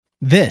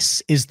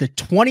This is the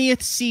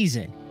 20th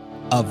season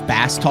of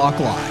Bass Talk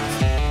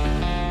Live.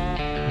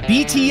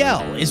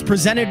 BTL is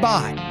presented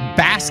by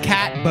Bass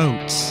Cat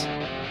Boats,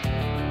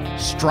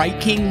 Strike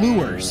King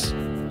Lures,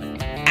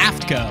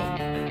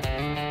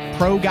 AFTCO,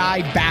 Pro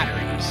Guide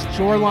Batteries,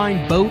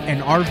 Shoreline Boat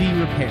and RV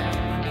Repair,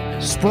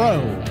 Spro,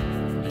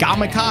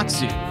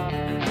 Gamakatsu,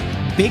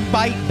 Big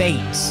Bite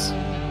Baits,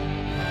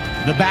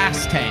 The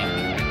Bass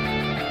Tank,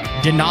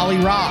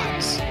 Denali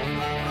Rods,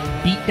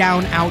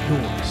 Beatdown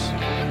Outdoors,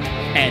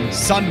 and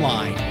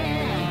Sunline.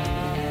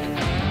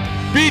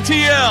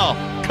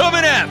 BTL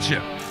coming at you.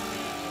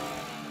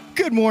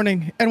 Good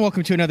morning, and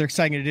welcome to another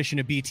exciting edition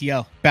of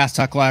BTL Bass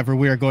Talk Live, where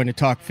we are going to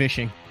talk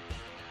fishing.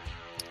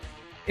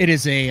 It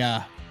is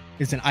an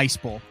ice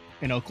bowl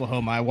in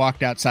Oklahoma. I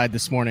walked outside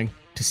this morning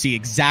to see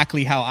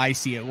exactly how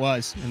icy it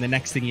was, and the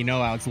next thing you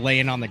know, I was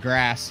laying on the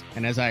grass,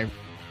 and as I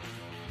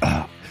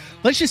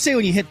let's just say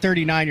when you hit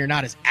 39, you're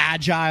not as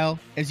agile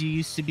as you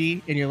used to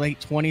be in your late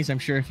 20s. I'm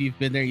sure if you've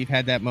been there, you've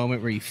had that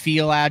moment where you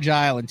feel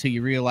agile until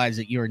you realize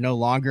that you are no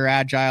longer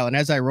agile. And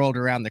as I rolled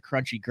around the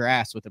crunchy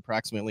grass with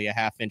approximately a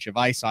half inch of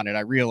ice on it,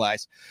 I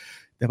realized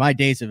that my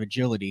days of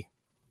agility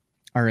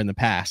are in the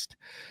past.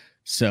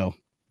 So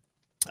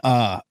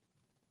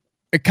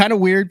it's kind of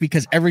weird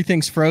because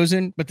everything's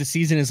frozen, but the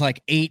season is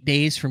like 8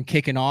 days from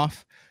kicking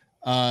off.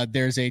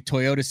 There's a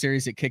Toyota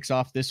series that kicks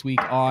off this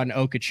week on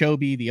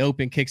Okeechobee. The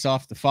Open kicks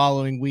off the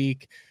following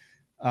week.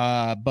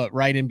 But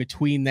right in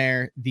between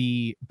there,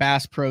 the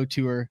Bass Pro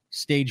Tour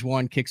Stage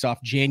 1 kicks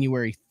off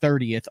January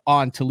 30th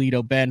on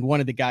Toledo Bend.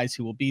 One of the guys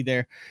who will be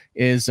there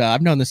is,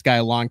 I've known this guy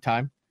a long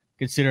time,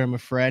 consider him a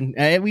friend.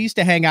 We used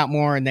to hang out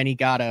more, and then he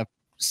got a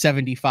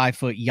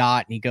 75-foot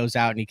yacht, and he goes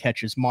out and he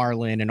catches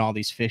marlin and all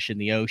these fish in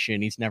the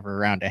ocean. He's never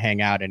around to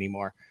hang out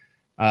anymore.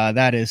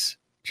 That is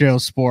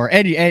Gerald Spohrer.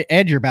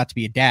 Ed, you're about to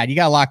be a dad. You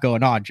got a lot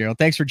going on, Gerald.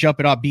 Thanks for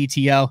jumping on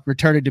BTL,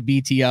 returning to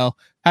BTL.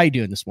 How you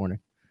doing this morning?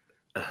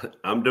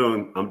 I'm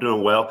doing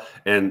well.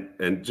 And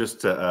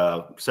just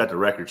to set the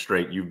record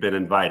straight, you've been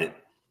invited.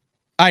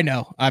 I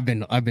know. I've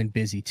been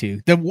busy too.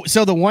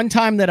 So the one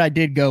time that I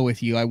did go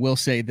with you, I will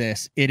say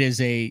this: it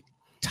is a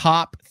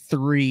top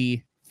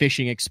 3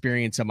 fishing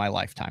experience of my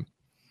lifetime.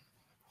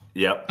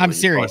 Yep. I'm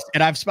serious,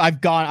 and I've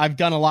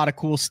done a lot of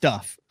cool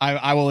stuff.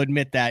 I will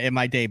admit that in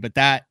my day, but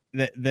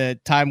the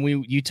time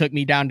you took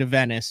me down to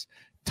Venice,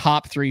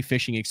 top 3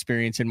 fishing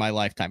experience in my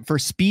lifetime for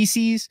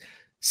species,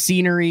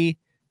 scenery,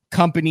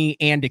 company,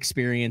 and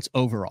experience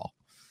overall.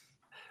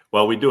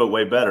 Well, we do it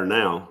way better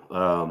now.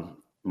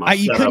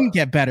 You couldn't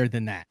get better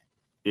than that.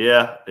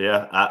 Yeah.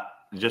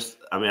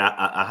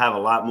 I have a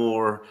lot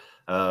more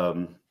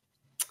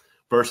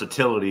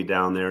versatility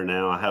down there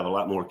now. I have a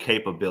lot more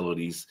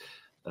capabilities.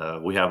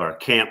 We have our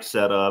camp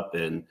set up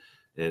and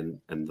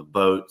the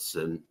boats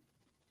and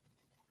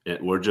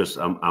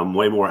I'm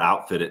way more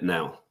outfitted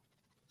now.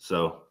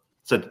 So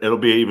it'll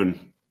be an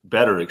even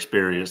better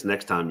experience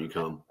next time you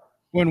come.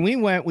 When we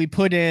went, we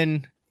put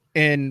in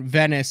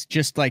Venice,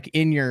 just like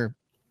in your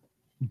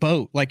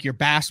boat, like your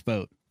bass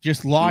boat,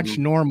 just launch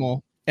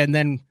normal. And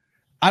then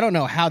I don't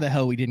know how the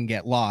hell we didn't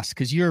get lost,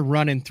 because you're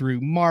running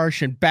through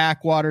marsh and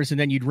backwaters, and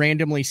then you'd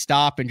randomly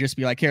stop and just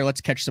be like, here,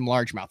 let's catch some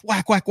largemouth.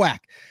 Whack, whack,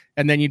 whack.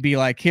 And then you'd be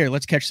like, here,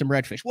 let's catch some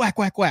redfish. Whack,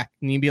 whack, whack.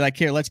 And you'd be like,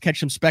 here, let's catch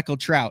some speckled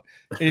trout.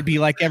 It'd be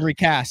like every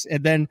cast.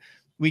 And then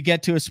we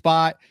get to a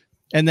spot,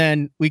 and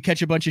then we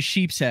catch a bunch of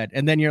sheep's head.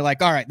 And then you're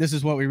like, all right, this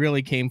is what we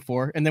really came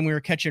for. And then we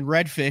were catching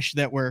redfish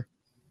that were,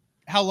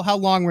 how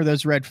long were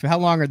those redfish? How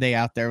long are they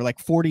out there? Like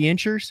 40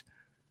 inchers?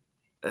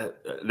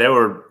 They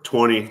were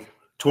 20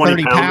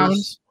 30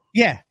 pounds.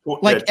 Yeah.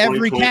 Like 20,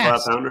 every 25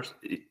 cast. Pounders.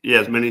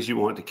 Yeah, as many as you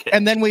want to catch.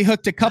 And then we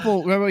hooked a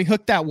couple. Remember, we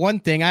hooked that one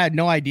thing. I had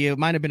no idea. It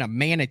might have been a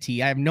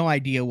manatee. I have no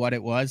idea what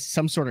it was.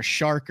 Some sort of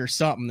shark or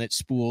something that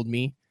spooled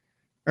me.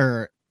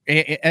 Or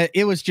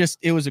it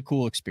was a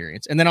cool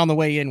experience. And then on the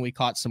way in, we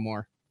caught some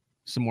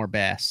more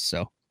bass.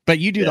 So, but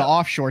you do the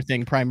offshore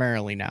thing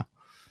primarily now.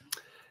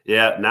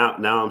 Yeah.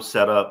 Now I'm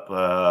set up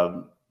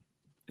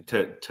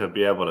to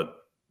be able to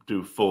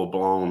do full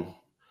blown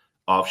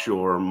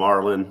offshore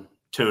marlin,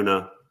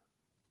 tuna,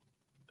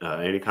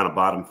 any kind of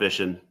bottom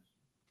fishing,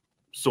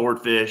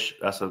 swordfish.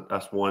 That's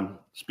one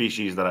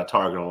species that I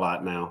target a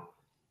lot now.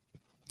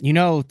 You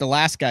know, the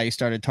last guy who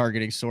started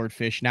targeting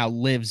swordfish now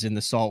lives in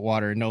the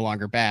saltwater and no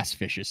longer bass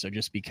fishes. So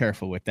just be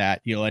careful with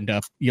that. You'll end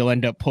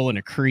up pulling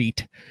a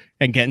crete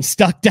and getting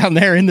stuck down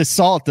there in the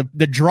salt.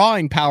 The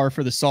drawing power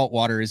for the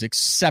saltwater is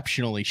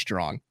exceptionally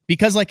strong,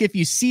 because like if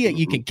you see it,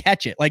 you can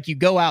catch it. Like you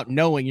go out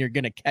knowing you're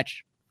going to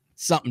catch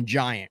something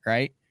giant,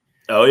 right?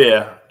 Oh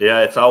yeah. Yeah.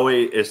 I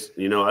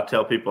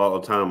tell people all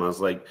the time, I was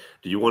like,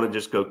 do you want to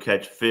just go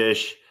catch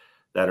fish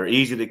that are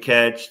easy to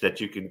catch, that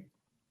you can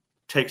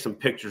take some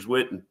pictures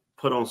with and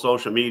put on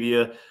social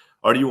media?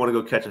 Or do you want to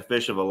go catch a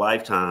fish of a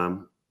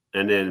lifetime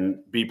and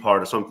then be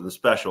part of something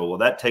special? Well,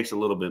 that takes a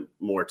little bit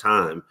more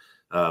time.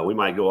 We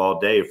might go all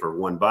day for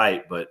one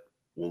bite, but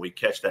when we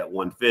catch that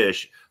one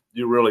fish,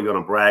 you're really going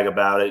to brag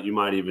about it. You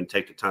might even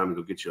take the time to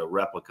go get you a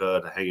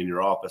replica to hang in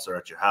your office or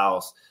at your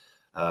house.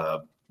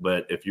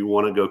 But if you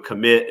want to go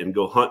commit and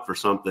go hunt for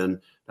something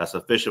that's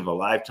a fish of a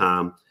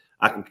lifetime,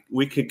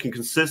 we can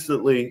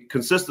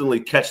consistently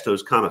catch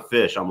those kind of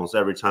fish almost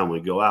every time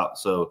we go out.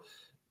 So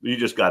you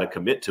just got to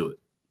commit to it.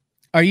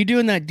 Are you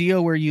doing that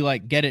deal where you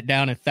like get it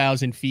down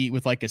 1,000 feet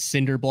with like a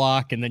cinder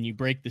block and then you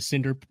break the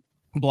cinder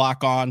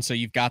block on, so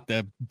you've got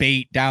the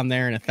bait down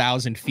there in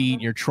 1,000 feet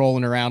and you're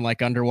trolling around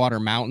like underwater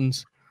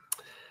mountains?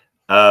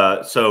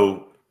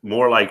 So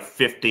more like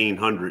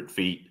 1,500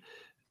 feet.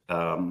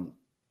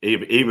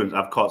 Even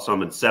I've caught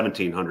some in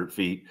 1,700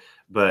 feet,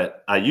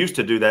 but I used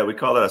to do that. We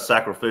call that a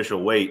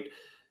sacrificial weight,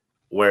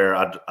 where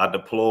I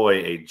deploy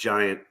a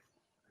giant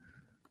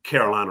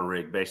Carolina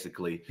rig,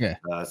 basically. Yeah.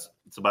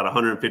 It's about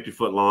 150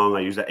 foot long. I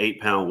use an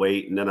 8-pound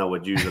weight, and then I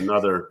would use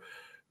another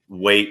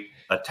weight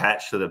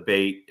attached to the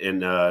bait,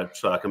 and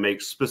so I can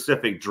make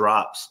specific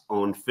drops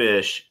on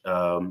fish.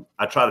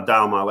 I try to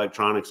dial my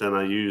electronics, and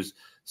I use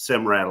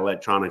Simrad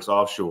Electronics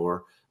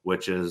Offshore,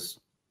 which is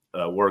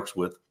works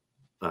with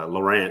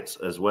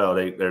Lowrance as well.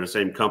 They're the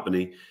same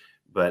company,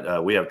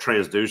 but we have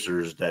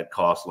transducers that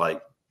cost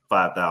like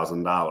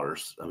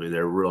 $5,000. I mean,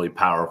 they're really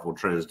powerful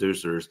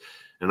transducers,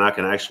 and I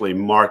can actually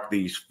mark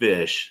these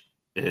fish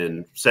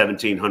in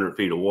 1,700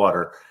 feet of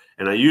water.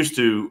 And I used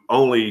to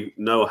only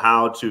know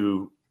how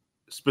to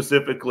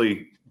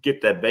specifically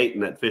get that bait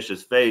in that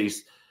fish's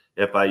face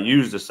if I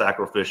used a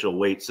sacrificial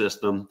weight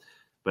system.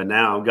 But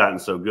now I've gotten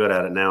so good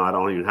at it now, I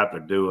don't even have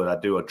to do it. I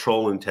do a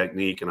trolling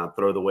technique, and I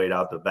throw the weight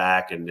out the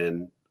back and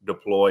then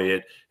deploy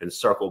it and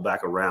circle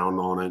back around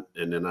on it.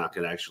 And then I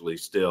can actually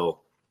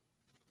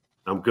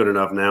I'm good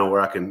enough now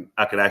where I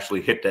could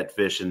actually hit that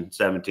fish in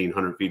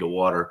 1,700 feet of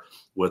water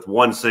with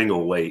one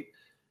single weight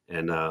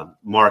and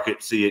mark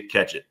it, see it,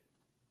 catch it.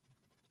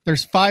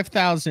 There's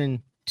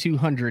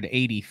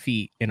 5,280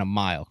 feet in a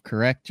mile,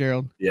 correct,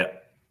 Gerald? Yeah.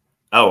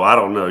 Oh, I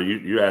don't know.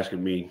 You're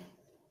asking me.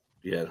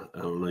 Yeah, I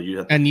don't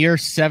know. And you're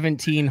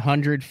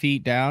 1,700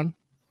 feet down?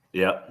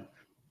 Yep.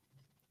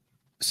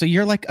 So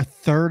you're like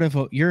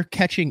you're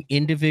catching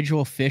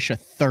individual fish a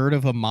third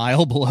of a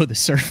mile below the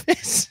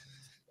surface?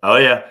 Oh,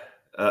 yeah.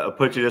 I'll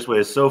put you this way.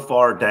 It's so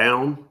far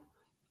down,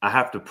 I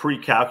have to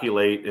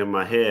pre-calculate in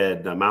my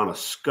head the amount of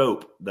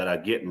scope that I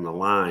get in the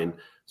line.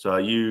 So I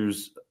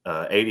use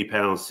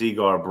 80-pound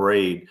Seaguar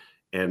braid,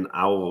 and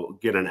I will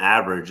get an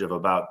average of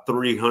about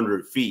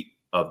 300 feet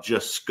of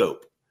just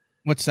scope.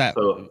 What's that?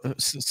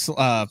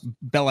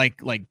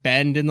 Like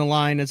bend in the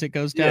line as it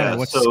goes down? Yeah. Or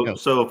what's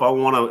so if I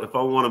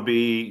want to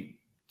be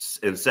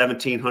in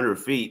 1,700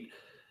 feet,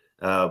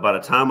 by the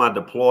time I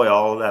deploy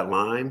all of that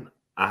line,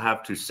 I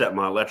have to set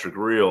my electric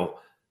reel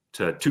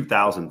to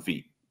 2,000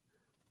 feet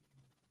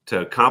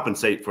to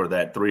compensate for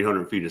that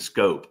 300 feet of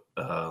scope.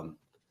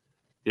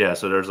 Yeah.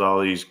 So there's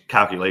all these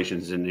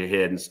calculations in your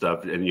head and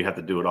stuff, and you have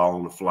to do it all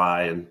on the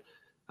fly, and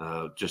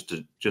just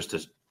to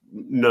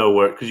know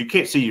where, because you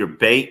can't see your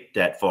bait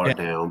that far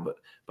down,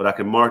 but I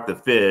can mark the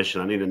fish,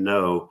 and I need to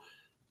know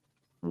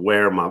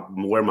where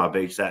my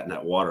bait's at in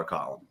that water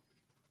column.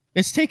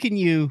 It's taken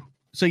you.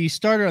 So you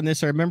started on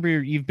this. I remember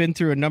you've been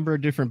through a number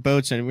of different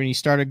boats, and when you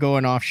started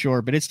going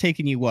offshore, but it's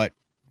taken you what,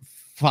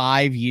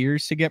 5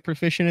 years to get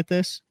proficient at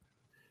this?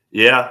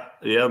 Yeah.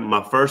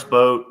 My first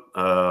boat,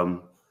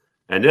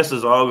 and this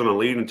is all going to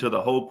lead into the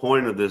whole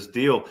point of this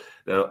deal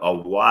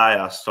of why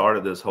I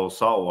started this whole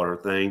saltwater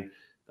thing.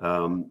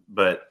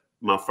 But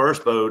my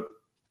first boat,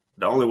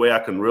 the only way I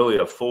can really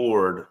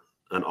afford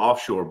an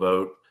offshore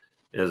boat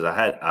is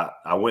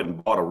I went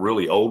and bought a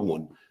really old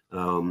one.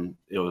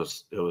 It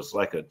was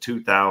like a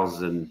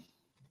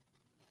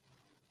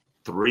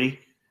 2003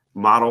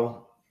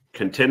 model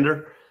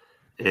contender,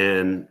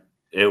 and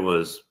it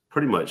was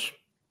pretty much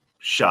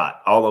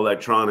shot. All the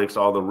electronics,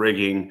 all the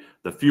rigging,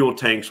 the fuel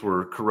tanks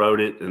were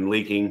corroded and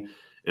leaking.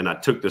 And I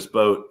took this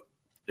boat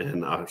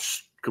and I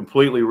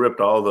completely ripped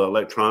all the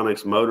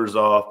electronics, motors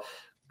off,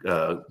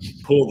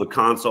 pulled the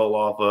console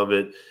off of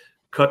it,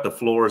 cut the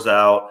floors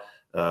out,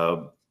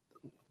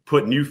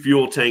 put new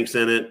fuel tanks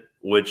in it,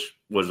 which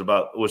was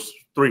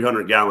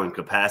 300-gallon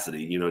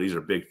capacity. You know, these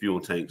are big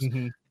fuel tanks.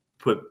 Mm-hmm.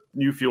 Put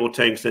new fuel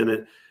tanks in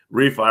it,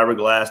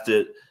 refiberglassed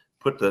it,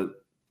 put the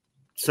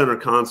center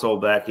console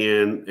back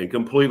in, and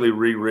completely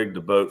re-rigged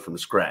the boat from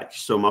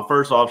scratch. So my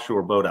first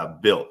offshore boat I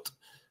built.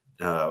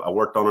 I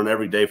worked on it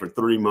every day for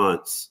 3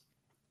 months.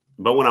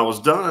 But when I was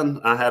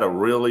done, I had a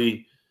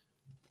really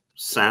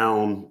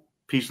sound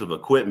piece of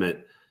equipment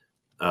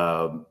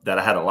that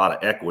I had a lot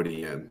of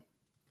equity in.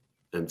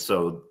 And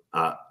so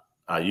I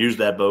used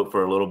that boat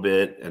for a little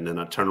bit, and then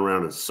I turned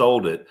around and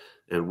sold it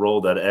and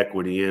rolled that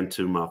equity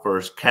into my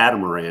first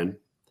catamaran.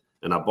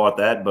 And I bought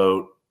that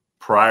boat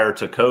prior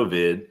to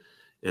COVID.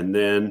 And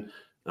then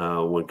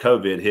when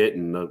COVID hit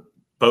and the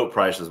boat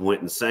prices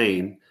went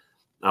insane,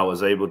 I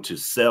was able to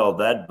sell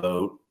that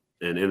boat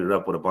and ended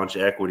up with a bunch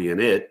of equity in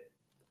it.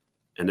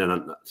 And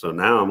then, so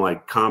now I'm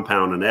like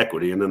compounding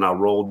equity. And then I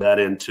rolled that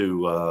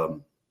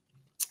into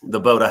the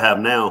boat I have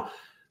now,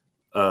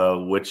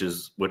 which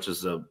is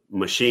a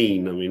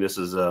machine. I mean, this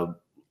is a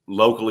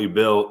locally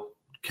built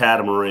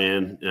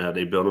catamaran.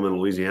 They built them in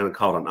Louisiana,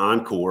 called an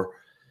Encore.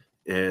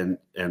 And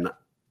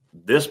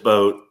this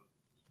boat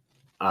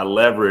I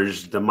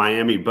leveraged the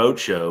Miami Boat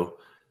Show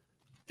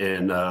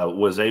and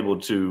was able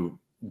to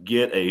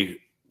get a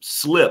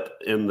slip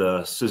in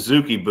the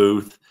Suzuki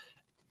booth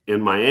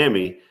in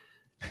Miami,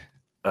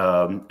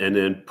 and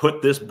then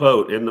put this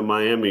boat in the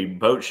Miami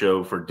Boat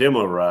Show for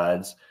demo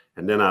rides.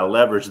 And then I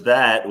leveraged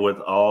that with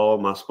all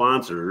my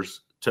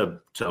sponsors to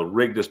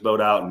rig this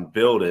boat out and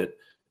build it.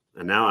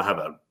 And now I have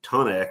a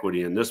ton of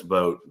equity in this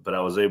boat, but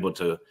I was able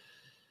to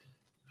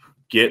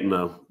get in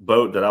a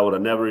boat that I would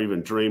have never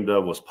even dreamed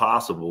of was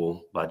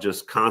possible by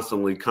just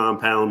constantly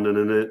compounding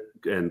in it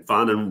and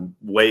finding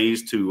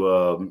ways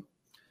to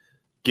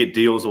get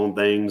deals on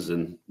things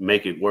and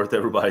make it worth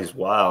everybody's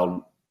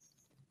while.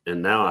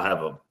 And now I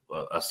have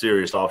a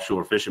serious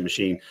offshore fishing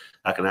machine.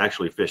 I can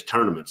actually fish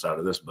tournaments out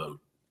of this boat.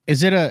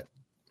 Is it a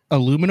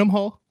aluminum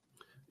hull?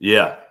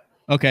 Yeah.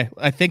 Okay.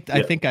 I think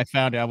I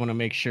found it. I want to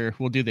make sure.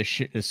 We'll do the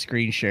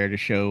screen share to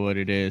show what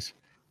it is.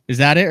 Is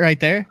that it right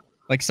there?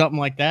 Like something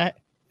like that?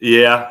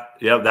 Yeah.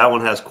 Yeah. That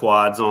one has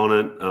quads on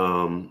it.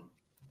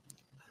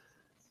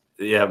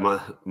 Yeah.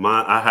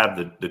 I have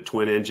the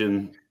twin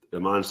engine.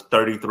 Mine's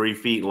 33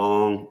 feet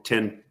long,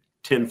 10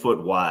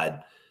 foot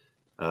wide.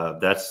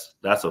 That's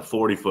a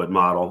 40-foot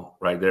model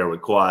right there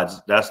with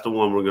quads. That's the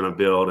one we're going to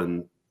build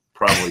in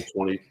probably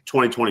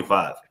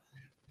 2025.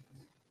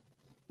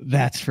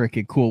 That's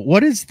freaking cool.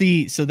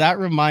 So that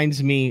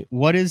reminds me,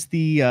 what is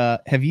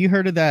have you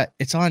heard of that?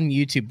 It's on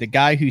YouTube. The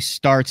guy who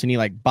starts and he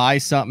like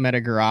buys something at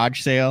a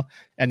garage sale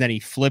and then he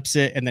flips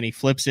it and then he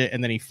flips it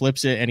and then he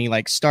flips it. And he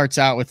like starts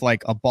out with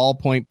like a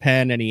ballpoint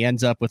pen and he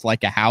ends up with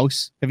like a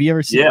house. Have you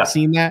ever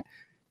seen that?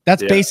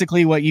 That's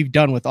basically what you've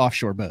done with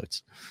offshore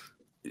boats.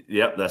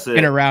 Yep. That's it.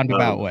 In a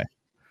roundabout way.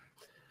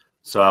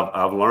 So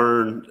I've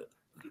learned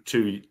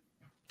to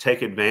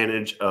take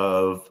advantage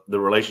of the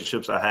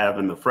relationships I have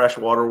in the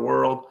freshwater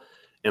world.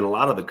 And a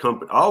lot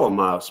of all of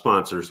my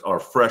sponsors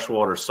are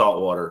freshwater,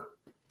 saltwater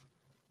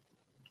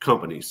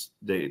companies.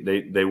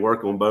 They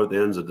work on both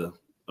ends of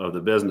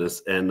the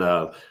business. And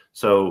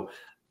so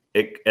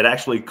it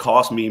actually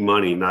costs me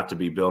money not to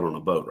be building a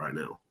boat right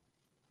now,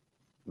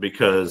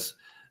 because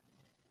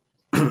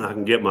I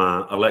can get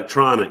my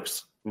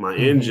electronics, my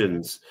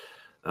engines,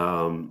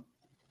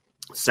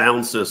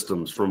 sound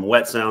systems from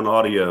Wet Sound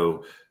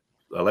Audio.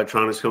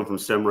 Electronics come from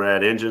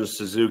Simrad, engines,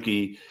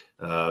 Suzuki.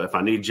 If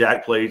I need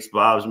jack plates,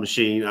 Bob's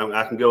Machine,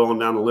 I can go on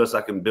down the list.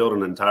 I can build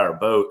an entire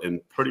boat,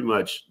 and pretty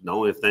much the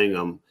only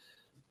thing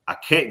I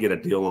can't get a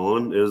deal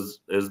on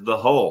is the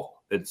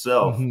hull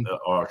itself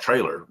or a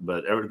trailer.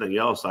 But everything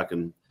else I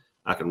can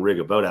rig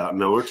a boat out.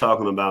 Now we're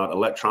talking about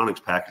electronics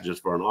packages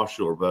for an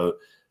offshore boat.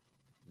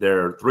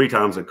 They're 3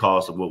 times the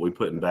cost of what we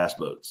put in bass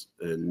boats,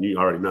 and you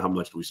already know how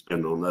much we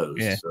spend on those.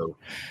 Yeah. So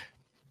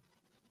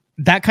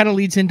that kind of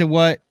leads into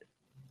what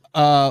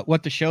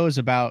the show is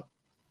about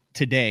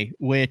today,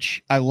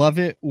 which I love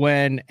it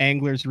when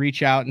anglers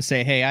reach out and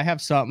say, hey, I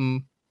have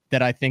something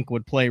that I think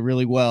would play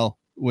really well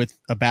with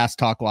a Bass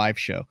Talk Live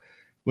show,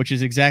 which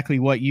is exactly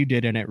what you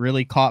did. And it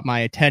really caught my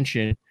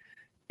attention.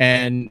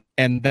 And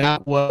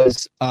that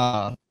was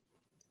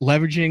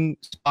leveraging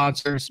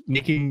sponsors,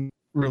 making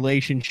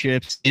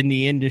relationships in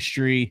the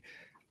industry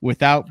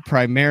without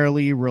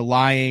primarily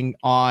relying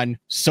on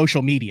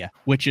social media,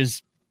 which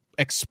is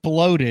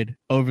exploded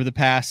over the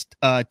past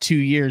 2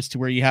 years to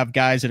where you have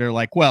guys that are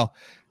like, well,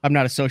 I'm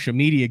not a social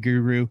media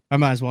guru. I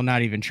might as well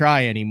not even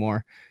try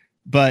anymore.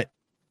 But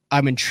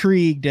I'm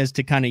intrigued as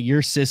to kind of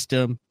your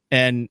system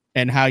and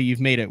how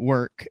you've made it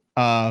work,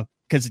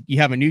 because you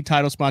have a new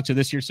title sponsor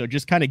this year. So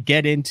just kind of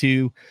get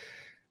into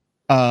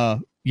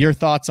your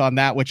thoughts on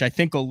that, which I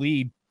think will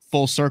lead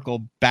full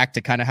circle back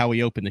to kind of how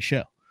we open the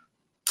show.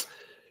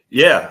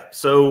 Yeah.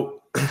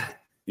 So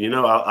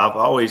I've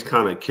always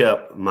kind of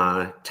kept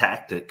my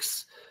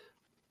tactics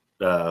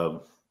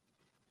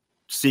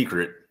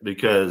secret,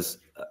 because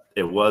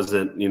it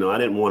wasn't, I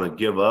didn't want to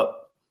give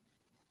up.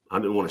 I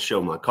didn't want to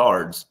show my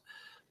cards,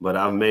 but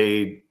I've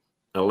made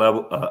a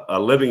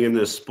living in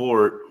this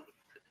sport.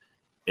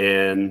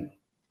 And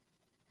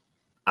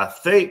I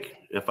think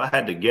if I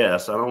had to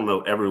guess, I don't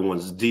know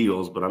everyone's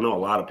deals, but I know a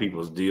lot of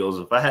people's deals.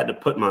 If I had to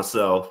put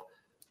myself,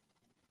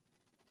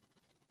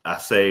 I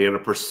say in a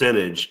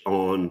percentage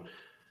on,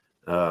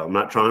 I'm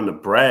not trying to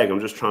brag.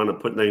 I'm just trying to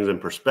put things in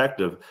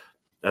perspective.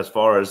 As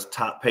far as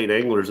top paid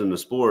anglers in the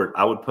sport,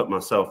 I would put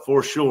myself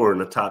for sure in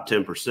the top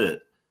 10%.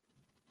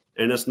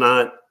 And it's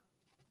not,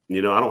 I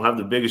don't have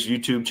the biggest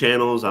YouTube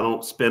channels. I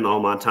don't spend all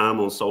my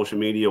time on social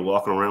media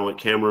walking around with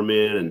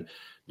cameramen and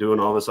doing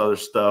all this other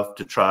stuff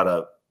to try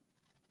to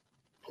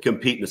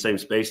compete in the same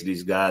space as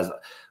these guys.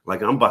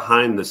 Like, I'm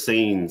behind the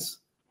scenes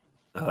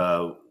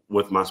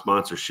with my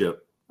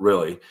sponsorship,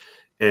 really.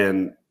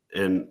 And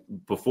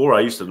before, I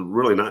used to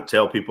really not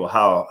tell people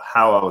how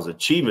I was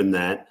achieving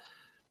that.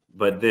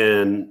 But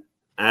then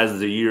as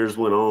the years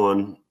went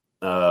on,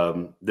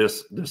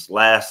 this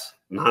last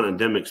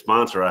non-endemic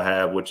sponsor I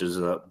have, which is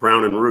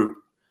Brown and Root,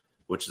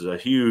 which is a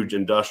huge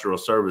industrial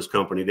service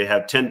company. They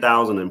have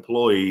 10,000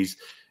 employees,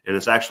 and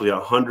it's actually a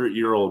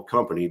 100-year-old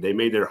company. They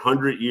made their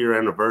 100-year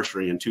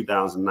anniversary in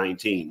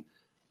 2019.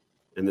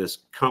 And this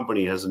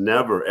company has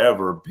never,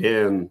 ever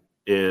been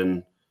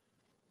in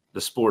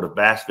the sport of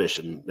bass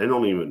fishing. I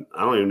don't even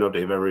know if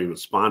they've ever even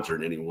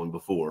sponsored anyone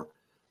before.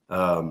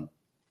 But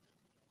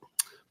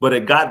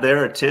it got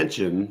their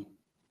attention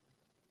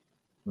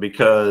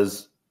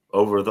because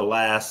over the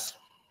last,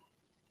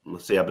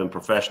 let's see, I've been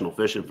professional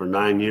fishing for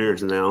 9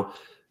 years now,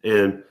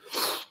 and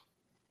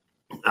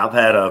I've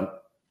had a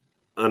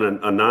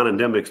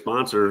non-endemic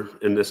sponsor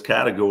in this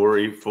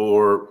category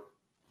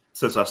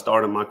since I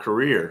started my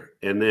career.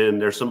 And then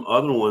there's some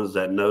other ones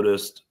that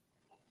noticed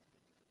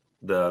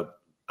the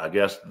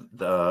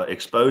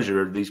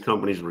exposure these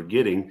companies were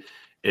getting,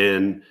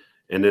 and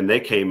then they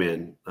came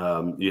in.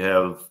 You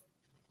have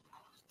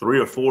 3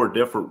 or 4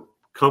 different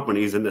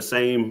companies in the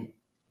same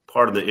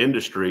part of the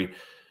industry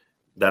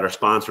that are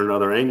sponsoring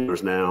other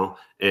anglers now,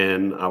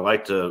 and I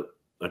like to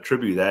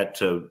attribute that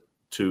to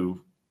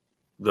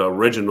the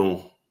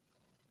original.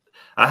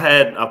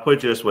 I'll put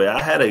it this way, I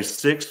had a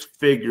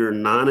 6-figure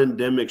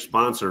non-endemic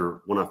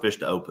sponsor when I fished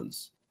the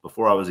Opens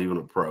before I was even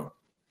a pro.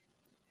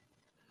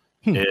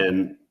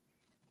 And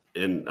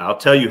I'll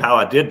tell you how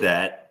I did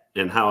that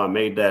and how I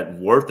made that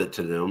worth it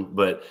to them.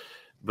 But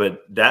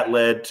that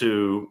led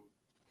to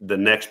the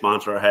next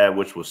sponsor I had,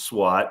 which was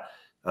SWAT.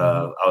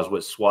 I was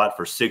with SWAT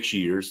for 6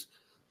 years.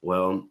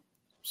 Well,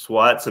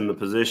 SWAT's in the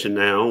position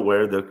now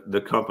where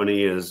the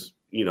company is,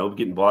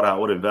 getting bought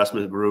out with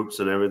investment groups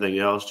and everything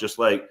else, just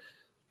like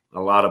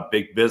a lot of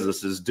big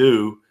businesses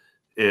do.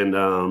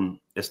 And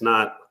it's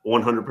not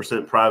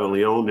 100%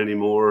 privately owned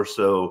anymore.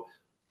 So,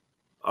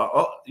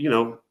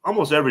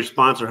 almost every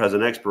sponsor has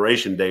an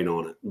expiration date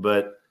on it.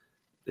 But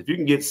if you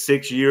can get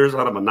 6 years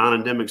out of a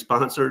non-endemic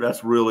sponsor,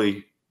 that's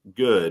really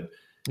good.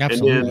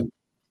 Absolutely. And then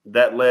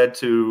that led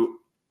to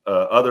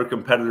other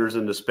competitors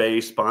in the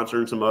space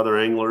sponsoring some other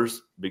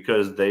anglers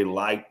because they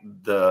liked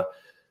the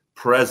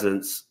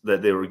presence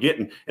that they were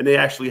getting. And they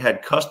actually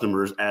had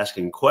customers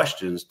asking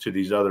questions to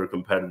these other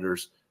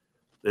competitors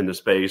in the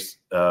space,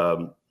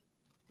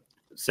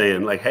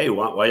 saying like, hey,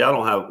 why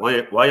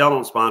y'all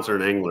don't sponsor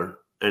an angler?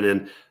 And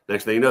then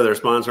next thing you know, they're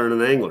sponsoring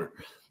an angler.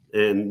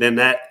 And then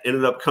that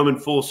ended up coming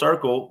full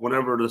circle.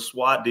 Whenever the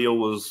SWAT deal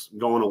was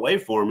going away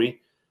for me,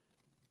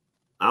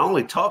 I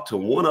only talked to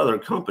one other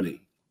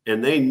company,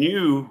 and they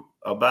knew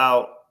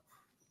about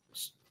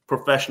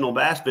professional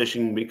bass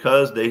fishing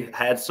because they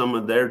had some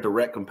of their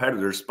direct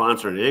competitors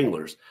sponsoring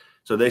anglers.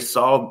 So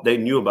they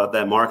knew about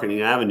that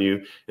marketing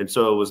avenue. And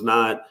so it was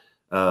not,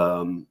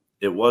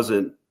 they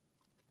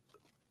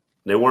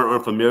weren't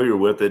unfamiliar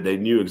with it. They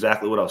knew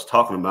exactly what I was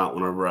talking about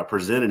whenever I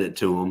presented it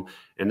to them.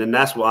 And then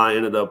that's why I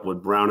ended up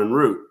with Brown and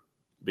Root,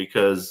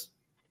 because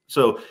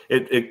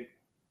it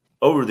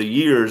over the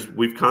years,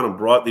 we've kind of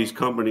brought these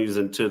companies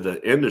into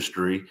the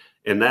industry,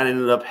 and that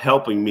ended up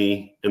helping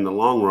me in the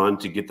long run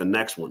to get the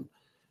next one.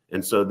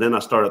 And so then I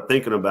started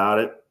thinking about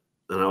it,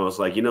 and I was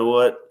like, you know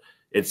what?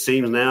 It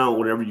seems now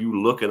whenever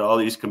you look at all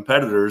these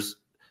competitors,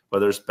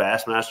 whether it's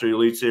Bassmaster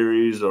Elite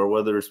Series or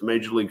whether it's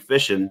Major League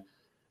Fishing,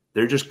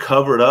 they're just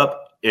covered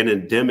up in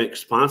endemic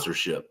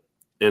sponsorship.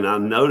 And I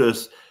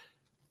noticed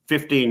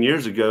 15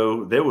 years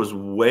ago, there was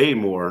way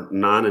more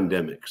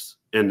non-endemics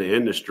in the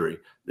industry.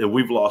 And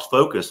we've lost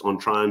focus on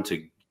trying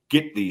to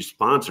get these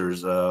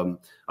sponsors. A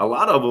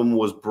lot of them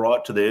was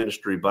brought to the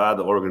industry by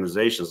the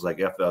organizations like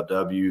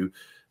FLW,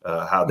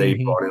 how they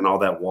brought in all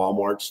that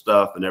Walmart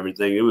stuff and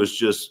everything. It was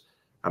just,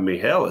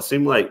 hell, it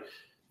seemed like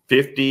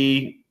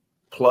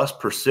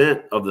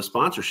 50+% of the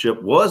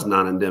sponsorship was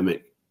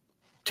non-endemic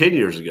 10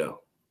 years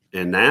ago.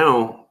 And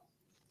now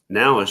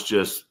it's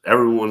just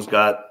everyone's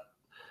got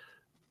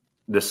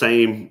the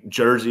same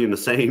jersey and the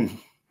same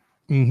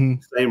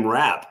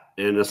wrap.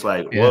 And it's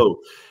like, whoa.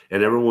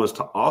 And everyone's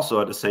also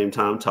at the same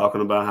time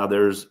talking about how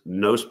there's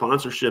no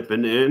sponsorship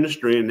in the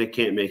industry and they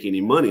can't make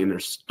any money and they're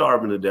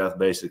starving to death,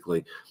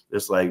 basically.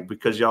 It's like,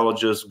 because y'all are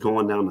just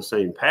going down the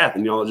same path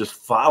and y'all are just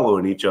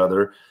following each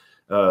other.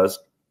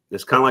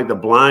 It's kind of like the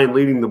blind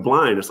leading the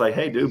blind. It's like,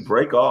 hey, dude,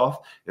 break off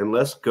and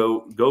let's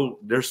go.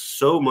 There's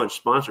so much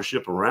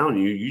sponsorship around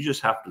you. You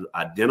just have to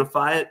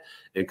identify it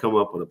and come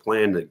up with a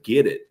plan to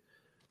get it.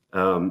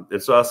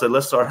 And so I said,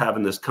 let's start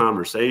having this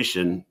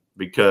conversation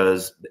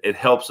because it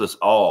helps us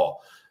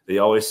all. They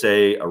always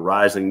say a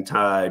rising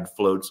tide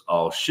floats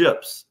all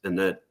ships.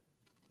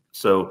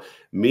 So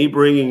me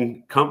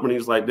bringing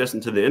companies like this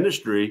into the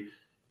industry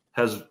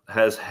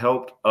has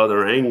helped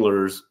other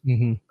anglers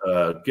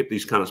get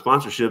these kind of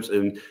sponsorships.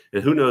 And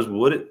who knows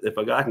if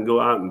a guy can go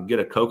out and get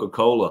a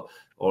Coca-Cola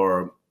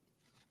or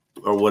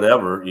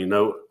whatever,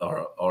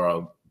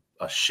 or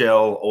a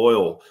Shell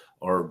Oil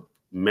or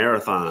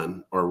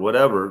Marathon or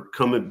whatever,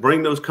 come and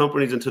bring those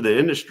companies into the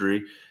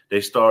industry,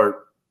 they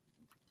start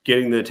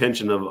getting the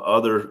attention of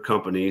other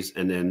companies,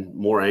 and then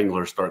more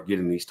anglers start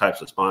getting these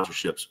types of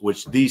sponsorships,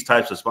 which these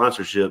types of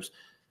sponsorships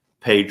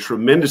pay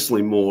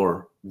tremendously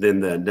more than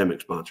the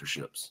endemic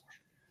sponsorships.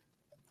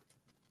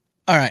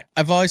 All right.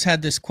 I've always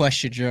had this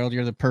question, Gerald.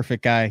 You're the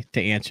perfect guy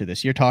to answer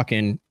this. You're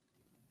talking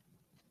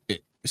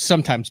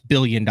sometimes $1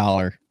 billion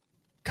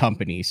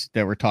companies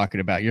that we're talking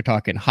about. You're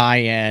talking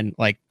high end,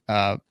 like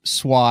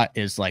SWAT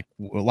is like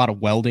a lot of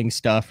welding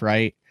stuff,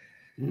 right?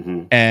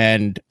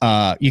 And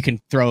you can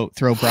throw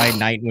Brian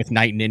Knighton with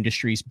Knighton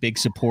Industries, big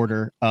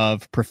supporter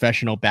of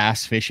professional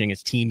bass fishing.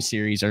 His team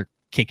series are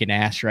kicking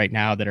ass right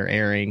now that are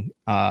airing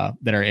on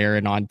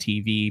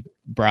TV.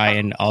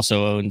 Brian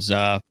also owns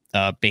a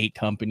bait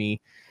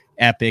company,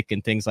 Epic,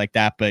 and things like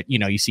that. But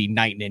you see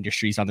Knighton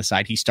Industries on the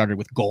side. He started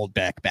with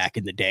Goldbeck back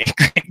in the day.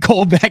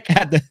 Goldbeck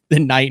had the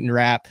Knighton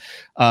wrap.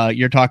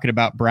 You're talking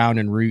about Brown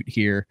and Root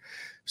here.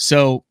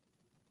 So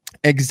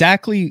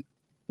exactly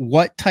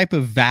what type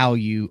of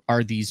value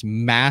are these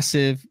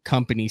massive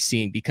companies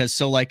seeing? Because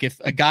like if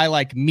a guy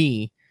like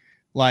me,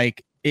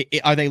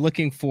 are they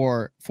looking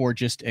for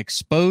just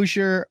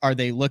exposure? Are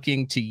they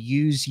looking to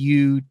use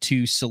you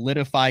to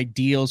solidify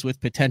deals with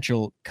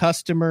potential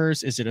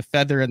customers? Is it a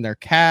feather in their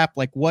cap?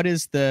 Like, what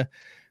is the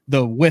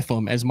with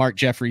them, as Mark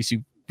Jeffries, who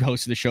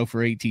hosted the show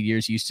for 18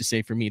 years, used to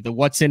say for me, the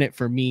what's in it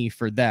for me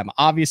for them?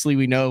 Obviously,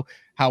 we know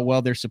how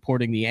well they're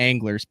supporting the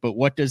anglers, but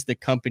what does the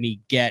company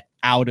get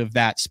out of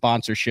that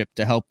sponsorship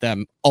to help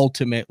them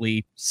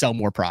ultimately sell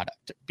more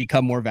product,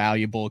 become more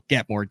valuable,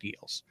 get more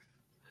deals?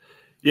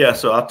 Yeah,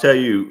 so I'll tell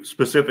you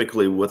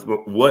specifically with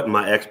what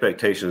my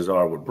expectations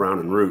are with Brown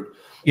and Root.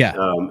 Yeah.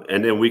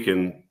 And then we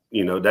can,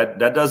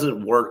 that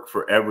doesn't work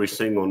for every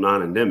single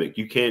non-endemic.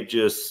 You can't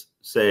just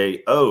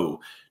say, oh,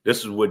 this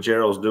is what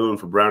Gerald's doing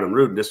for Brown and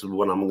Root. This is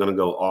what I'm going to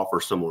go offer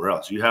somewhere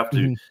else. You have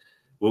to,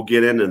 we'll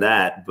get into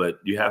that, but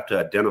you have to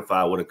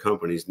identify what a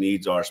company's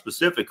needs are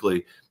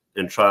specifically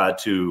and try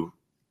to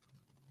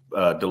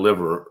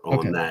deliver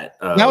on that.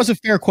 That was a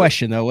fair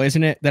question, though,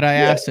 isn't it? That I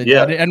asked.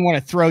 Yeah. I didn't want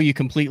to throw you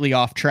completely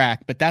off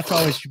track, but that's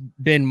always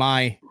been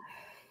my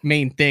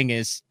main thing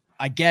is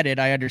I get it.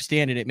 I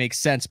understand it. It makes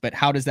sense. But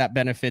how does that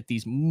benefit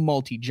these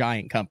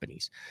multi-giant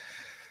companies?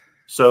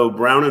 So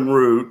Brown and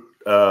Root,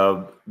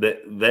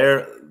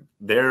 they're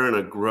in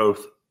a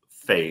growth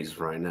phase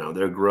right now.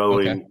 They're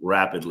growing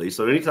rapidly.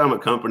 So anytime a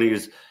company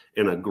is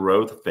in a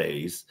growth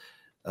phase,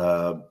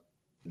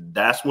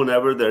 that's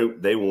whenever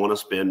they want to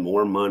spend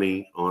more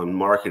money on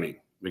marketing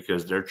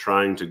because they're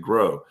trying to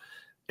grow.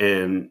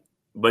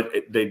 But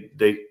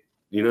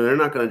they're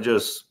not going to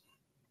just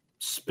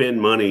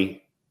spend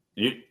money.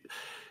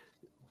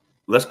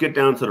 Let's get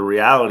down to the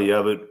reality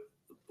of it.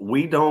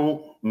 We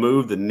don't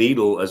move the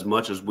needle as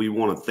much as we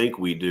want to think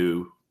we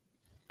do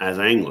as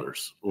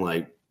anglers.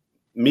 Like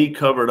me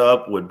covered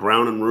up with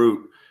Brown and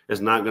Root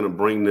is not going to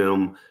bring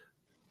them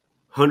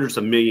hundreds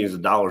of millions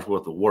of dollars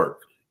worth of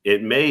work.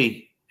 It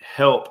may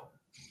help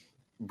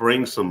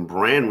bring some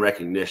brand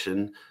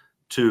recognition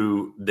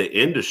to the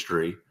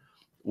industry,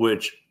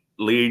 which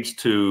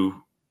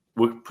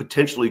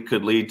potentially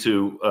could lead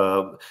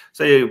to,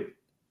 say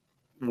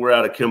we're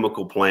at a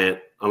chemical plant.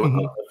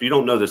 If you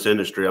don't know this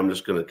industry, I'm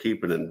just going to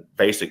keep it in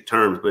basic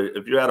terms. But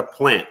if you're at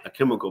a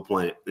chemical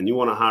plant, and you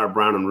want to hire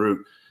Brown and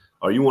Root,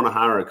 or you want to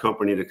hire a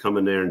company to come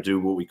in there and do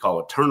what we call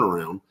a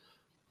turnaround,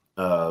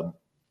 and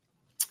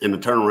the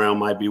turnaround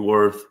might be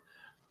worth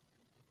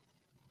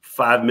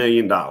 $5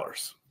 million.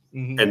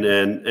 And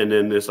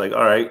then it's like,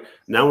 all right,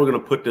 now we're going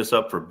to put this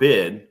up for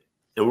bid,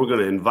 and we're going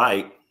to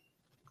invite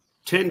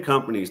 10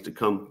 companies to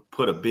come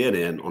put a bid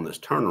in on this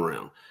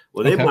turnaround.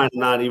 Well, they might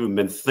not even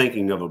been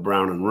thinking of a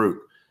Brown and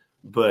Root,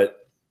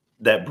 but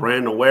that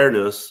brand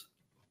awareness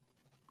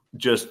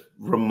just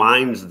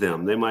reminds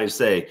them. They might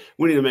say,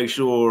 we need to make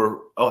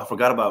sure, I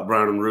forgot about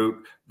Brown and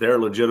Root. They're a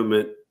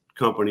legitimate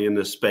company in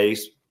this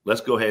space.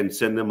 Let's go ahead and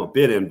send them a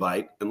bid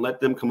invite and let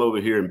them come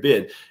over here and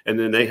bid. And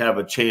then they have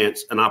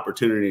an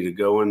opportunity to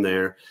go in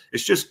there.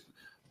 It's just,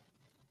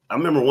 I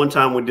remember one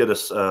time we did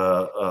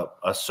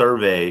a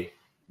survey.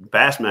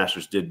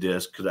 Bassmasters did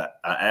this because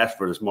I asked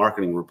for this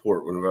marketing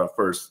report whenever I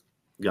first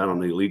got on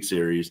the Elite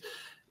Series.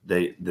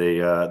 They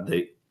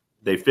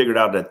figured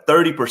out that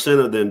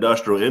 30% of the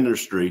industrial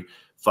industry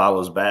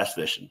follows bass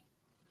fishing.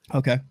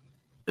 Okay.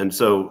 And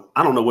so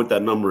I don't know what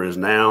that number is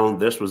now.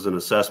 This was an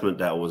assessment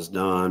that was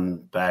done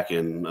back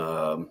in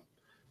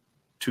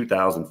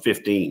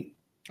 2015.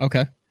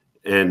 Okay.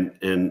 And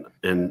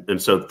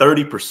so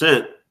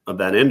 30% of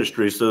that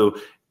industry. So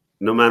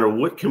no matter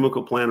what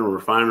chemical plant or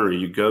refinery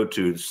you go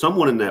to,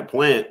 someone in that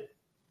plant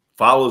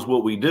follows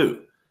what we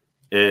do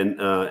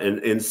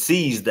and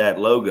sees that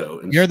logo.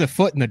 And you're the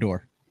foot in the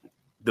door.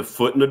 The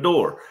foot in the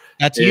door.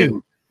 That's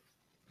you.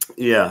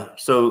 Yeah.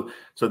 So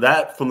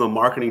that from the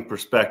marketing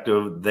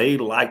perspective, they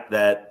like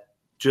that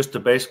just to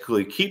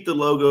basically keep the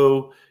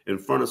logo in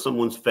front of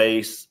someone's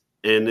face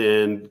and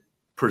then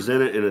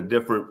present it in a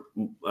different,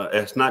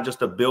 it's not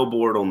just a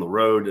billboard on the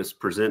road. It's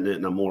presenting it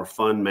in a more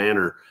fun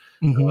manner.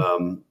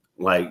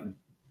 Like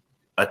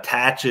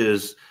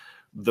attaches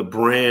the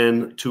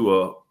brand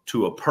to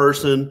a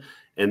person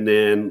and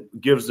then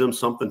gives them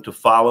something to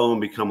follow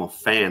and become a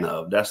fan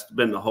of. That's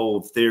been the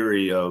whole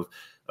theory of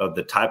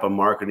the type of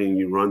marketing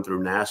you run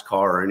through NASCAR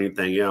or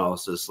anything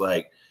else. It's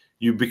like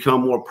you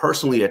become more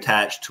personally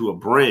attached to a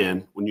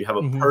brand when you have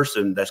a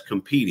person that's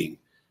competing.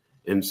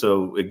 And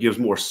so it gives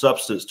more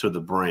substance to the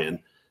brand.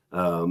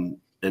 And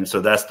so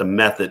that's the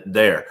method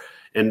there.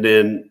 And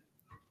then,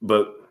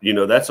 but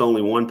that's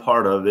only one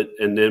part of it.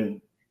 And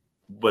then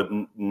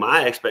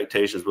my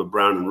expectations with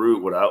Brown and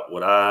Root,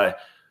 I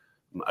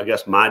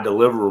guess my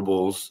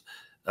deliverables,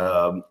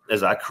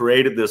 as I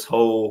created this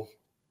whole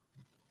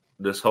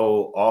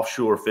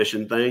offshore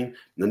fishing thing,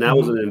 and that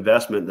was an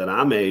investment that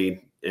I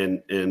made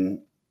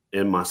in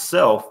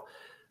myself,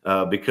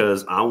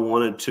 because I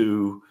wanted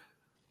to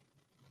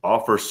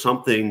offer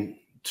something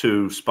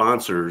to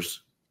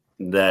sponsors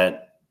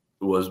that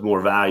was more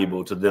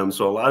valuable to them.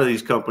 So a lot of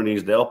these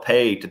companies, they'll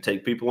pay to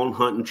take people on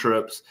hunting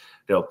trips.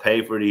 They'll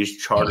pay for these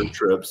charter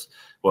trips.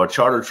 Well, a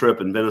charter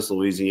trip in Venice,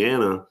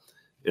 Louisiana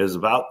is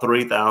about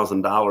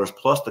 $3,000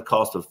 plus the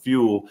cost of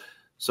fuel.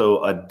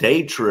 So a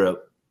day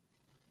trip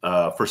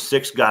for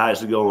 6 guys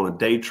to go on a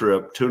day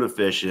trip tuna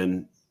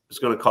fishing, it's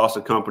going to cost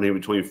a company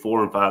between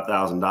 $4,000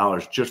 and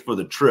 $5,000 just for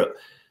the trip.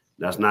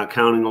 That's not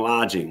counting the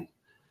lodging.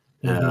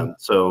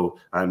 So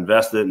I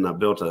invested and I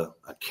built a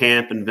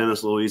camp in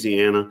Venice,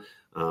 Louisiana.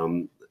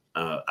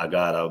 I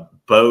got a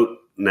boat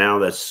now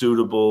that's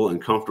suitable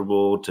and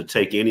comfortable to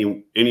take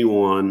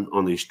anyone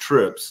on these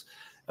trips.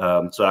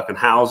 So I can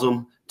house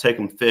them, take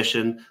them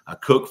fishing. I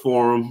cook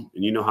for them,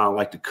 and you know how I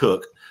like to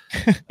cook.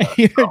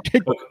 You're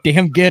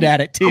damn good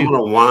at it too. I'm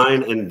gonna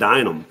wine and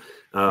dine them.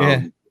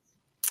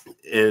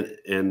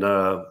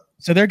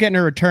 So they're getting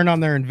a return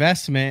on their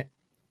investment,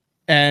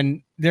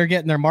 and they're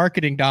getting their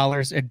marketing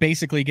dollars and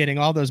basically getting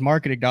all those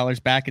marketing dollars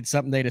back in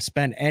something they'd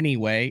spend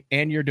anyway.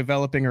 And you're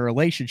developing a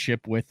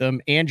relationship with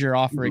them, and you're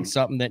offering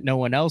something that no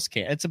one else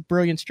can. It's a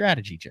brilliant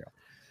strategy, Gerald.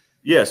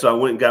 Yeah. So I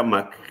went and got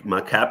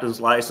my captain's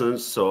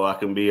license so I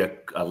can be a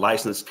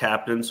licensed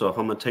captain. So if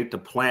I'm going to take the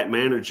plant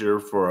manager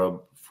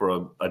for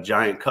a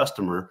giant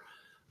customer,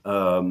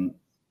 from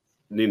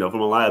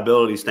a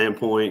liability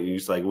standpoint,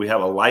 it's like we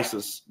have a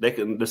license.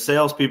 The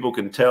salespeople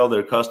can tell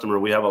their customer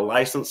we have a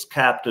licensed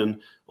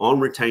captain on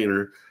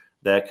retainer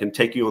that can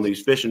take you on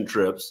these fishing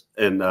trips,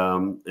 and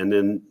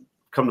then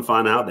come to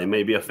find out they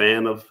may be a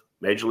fan of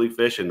Major League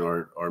Fishing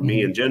or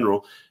me in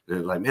general. And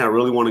they're like, man, I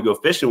really want to go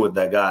fishing with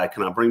that guy.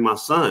 Can I bring my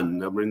son?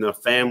 They'll bring their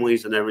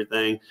families and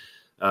everything.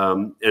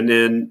 And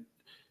then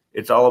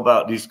it's all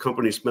about, these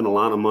companies spend a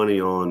lot of money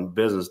on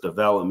business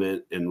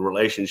development and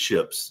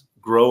relationships,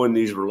 growing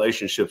these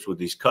relationships with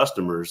these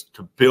customers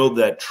to build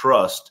that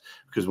trust.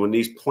 Because when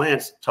these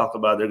plants talk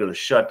about they're going to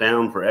shut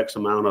down for X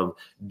amount of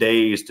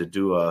days to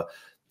do a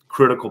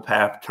critical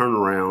path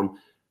turnaround,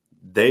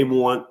 they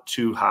want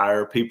to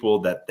hire people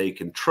that they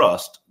can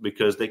trust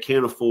because they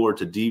can't afford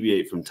to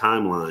deviate from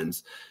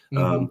timelines.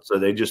 So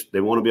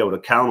they want to be able to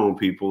count on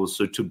people.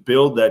 So to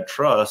build that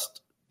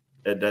trust,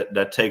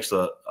 that takes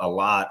a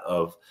lot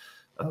of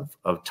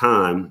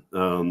time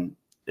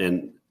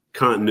and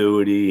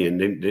continuity,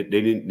 and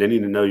they need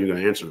to know you're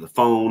going to answer the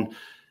phone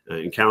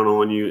and count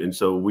on you. And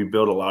so we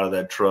build a lot of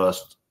that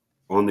trust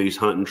on these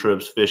hunting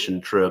trips, fishing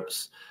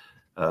trips,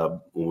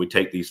 when we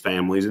take these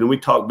families, and then we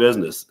talk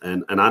business,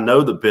 and I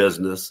know the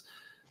business.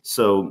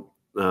 So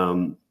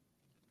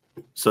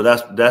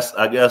that's,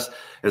 I guess,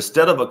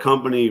 instead of a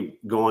company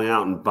going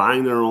out and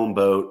buying their own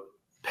boat,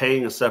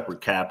 paying a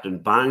separate captain,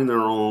 buying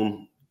their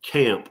own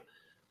camp,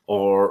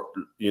 or,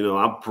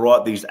 I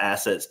brought these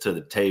assets to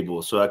the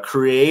table. So I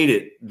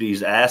created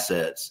these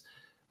assets,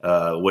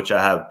 which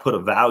I have put a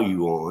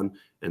value on.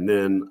 And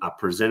then I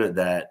presented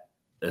that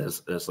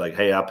as like,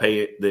 hey, I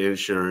pay the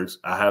insurance.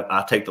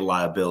 I take the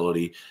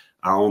liability.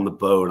 I own the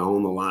boat. I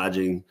own the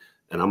lodging,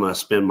 and I'm going to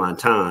spend my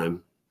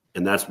time.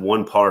 And that's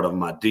one part of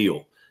my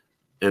deal.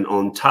 And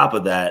on top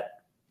of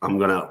that, I'm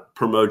going to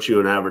promote you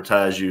and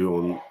advertise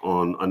you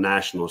on a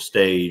national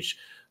stage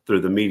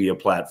through the media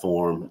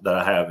platform that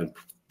I have in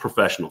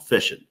professional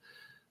fishing.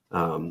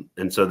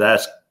 And so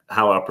that's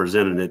how I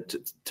presented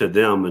it to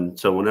them. And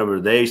so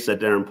whenever they sat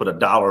there and put a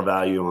dollar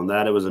value on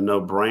that, it was a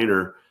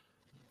no-brainer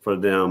for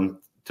them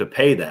to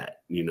pay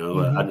that.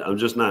 I'm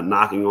just not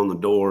knocking on the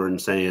door and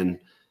saying,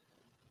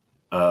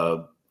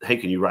 hey,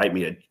 can you write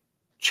me a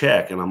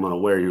check and I'm going to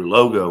wear your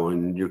logo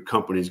and your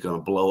company's going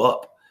to blow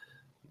up?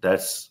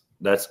 That's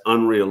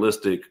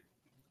unrealistic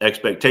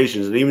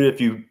expectations. And even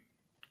if you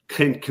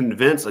can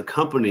convince a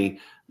company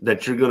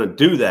that you're going to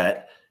do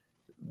that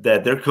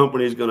their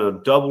company is going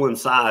to double in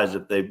size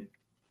if they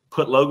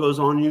put logos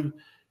on you,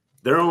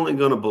 they're only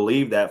going to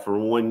believe that for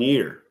 1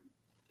 year.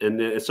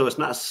 And so it's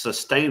not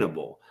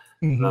sustainable.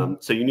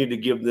 So you need to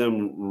give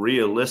them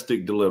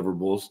realistic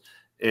deliverables.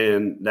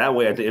 And that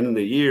way, at the end of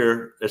the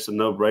year, it's a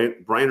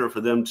no-brainer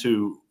for them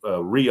to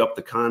re-up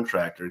the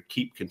contract or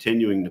keep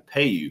continuing to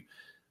pay you.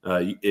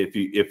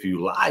 If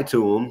you lie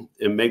to them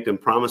and make them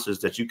promises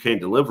that you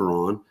can't deliver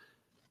on,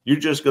 you're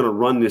just going to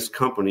run this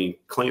company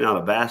clean out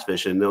of bass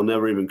fishing, and they'll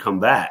never even come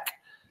back.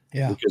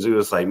 Yeah. Because it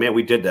was like, man,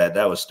 we did that.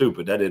 That was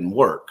stupid. That didn't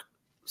work.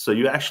 So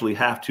you actually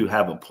have to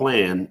have a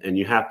plan, and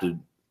you have to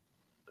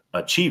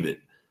achieve it.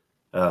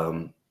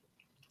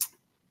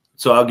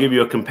 So I'll give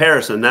you a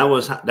comparison.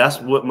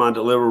 That's what my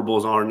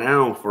deliverables are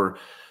now for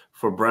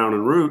Brown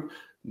and Root.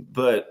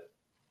 But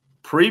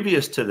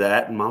previous to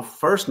that, my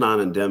first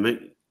non-endemic,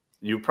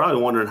 you're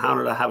probably wondering, how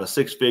did I have a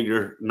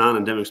 6-figure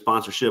non-endemic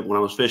sponsorship when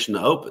I was fishing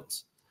the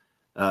opens?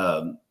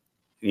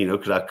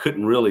 Because I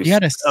couldn't really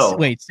sell.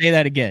 Wait, say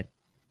that again.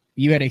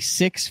 You had a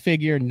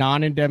 6-figure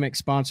non-endemic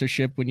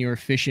sponsorship when you were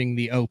fishing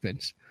the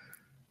opens.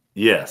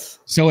 Yes.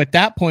 So at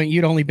that point,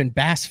 you'd only been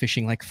bass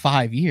fishing like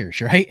 5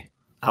 years, right?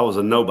 I was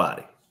a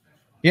nobody.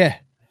 Yeah.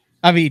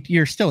 I mean,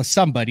 you're still a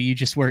somebody. You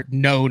just weren't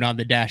known on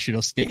the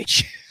national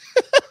stage.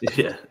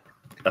 Yeah.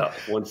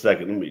 1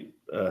 second. Let me.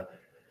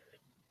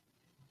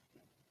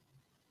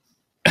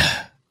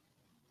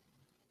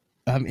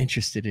 I'm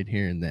interested in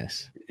hearing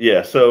this.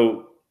 Yeah.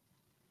 So,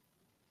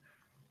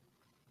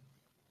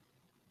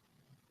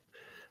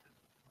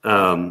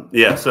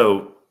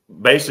 So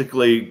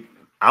basically,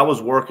 I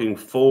was working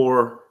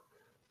for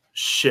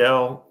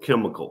Shell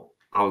Chemical.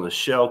 I was a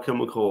Shell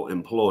Chemical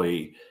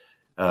employee,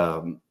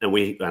 and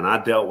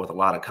I dealt with a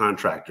lot of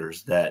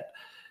contractors that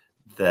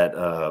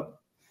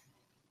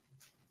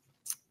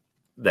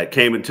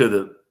came into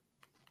the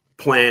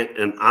plant,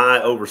 and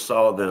I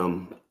oversaw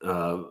them.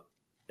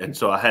 And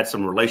so I had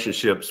some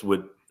relationships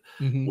with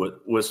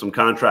some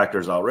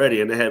contractors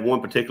already, and they had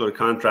one particular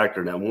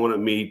contractor that wanted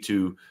me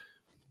to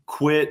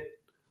quit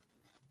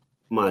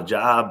my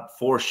job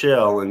for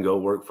Shell and go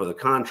work for the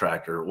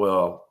contractor.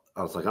 Well,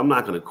 I was like, I'm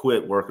not going to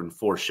quit working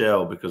for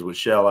Shell, because with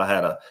Shell I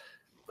had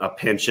a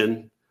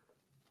pension,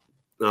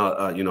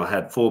 I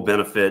had full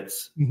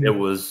benefits. It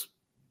was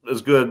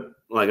good.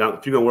 Like,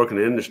 if you're going to work in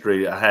the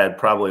industry, I had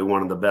probably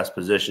one of the best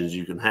positions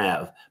you can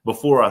have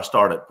before I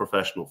started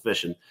professional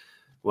fishing.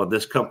 Well,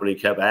 this company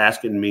kept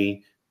asking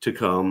me to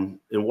come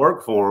and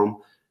work for them.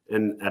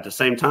 And at the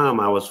same time,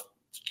 I was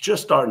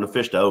just starting to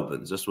fish the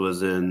opens. This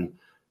was in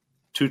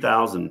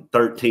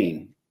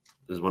 2013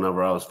 is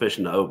whenever I was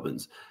fishing the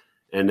opens.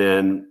 And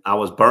then I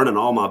was burning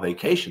all my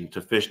vacation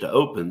to fish the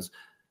opens.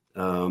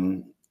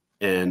 And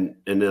then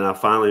I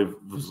finally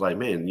was like,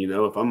 man,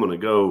 if I'm going to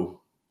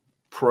go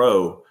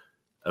pro,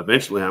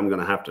 eventually I'm going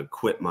to have to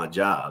quit my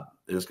job.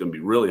 And it's going to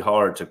be really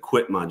hard to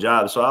quit my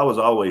job. So I was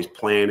always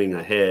planning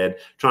ahead,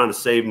 trying to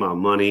save my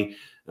money.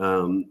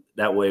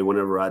 That way,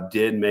 whenever I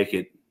did make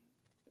it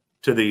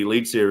to the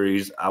Elite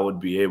Series, I would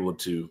be able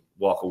to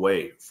walk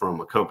away from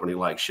a company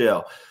like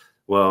Shell.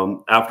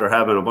 Well, after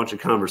having a bunch of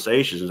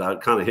conversations, I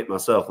kind of hit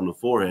myself on the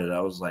forehead.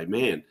 I was like,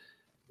 man,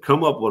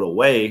 come up with a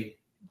way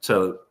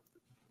to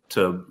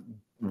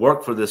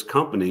work for this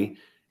company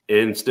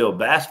and still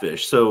bass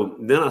fish. So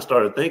then I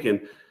started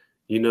thinking,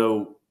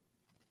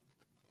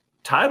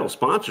 title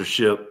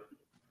sponsorship,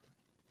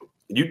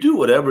 you do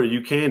whatever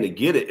you can to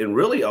get it. And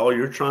really all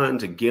you're trying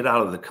to get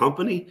out of the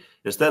company,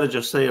 instead of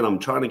just saying, I'm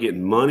trying to get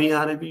money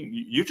out of you,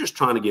 you're just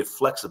trying to get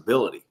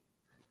flexibility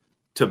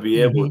to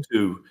be able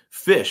to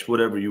fish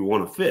whatever you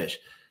want to fish.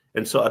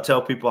 And so I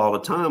tell people all the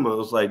time, I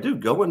was like,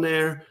 dude, go in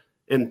there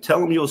and tell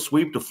them you'll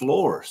sweep the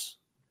floors,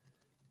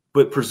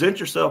 but present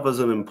yourself as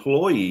an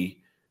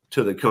employee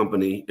to the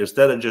company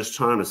instead of just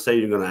trying to say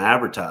you're going to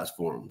advertise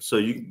for them. So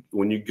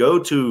when you go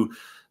to,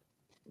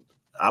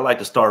 I like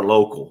to start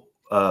local.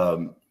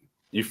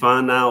 You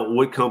find out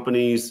what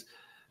companies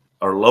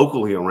are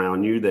locally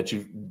around you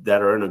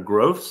that are in a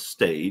growth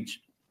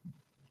stage.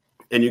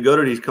 And you go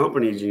to these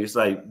companies and you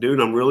say,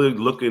 dude, I'm really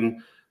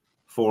looking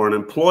for an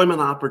employment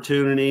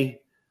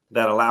opportunity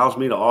that allows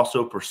me to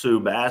also pursue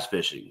bass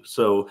fishing.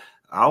 So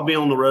I'll be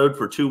on the road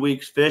for 2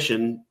 weeks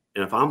fishing.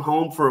 And if I'm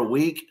home for a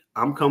week,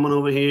 I'm coming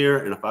over here.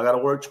 And if I got to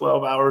work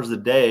 12 hours a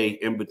day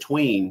in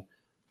between,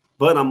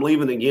 but I'm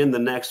leaving again the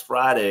next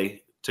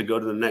Friday to go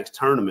to the next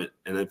tournament.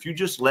 And if you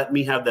just let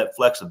me have that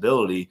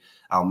flexibility,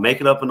 I'll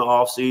make it up in the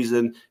off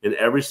season. And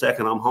every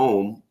second I'm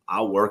home,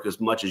 I'll work as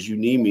much as you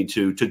need me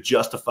to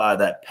justify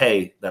that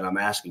pay that I'm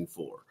asking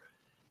for.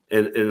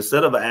 And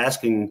instead of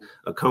asking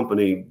a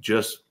company,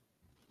 just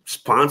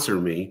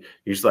sponsor me,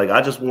 you're just like,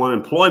 I just want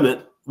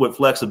employment with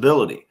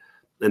flexibility.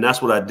 And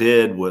that's what I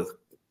did with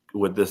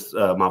this,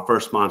 my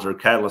first sponsor,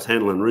 Catalyst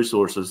Handling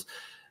Resources.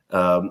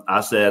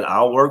 I said,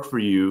 I'll work for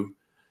you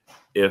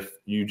if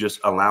you just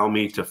allow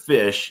me to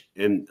fish,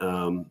 and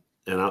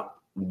I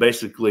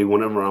basically,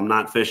 whenever I'm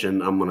not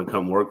fishing, I'm going to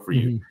come work for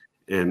you.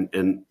 And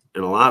a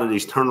lot of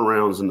these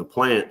turnarounds in the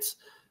plants,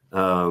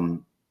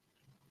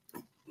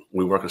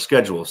 we work a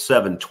schedule of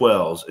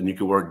 7/12s, and you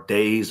can work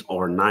days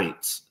or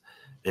nights.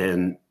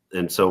 And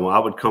so I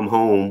would come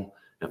home.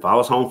 If I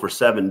was home for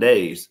 7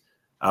 days,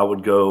 I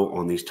would go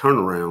on these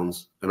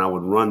turnarounds and I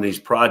would run these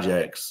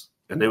projects,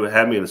 and they would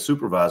have me in a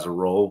supervisor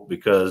role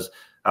because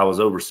I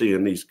was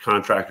overseeing these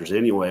contractors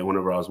anyway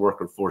whenever I was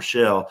working for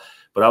Shell.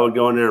 But I would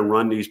go in there and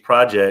run these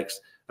projects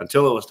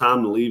until it was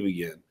time to leave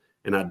again.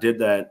 And I did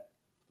that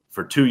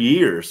for 2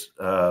 years.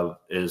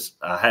 Is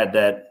I had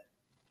that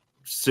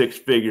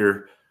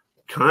 6-figure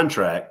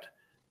contract,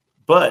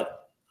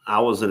 but I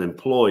was an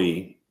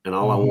employee, and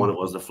all I wanted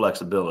was the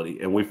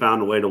flexibility. And we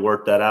found a way to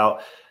work that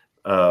out.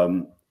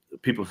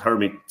 People have heard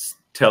me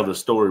tell the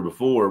story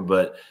before,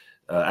 but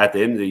at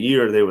the end of the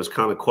year, there was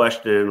kind of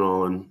questioning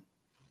on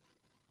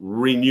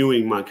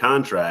renewing my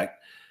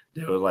contract.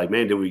 They were like,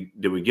 man, did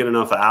we get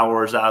enough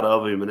hours out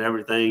of him and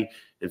everything?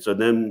 And so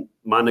then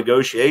my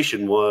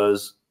negotiation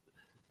was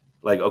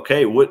like,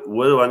 okay, what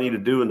do I need to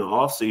do in the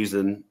off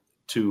season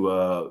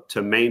to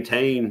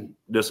maintain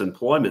this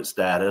employment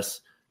status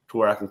to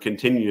where I can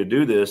continue to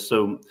do this?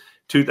 So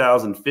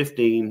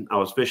 2015, I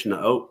was fishing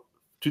the Open.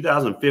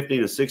 2015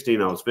 and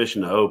 16, I was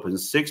fishing the Open.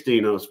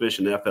 16, I was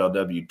fishing the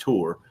FLW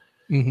Tour.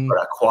 But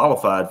I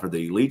qualified for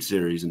the Elite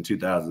Series in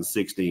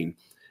 2016.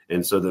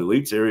 And so the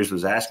Elite Series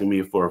was asking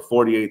me for a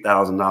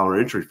 $48,000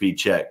 entry fee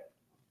check.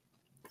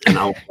 And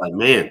I was like,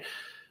 man,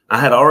 I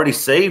had already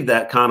saved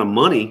that kind of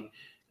money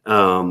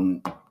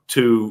to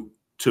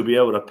be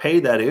able to pay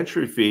that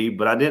entry fee,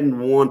 but I didn't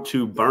want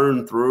to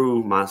burn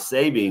through my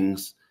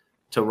savings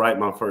to write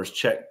my first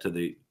check to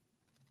the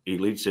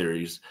Elite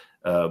Series.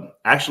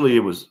 Actually, it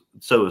was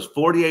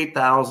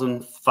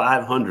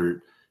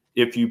 $48,500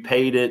 if you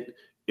paid it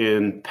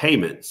in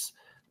payments,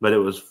 but it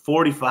was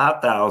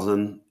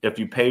 $45,000 if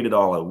you paid it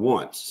all at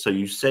once. So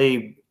you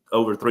saved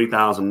over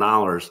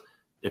 $3,000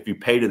 if you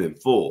paid it in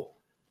full.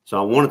 So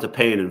I wanted to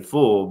pay it in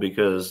full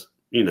because,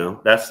 you know,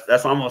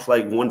 that's almost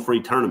like one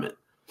free tournament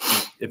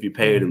if you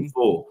pay it in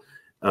full.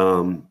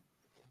 And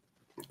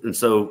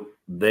so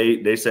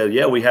they said,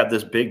 yeah, we have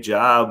this big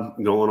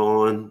job going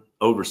on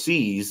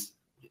overseas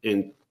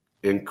in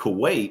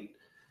Kuwait.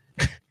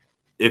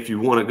 If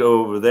you want to go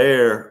over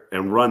there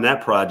and run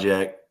that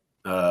project,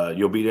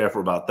 you'll be there for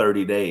about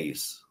 30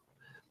 days,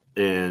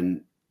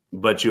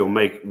 but you'll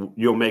make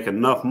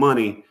enough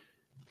money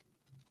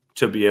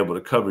to be able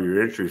to cover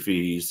your entry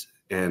fees.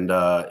 And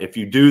if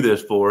you do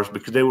this for us,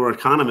 because they were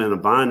kind of in a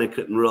bind, they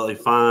couldn't really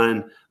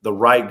find the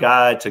right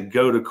guy to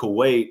go to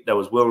Kuwait that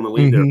was willing to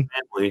leave their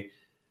family.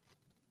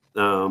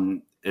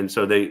 And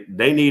so they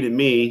needed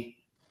me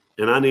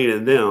and I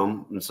needed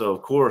them. And so,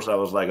 of course, I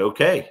was like,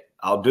 okay,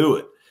 I'll do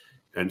it.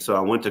 And so I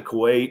went to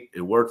Kuwait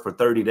and worked for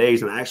 30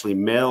 days and I actually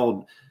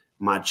mailed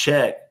my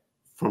check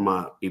for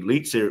my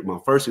Elite Series, my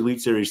first Elite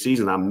Series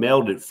season. I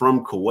mailed it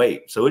from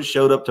Kuwait. So it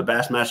showed up to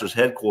Bassmasters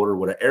headquarters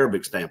with an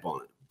Arabic stamp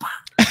on it.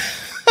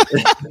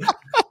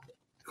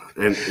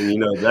 and you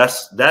know,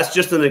 that's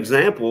just an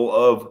example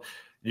of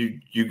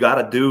you got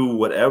to do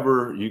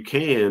whatever you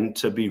can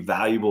to be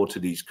valuable to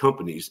these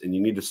companies, and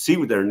you need to see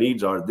what their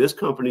needs are. This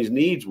company's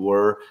needs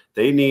were,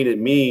 they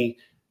needed me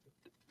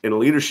in a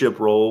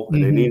leadership role,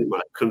 and they needed my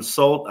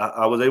consult.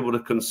 I was able to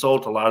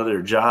consult a lot of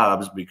their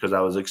jobs because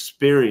I was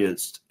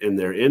experienced in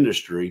their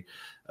industry.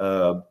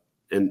 And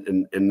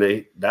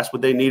that's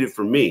what they needed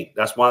from me.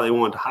 That's why they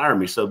wanted to hire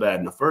me so bad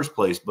in the first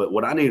place. But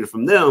what I needed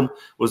from them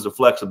was the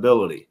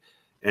flexibility.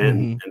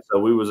 And so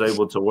we was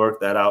able to work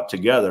that out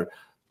together.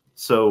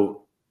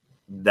 So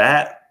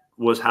that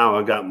was how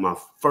I got my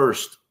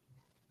first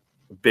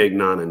big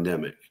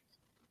non-endemic.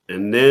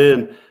 And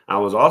then I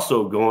was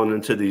also going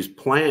into these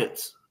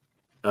plants,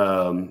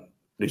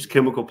 these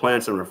chemical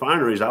plants and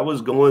refineries. I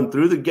was going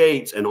through the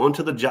gates and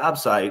onto the job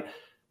site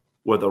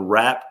with a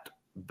wrapped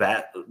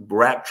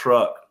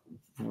truck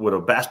with a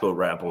bass boat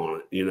wrap on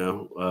it, you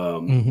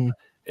know?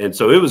 And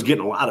so it was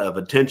getting a lot of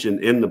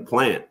attention in the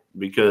plant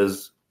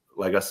because,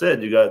 like I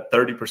said, you got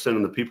 30%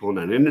 of the people in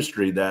that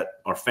industry that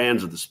are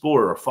fans of the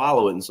sport or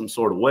follow it in some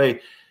sort of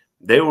way.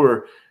 They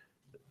were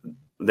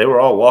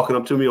all walking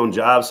up to me on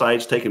job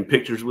sites, taking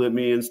pictures with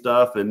me and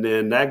stuff. And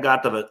then that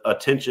got the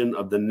attention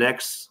of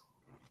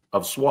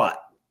of SWAT,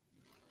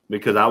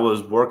 because I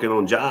was working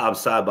on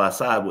jobs side by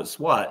side with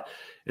SWAT.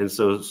 And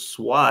so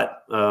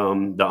SWAT,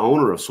 the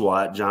owner of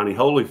SWAT, Johnny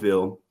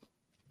Holyfield,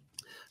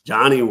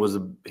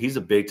 he's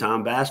a big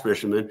time bass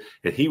fisherman,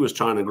 and he was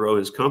trying to grow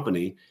his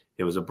company.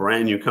 It was a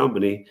brand new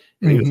company.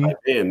 And he was like,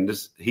 man,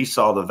 he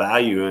saw the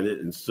value in it.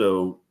 And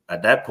so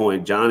at that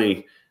point,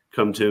 Johnny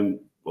come to him.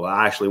 Well,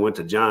 I actually went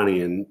to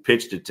Johnny and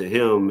pitched it to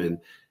him. And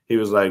he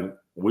was like,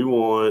 we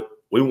want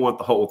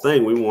the whole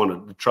thing. We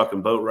want the truck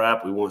and boat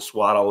wrap. We want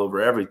SWAT all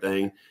over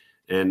everything.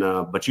 And,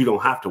 but you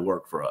don't have to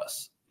work for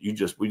us. We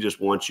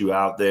just want you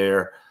out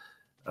there,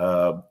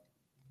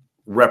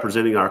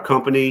 representing our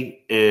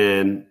company,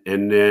 and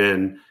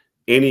then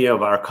any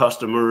of our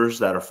customers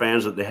that are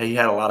fans of he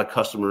had a lot of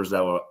customers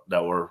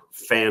that were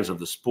fans of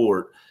the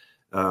sport.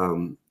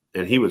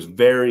 And he was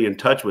very in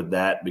touch with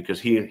that because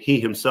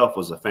he himself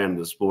was a fan of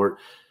the sport.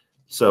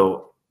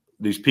 So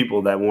these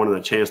people that wanted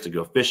a chance to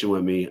go fishing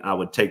with me, I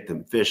would take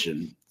them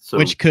fishing. So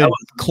which could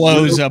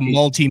close a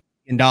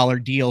multi-million-dollar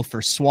deal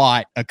for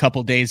SWAT a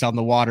couple days on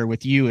the water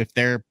with you if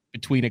they're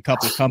between a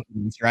couple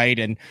companies, right?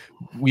 And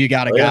we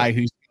got a guy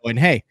who's going,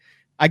 hey,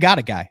 I got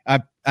a guy.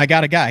 I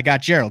got a guy. I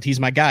got Gerald. He's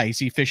my guy.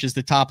 He fishes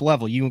the top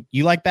level. You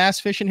like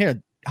bass fishing?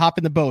 Here, hop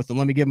in the boat and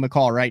let me give him a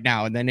call right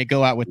now. And then they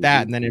go out with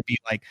that. And then it'd be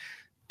like,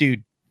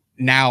 dude,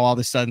 now all of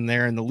a sudden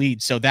they're in the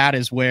lead. So that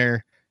is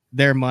where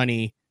their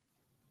money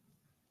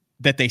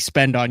that they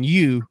spend on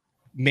you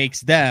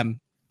makes them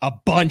a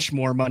bunch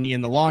more money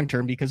in the long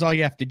term, because all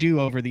you have to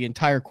do over the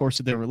entire course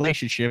of their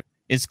relationship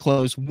is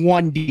close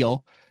one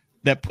deal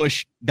that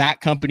pushed that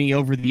company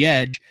over the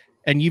edge,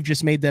 and you've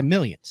just made them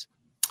millions.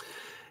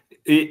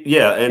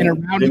 Yeah.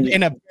 And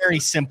in a very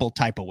simple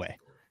type of way.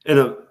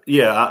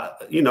 I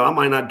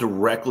might not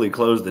directly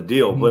close the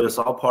deal, but it's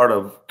all part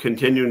of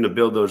continuing to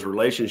build those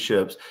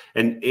relationships.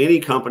 And any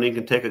company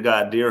can take a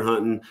guy deer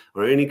hunting,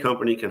 or any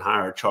company can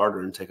hire a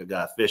charter and take a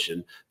guy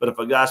fishing. But if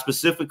a guy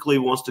specifically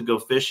wants to go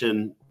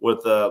fishing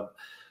with a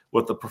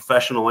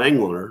professional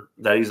angler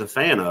that he's a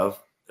fan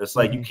of, It's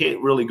like you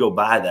can't really go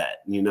buy that,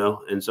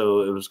 and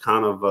so it was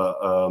kind of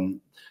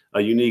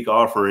a unique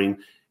offering.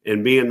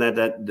 And being that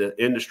the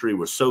industry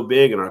was so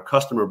big and our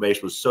customer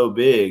base was so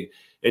big,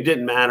 it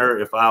didn't matter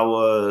if I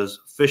was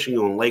fishing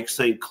on Lake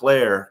St.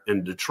 Clair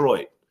in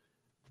Detroit.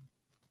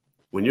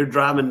 When you're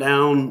driving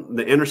down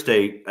the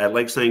interstate at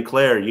Lake St.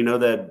 Clair,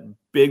 that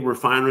big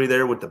refinery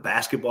there with the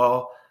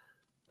basketball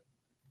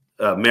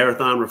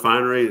Marathon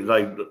refinery,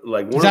 like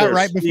is that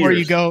right before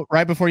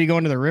you go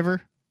into the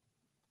river?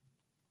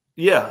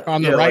 Yeah,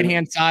 on the right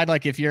hand side,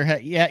 like if you're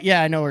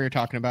I know what you're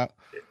talking about.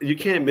 You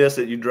can't miss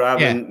it. You're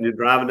driving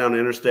down the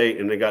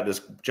interstate, and they got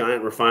this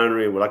giant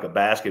refinery with like a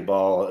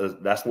basketball.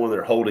 That's one of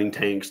their holding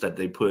tanks that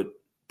they put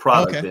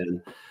product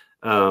in.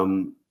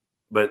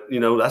 But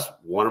that's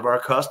one of our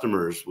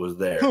customers was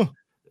there.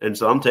 And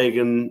so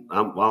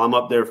while I'm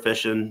up there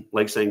fishing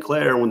Lake St.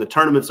 Clair, when the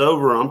tournament's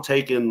over, I'm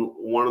taking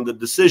one of the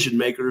decision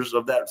makers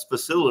of that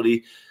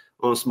facility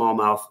on a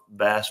smallmouth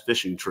bass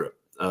fishing trip.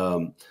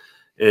 And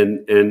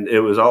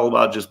it was all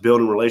about just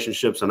building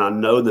relationships. And I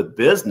know the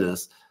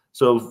business.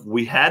 So if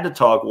we had to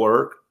talk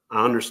work,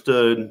 I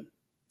understood.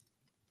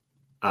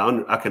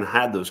 I can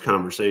have those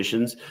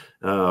conversations.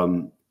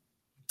 And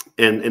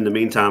in the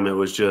meantime, it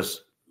was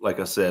just, like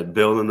I said,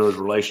 building those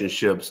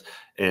relationships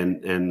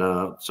and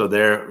so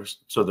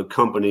the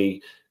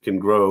company can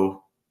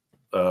grow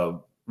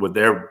with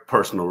their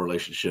personal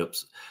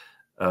relationships.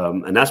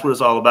 And that's what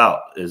it's all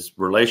about, is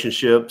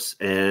relationships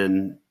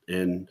and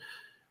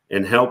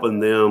helping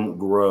them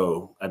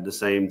grow at the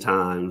same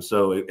time.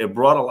 So it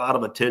brought a lot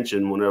of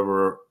attention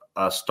whenever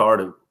I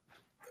started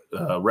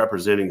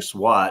representing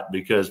SWAT,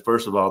 because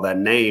first of all, that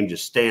name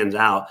just stands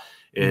out.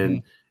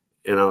 And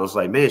I was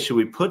like, man, should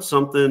we put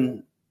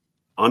something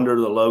under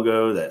the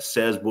logo that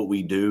says what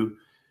we do?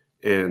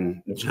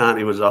 And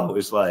Johnny was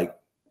always like,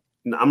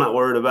 I'm not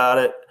worried about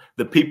it.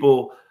 The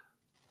people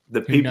who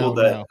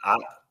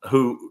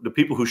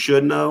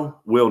should know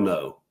will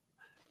know.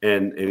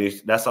 And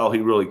that's all he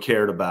really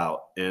cared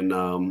about.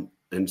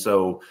 And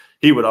so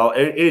he would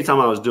anytime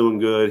I was doing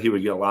good, he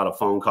would get a lot of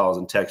phone calls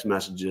and text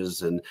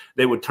messages, and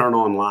they would turn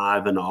on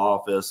live in the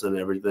office and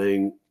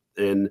everything.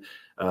 And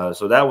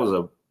so that was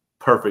a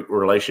perfect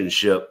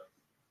relationship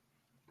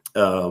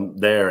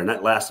there. And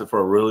that lasted for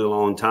a really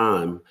long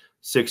time,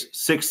 six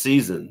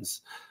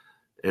seasons.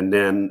 And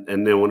then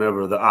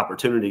whenever the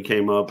opportunity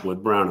came up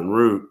with Brown and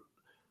Root,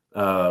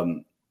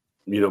 Brown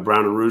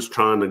and Root's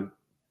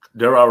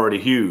they're already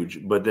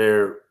huge, but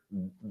they're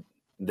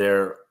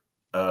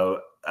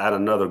at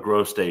another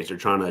growth stage. They're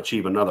trying to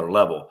achieve another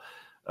level.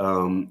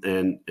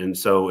 And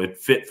so it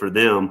fit for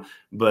them,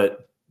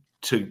 but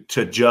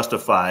to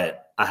justify it,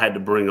 I had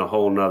to bring a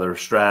whole nother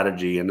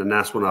strategy. And then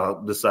that's when I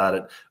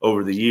decided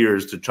over the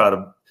years to try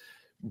to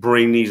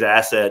bring these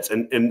assets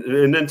and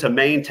then to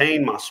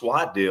maintain my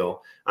SWAT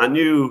deal. I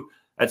knew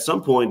at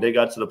some point they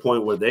got to the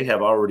point where they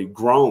have already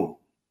grown,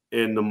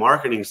 and the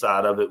marketing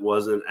side of it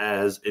wasn't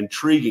as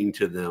intriguing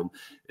to them.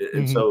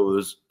 And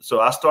so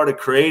I started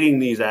creating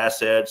these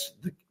assets,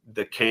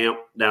 the camp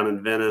down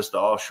in Venice, the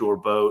offshore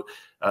boat,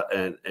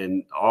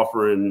 and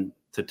offering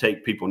to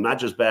take people, not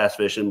just bass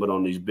fishing, but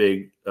on these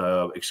big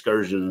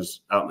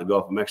excursions out in the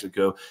Gulf of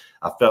Mexico.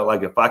 I felt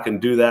like if I can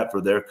do that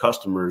for their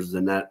customers,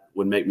 then that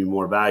would make me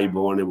more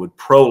valuable, and it would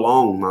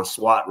prolong my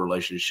SWAT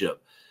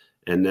relationship.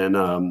 And then,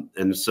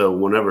 and so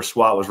whenever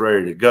SWAT was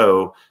ready to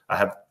go,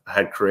 I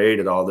had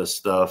created all this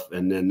stuff.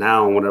 And then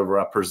now whenever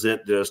I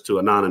present this to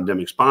a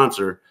non-endemic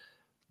sponsor,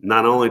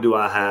 not only do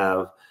I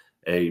have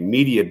a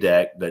media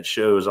deck that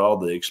shows all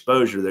the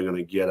exposure they're going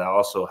to get, I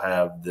also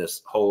have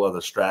this whole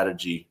other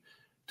strategy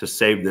to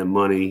save them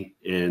money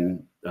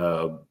and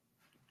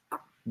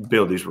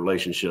build these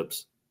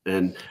relationships.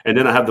 And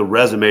then I have the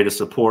resume to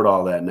support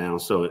all that now.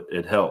 So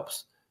it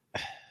helps.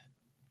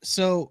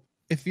 So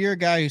if you're a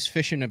guy who's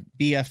fishing at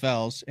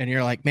BFLs and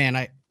you're like, man,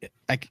 I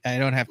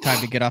don't have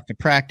time to get off to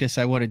practice,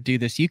 I want to do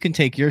this, you can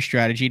take your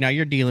strategy. Now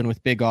you're dealing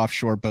with big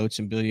offshore boats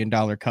and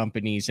billion-dollar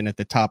companies and at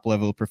the top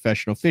level of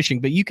professional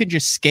fishing, but you can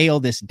just scale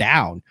this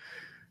down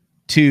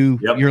to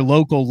your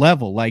local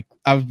level. Like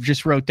I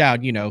just wrote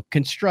down,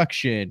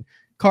 construction,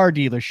 car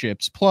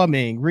dealerships,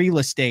 plumbing, real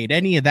estate,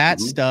 any of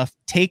that stuff.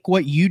 Take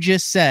what you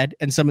just said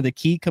and some of the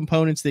key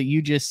components that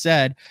you just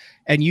said,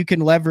 and you can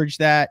leverage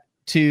that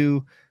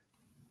to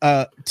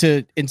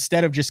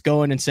instead of just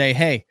going and say,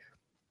 hey,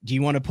 do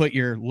you want to put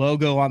your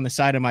logo on the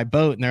side of my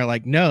boat? And they're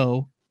like,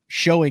 no,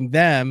 showing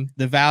them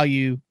the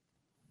value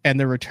and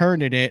the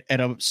return at it at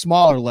a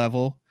smaller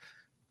level.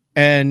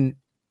 And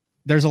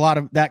there's a lot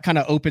of that kind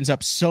of opens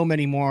up so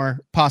many more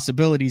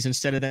possibilities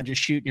instead of them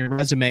just shooting your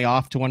resume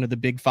off to one of the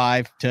big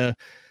five, to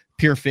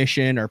Pure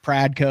Fishing or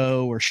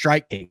Pradco or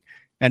Strike King,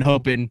 and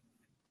hoping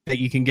that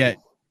you can get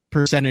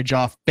percentage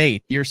off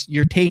bait.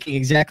 You're taking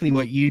exactly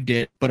what you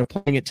did, but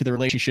applying it to the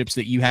relationships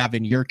that you have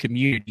in your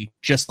community,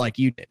 just like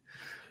you did.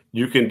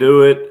 You can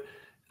do it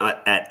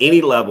at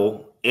any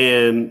level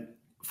and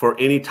for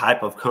any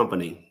type of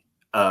company.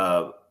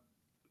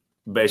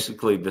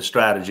 Basically, the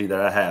strategy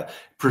that I have: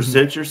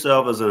 present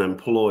yourself as an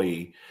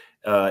employee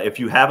If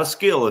you have a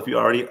skill, if you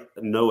already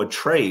know a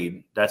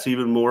trade, that's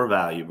even more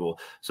valuable.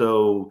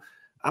 So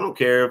I don't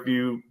care if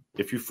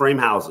you frame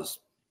houses,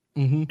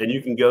 and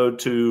you can go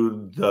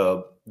to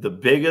the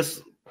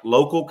biggest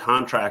local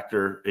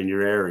contractor in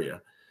your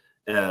area,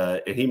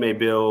 and he may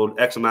build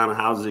X amount of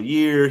houses a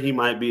year. He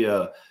might be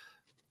a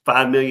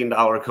 $5 million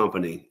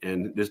company,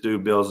 and this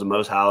dude builds the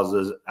most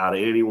houses out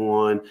of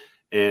anyone.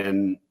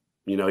 And,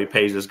 you know, he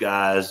pays his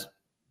guys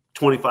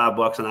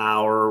 $25 an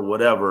hour or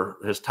whatever,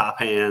 his top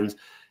hands.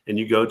 And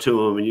you go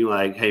to him and you're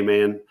like, hey,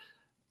 man,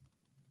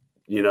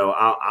 you know,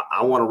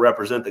 I want to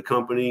represent the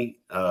company.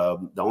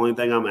 The only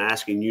thing I'm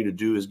asking you to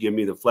do is give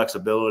me the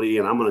flexibility,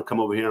 and I'm going to come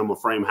over here and I'm going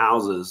to frame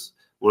houses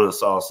when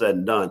it's all said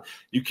and done.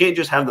 You can't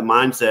just have the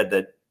mindset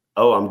that,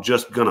 oh, I'm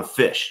just going to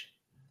fish.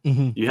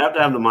 You have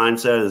to have the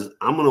mindset is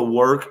I'm going to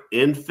work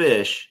and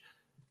fish,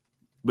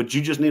 but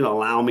you just need to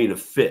allow me to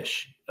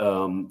fish.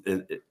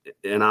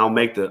 And I'll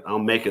make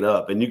it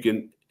up. And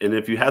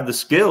if you have the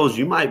skills,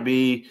 you might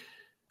be,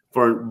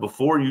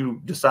 before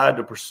you decide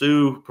to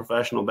pursue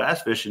professional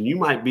bass fishing, you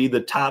might be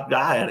the top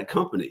guy at a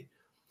company.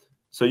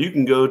 So you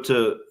can go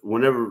to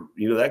whenever,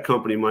 you know, that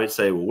company might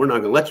say, well, we're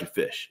not going to let you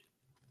fish.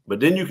 But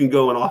then you can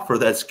go and offer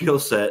that skill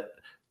set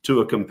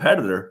to a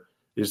competitor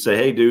and say,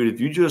 hey, dude, if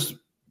you just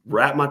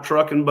wrap my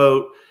truck and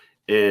boat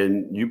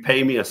and you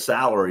pay me a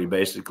salary,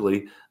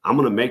 basically, I'm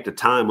going to make the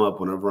time up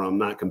whenever I'm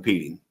not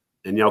competing.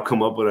 And y'all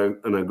come up with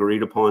an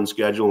agreed upon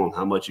schedule on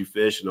how much you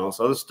fish and all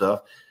this other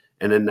stuff.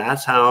 And then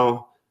that's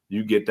how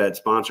you get that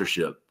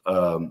sponsorship.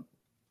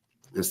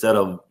 Instead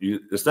of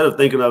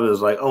thinking of it as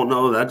like, oh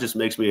no, that just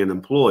makes me an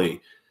employee.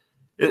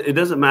 It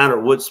doesn't matter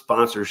what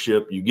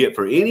sponsorship you get.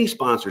 For any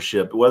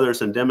sponsorship, whether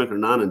it's endemic or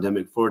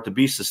non-endemic, for it to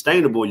be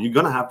sustainable, you're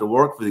going to have to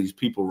work for these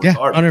people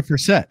regardless.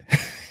 100%.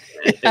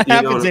 That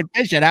happens in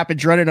fish. It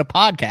happens running a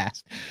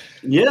podcast.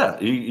 Yeah,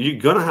 you're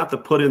going to have to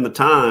put in the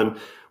time,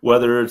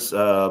 whether it's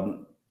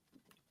on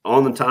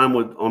the time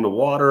on the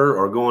water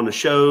or going to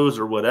shows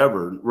or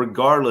whatever.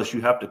 Regardless, you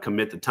have to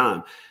commit the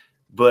time.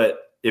 But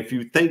if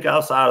you think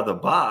outside of the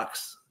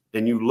box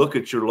and you look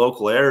at your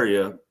local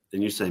area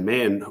and you say,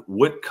 man,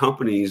 what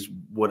companies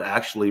would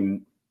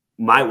actually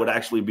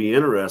be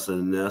interested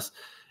in this?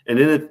 And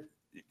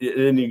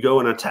then you go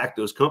and attack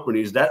those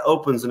companies, that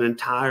opens an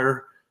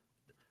entire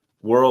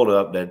world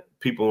up that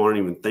people aren't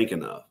even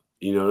thinking of,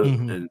 you know.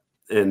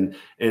 And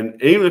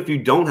even if you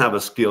don't have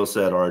a skill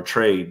set or a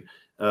trade,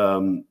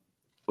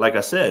 like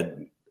I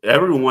said,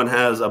 everyone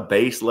has a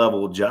base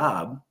level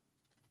job.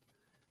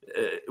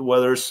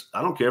 Whether it's,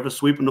 I don't care if it's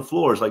sweeping the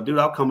floors. Like, dude,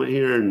 I'll come in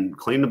here and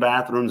clean the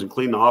bathrooms and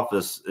clean the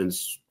office and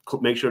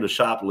make sure the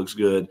shop looks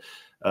good.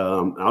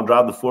 I'll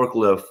drive the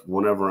forklift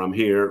whenever I'm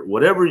here.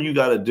 Whatever you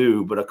got to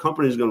do, but a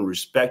company is going to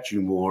respect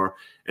you more,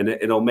 and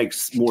it'll make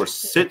more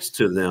sense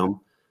to them.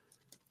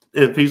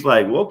 And if he's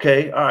like, well,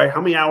 okay, all right,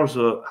 how many hours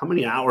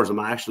am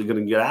I actually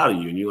going to get out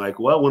of you? And you're like,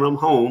 well, when I'm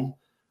home,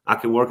 I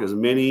can work as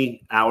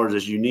many hours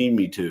as you need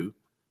me to,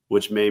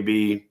 which may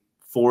be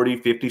 40,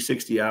 50,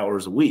 60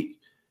 hours a week.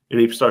 And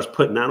he starts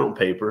putting that on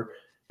paper,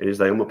 and he's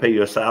like, I'm going to pay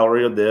you a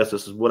salary of this.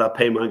 This is what I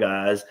pay my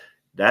guys.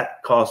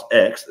 That costs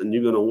X, and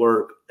you're going to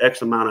work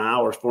X amount of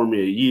hours for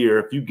me a year.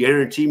 If you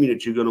guarantee me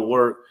that you're going to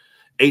work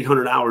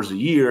 800 hours a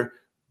year,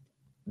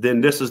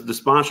 then this is the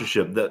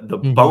sponsorship, the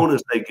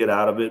bonus they get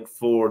out of it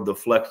for the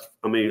flex.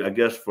 I mean, I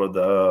guess for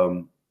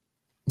the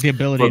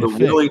ability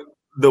for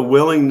the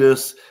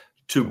willingness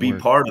to be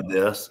part of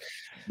this.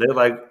 They're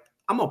like,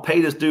 I'm going to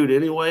pay this dude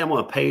anyway. I'm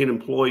going to pay an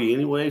employee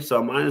anyway. So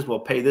I might as well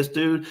pay this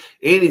dude.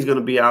 And he's going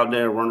to be out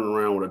there running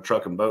around with a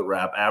truck and boat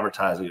wrap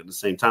advertising at the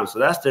same time. So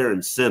that's their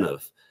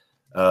incentive,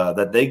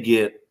 that they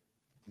get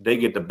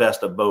the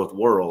best of both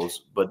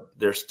worlds, but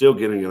they're still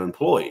getting an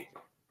employee.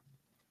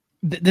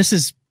 This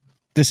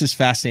is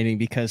fascinating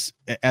because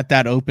at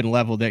that open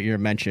level that you're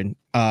mentioning,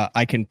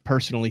 I can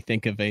personally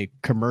think of a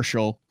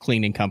commercial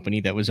cleaning company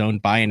that was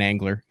owned by an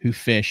angler who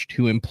fished,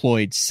 who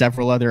employed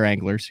several other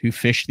anglers who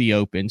fished the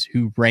opens,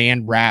 who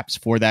ran wraps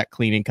for that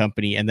cleaning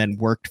company, and then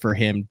worked for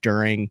him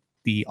during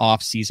the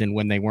off season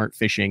when they weren't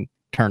fishing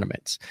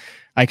tournaments.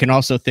 I can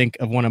also think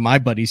of one of my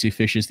buddies who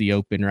fishes the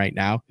open right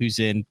now, who's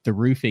in the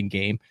roofing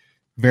game,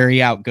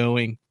 very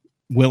outgoing,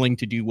 willing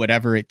to do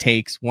whatever it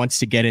takes, wants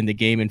to get in the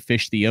game and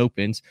fish the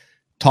opens,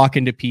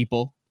 talking to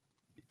people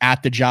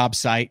at the job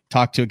site,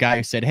 talked to a guy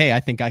who said, hey, I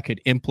think I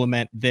could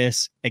implement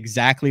this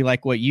exactly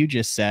like what you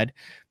just said.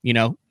 You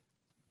know,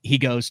 he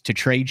goes to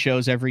trade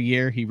shows every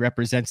year. He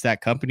represents that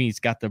company. He's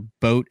got the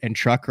boat and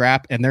truck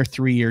wrap, and they're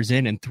 3 years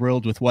in and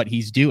thrilled with what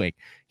he's doing.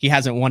 He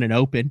hasn't won an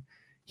open.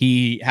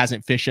 He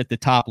hasn't fished at the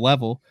top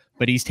level,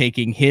 but he's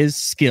taking his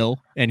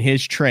skill and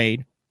his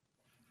trade,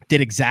 did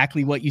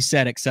exactly what you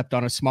said, except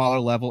on a smaller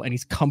level, and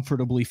he's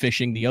comfortably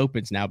fishing the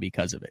opens now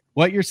because of it.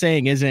 What you're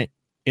saying isn't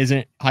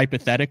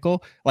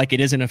hypothetical, like it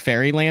isn't a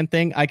fairyland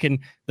thing.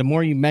 The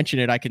more you mention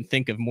it, I can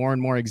think of more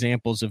and more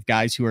examples of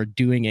guys who are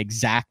doing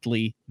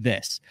exactly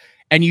this.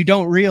 And you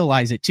don't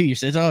realize it too. You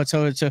say,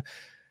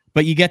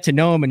 but you get to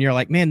know him and you're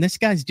like, man, this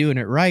guy's doing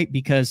it right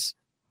because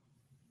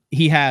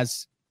he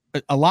has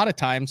a lot of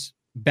times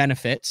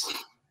benefits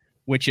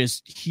which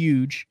is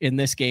huge in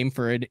this game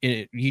for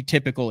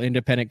typical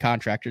independent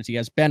contractors. He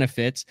has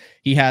benefits.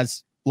 He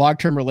has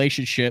long-term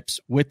relationships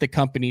with the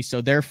company.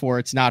 So therefore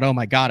it's not, oh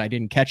my God, I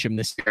didn't catch him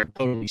this year, I'm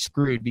totally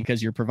screwed,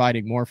 because you're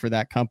providing more for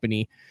that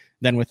company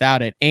than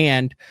without it.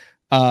 And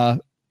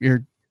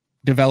you're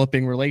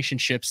developing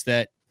relationships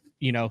that,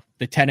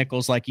 the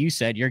tentacles, like you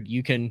said,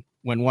 you can,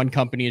 when one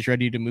company is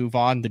ready to move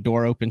on, the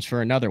door opens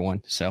for another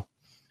one. So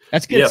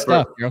that's good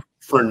stuff.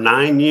 For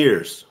 9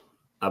 years,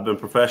 I've been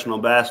professional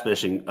bass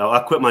fishing. I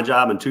quit my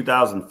job in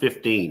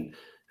 2015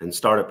 and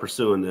started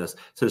pursuing this.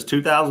 Since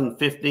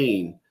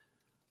 2015,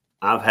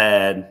 I've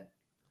had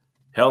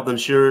health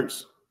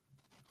insurance,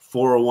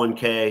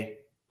 401k,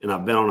 and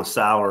I've been on a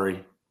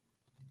salary.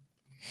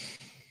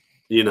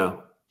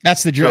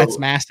 That's that's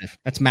massive.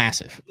 That's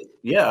massive.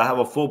 Yeah, I have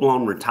a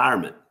full-blown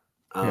retirement.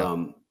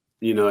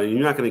 You're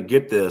not going to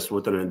get this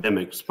with an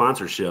endemic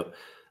sponsorship.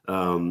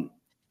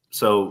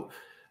 So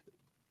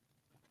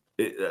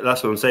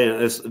that's what I'm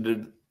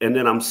saying. And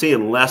then I'm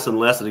seeing less and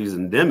less of these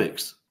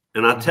endemics.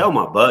 And I tell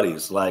my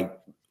buddies, like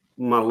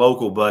my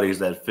local buddies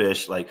that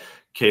fish, like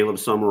Caleb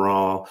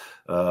Summerall,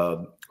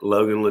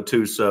 Logan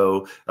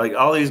Latuso, like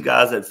all these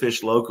guys that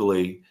fish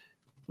locally,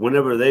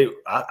 whenever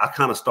I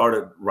kind of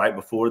started right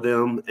before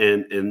them.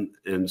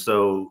 And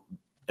so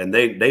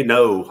they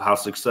know how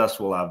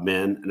successful I've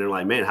been. And they're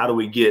like, man, how do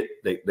we get,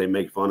 they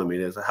make fun of me.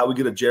 They say, how do we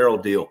get a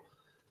Gerald deal?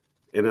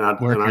 And then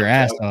work your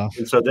ass off.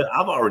 And so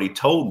I've already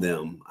told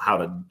them how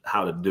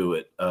to do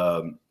it.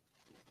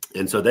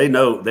 And so they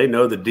know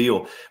the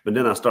deal. But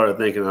then I started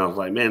thinking, I was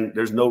like, man,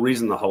 there's no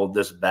reason to hold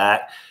this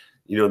back.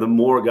 The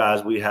more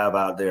guys we have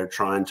out there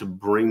trying to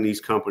bring these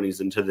companies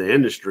into the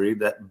industry,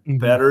 that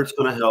better it's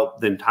going to help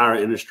the entire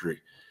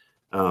industry.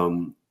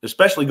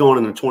 Especially going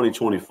into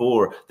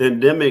 2024, the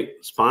endemic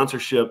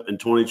sponsorship in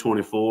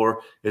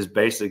 2024 is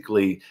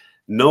basically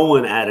no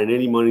one added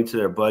any money to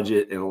their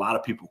budget, and a lot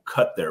of people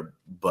cut their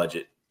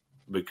budget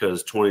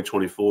because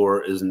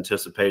 2024 is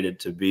anticipated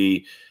to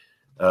be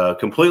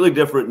completely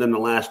different than the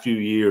last few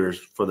years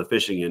for the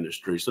fishing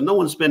industry. So no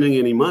one's spending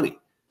any money.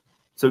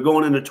 So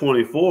going into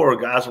 24,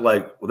 guys are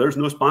like, well, there's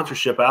no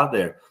sponsorship out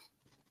there.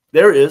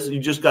 There is. You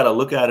just got to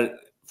look at it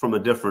from a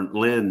different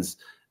lens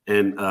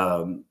and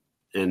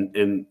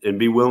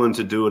be willing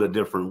to do it a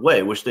different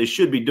way, which they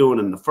should be doing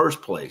in the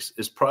first place.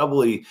 It's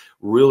probably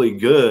really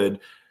good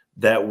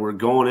that we're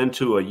going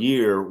into a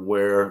year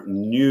where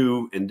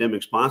new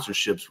endemic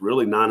sponsorships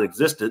really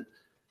non-existent,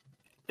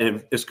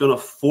 and it's going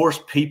to force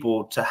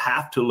people to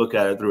have to look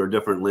at it through a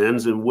different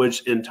lens, in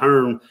which in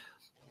turn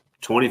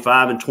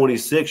 25 and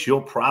 26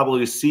 you'll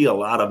probably see a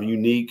lot of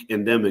unique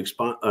endemic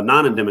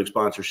non-endemic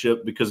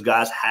sponsorship because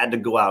guys had to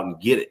go out and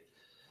get it.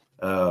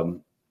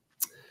 And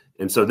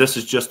so this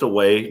is just a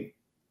way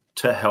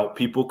to help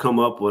people come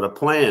up with a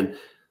plan.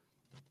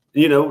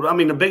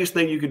 The biggest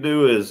thing you could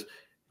do is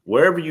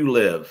wherever you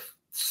live,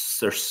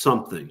 there's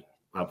something,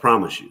 I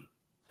promise you.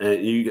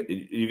 And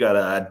you got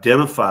to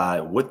identify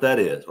what that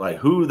is, like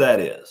who that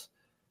is.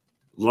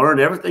 Learn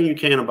everything you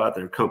can about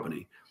their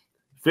company.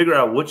 Figure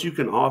out what you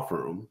can offer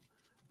them,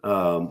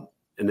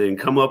 and then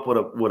come up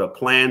with a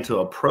plan to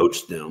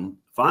approach them.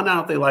 Find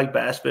out if they like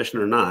bass fishing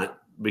or not,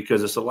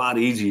 because it's a lot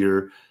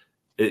easier.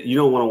 You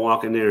don't want to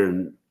walk in there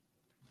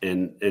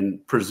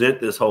and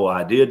present this whole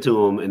idea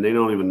to them, and they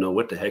don't even know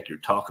what the heck you're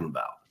talking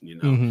about.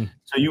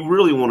 So you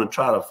really want to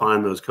try to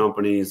find those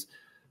companies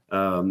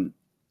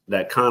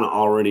that kind of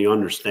already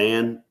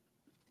understand.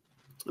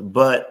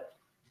 But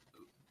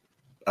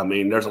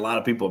there's a lot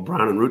of people at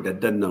Brown and Root that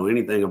doesn't know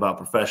anything about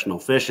professional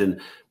fishing.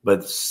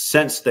 But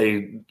since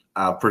they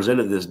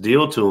presented this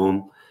deal to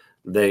them,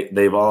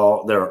 they're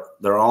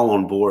all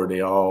on board.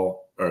 They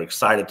all are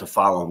excited to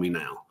follow me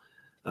now.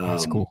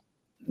 That's cool.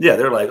 Yeah,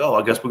 they're like, oh,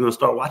 I guess we're going to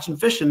start watching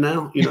fishing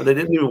now. They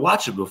didn't even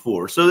watch it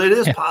before. So it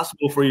is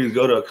possible for you to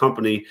go to a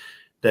company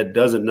that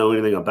doesn't know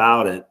anything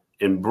about it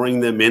and bring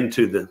them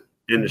into the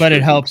industry. But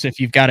it helps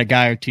if you've got a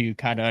guy or two who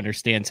kind of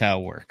understands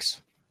how it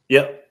works.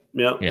 Yep.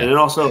 And it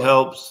also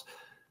helps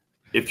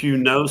if you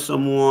know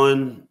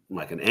someone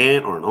like an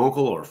aunt or an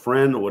uncle or a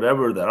friend or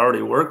whatever that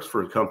already works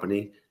for a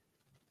company.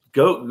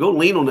 Go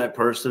lean on that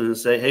person and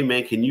say, hey,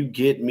 man, can you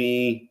get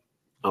me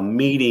a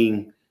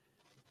meeting?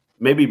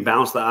 Maybe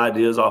bounce the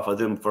ideas off of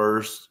them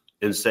first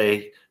and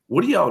say,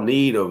 what do y'all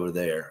need over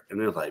there? And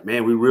they're like,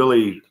 man,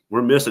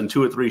 we're missing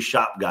 2 or 3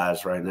 shop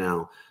guys right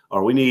now.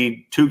 Or we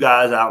need 2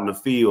 guys out in the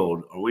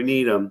field. Or we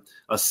need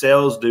a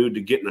sales dude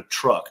to get in a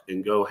truck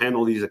and go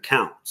handle these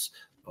accounts.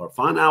 Or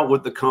find out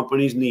what the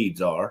company's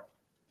needs are.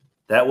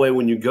 That way,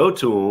 when you go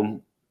to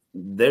them,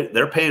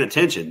 they're paying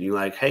attention. You're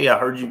like, hey, I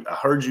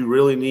heard you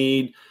really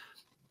need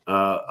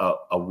a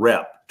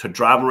rep to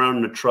drive around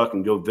in the truck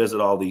and go visit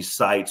all these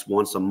sites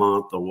once a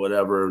month or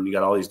whatever. And you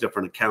got all these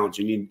different accounts.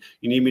 You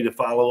need me to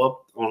follow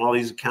up on all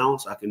these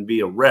accounts. I can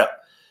be a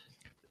rep.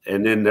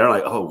 And then they're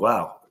like, oh,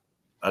 wow,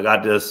 I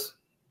got this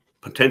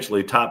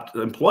potentially top.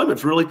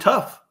 Employment's really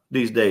tough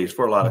these days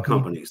for a lot of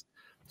companies.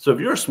 So if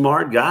you're a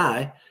smart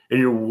guy and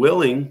you're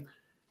willing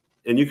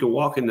and you can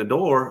walk in the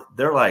door,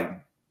 they're like,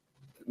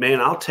 man,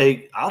 I'll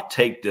take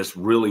this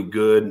really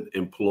good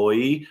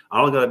employee.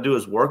 All I got to do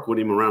is work with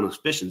him around his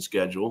fishing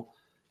schedule,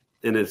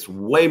 and it's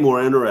way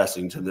more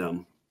interesting to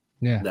them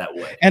that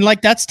way. And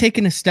like, that's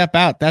taking a step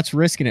out. That's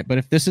risking it. But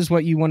if this is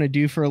what you want to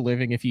do for a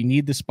living, if you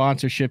need the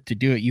sponsorship to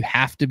do it, you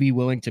have to be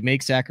willing to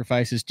make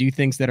sacrifices, do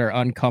things that are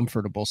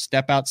uncomfortable,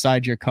 step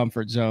outside your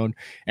comfort zone.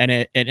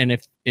 And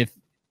if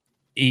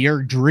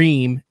your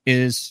dream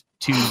is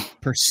to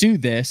pursue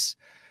this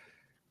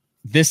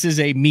is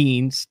a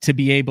means to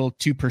be able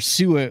to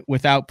pursue it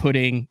without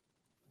putting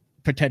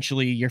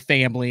potentially your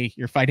family,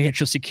 your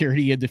financial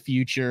security in the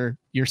future,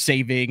 your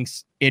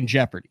savings in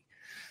jeopardy.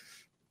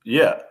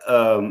 Yeah.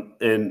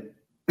 And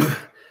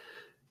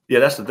yeah,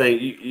 that's the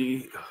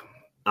thing.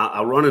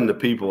 I run into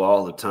people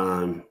all the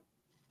time.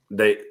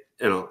 They,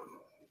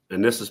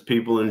 and this is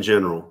people in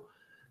general,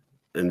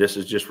 and this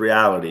is just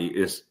reality,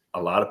 is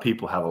a lot of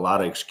people have a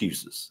lot of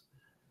excuses.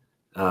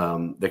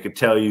 They could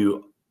tell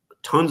you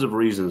tons of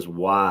reasons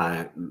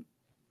why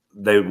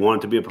they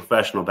wanted to be a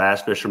professional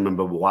bass fisherman,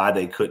 but why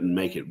they couldn't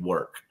make it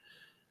work.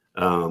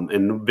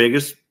 And the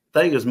biggest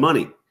thing is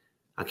money.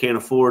 I can't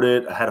afford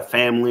it. I had a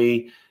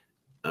family,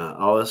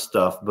 all this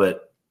stuff.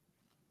 But,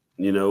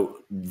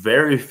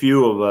 very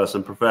few of us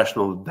in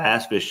professional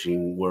bass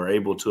fishing were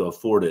able to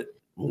afford it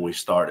when we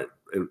started.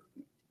 I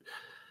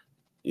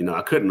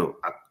couldn't.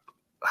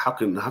 How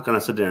can I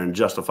sit there and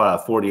justify a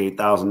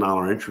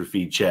 $48,000 entry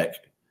fee check,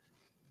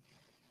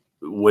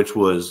 which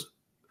was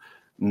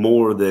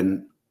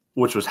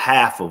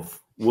half of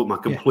what my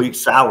complete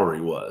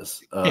salary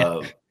was.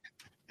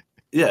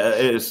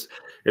 It's,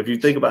 if you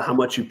think about how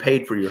much you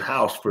paid for your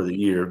house for the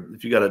year,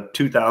 if you got a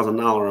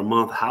 $2,000 a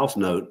month house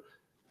note,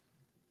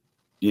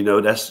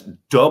 that's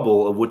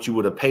double of what you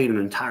would have paid an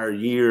entire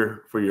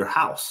year for your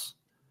house.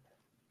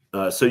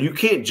 So you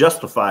can't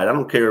justify it. I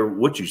don't care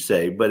what you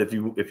say, but if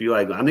you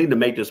like, I need to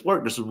make this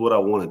work, this is what I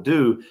want to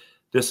do,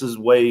 this is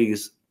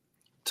ways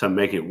to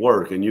make it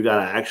work. And you got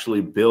to actually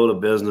build a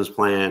business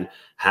plan,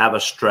 have a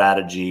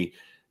strategy,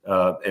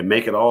 and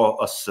make it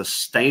all a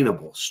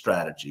sustainable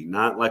strategy,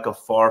 not like a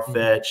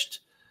far-fetched,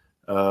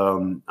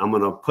 I'm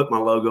going to put my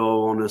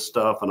logo on this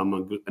stuff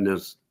and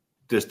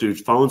this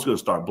dude's phone's going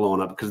to start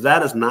blowing up, because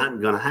that is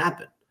not going to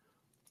happen.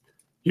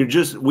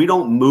 We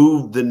don't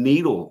move the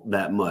needle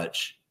that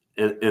much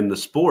in the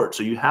sport.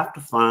 So you have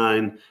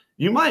to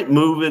you might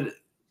move it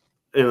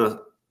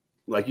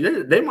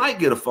they might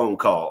get a phone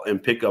call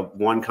and pick up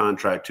one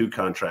contract, two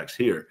contracts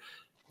here.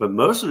 But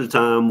most of the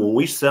time when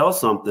we sell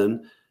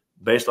something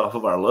based off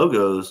of our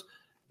logos,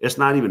 it's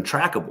not even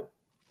trackable.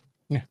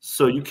 Yeah.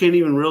 So you can't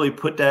even really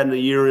put that in a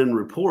year-end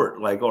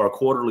report, or a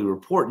quarterly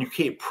report. You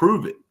can't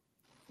prove it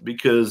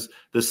because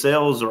the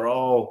sales are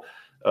all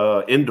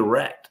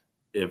indirect,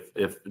 if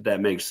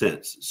that makes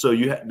sense. So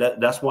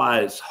that's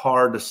why it's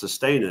hard to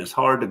sustain it. It's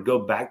hard to go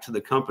back to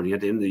the company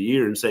at the end of the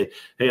year and say,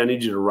 hey, I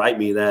need you to write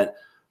me that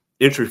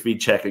entry fee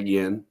check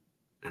again.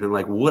 And I'm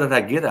like, what did I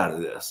get out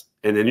of this?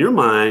 And in your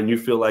mind, you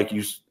feel like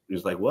it's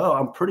like, well,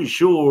 I'm pretty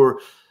sure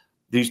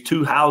these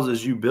two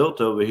houses you built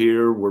over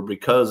here were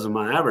because of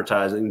my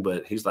advertising.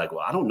 But he's like,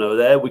 well, I don't know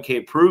that. We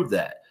can't prove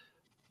that.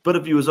 But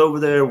if he was over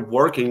there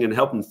working and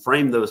helping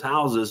frame those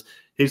houses,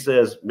 he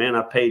says, man,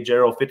 I paid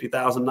Gerald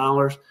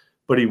 $50,000,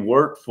 but he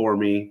worked for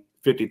me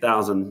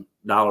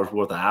 $50,000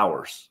 worth of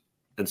hours.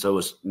 And so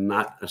it's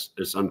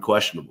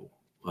unquestionable.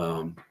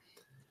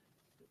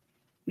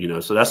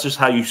 So that's just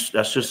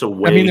a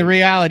way. I mean, the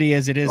reality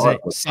is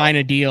sign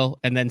a deal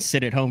and then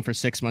sit at home for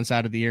 6 months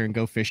out of the year and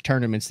go fish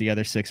tournaments the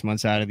other 6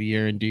 months out of the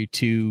year and do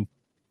 2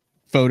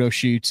 photo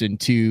shoots and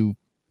 2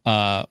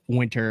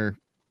 winter,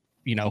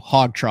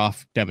 hog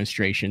trough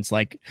demonstrations.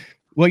 Like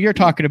what you're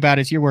talking about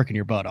is you're working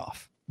your butt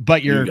off,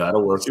 but you're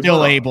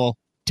still able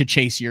to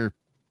chase your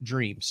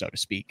dream, so to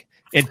speak.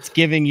 It's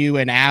giving you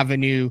an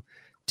avenue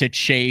to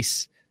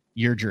chase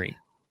your dream.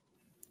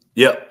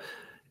 Yep.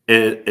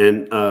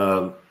 And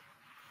I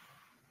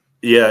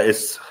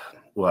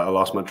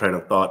lost my train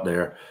of thought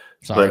there.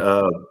 Sorry.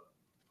 But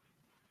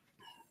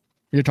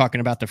you're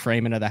talking about the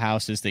framing of the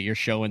houses that you're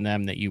showing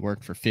them that you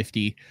worked for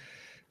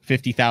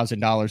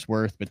 $50,000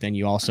 worth, but then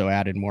you also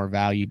added more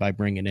value by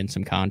bringing in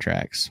some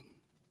contracts.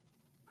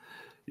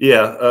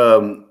 Yeah.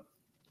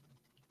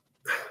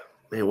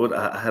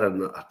 I had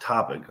a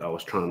topic I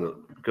was trying to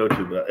go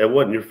to, but it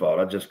wasn't your fault.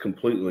 I just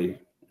completely.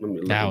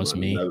 That was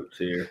me.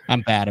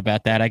 I'm bad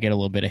about that. I get a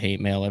little bit of hate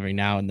mail every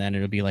now and then.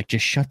 It'll be like,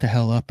 just shut the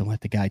hell up and let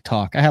the guy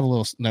talk. I have a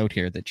little note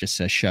here that just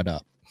says shut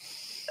up.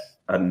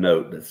 A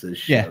note that says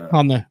shut up.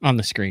 on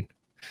the screen.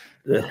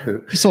 Just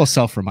a little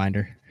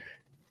self-reminder.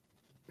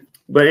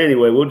 But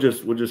anyway, we'll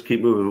just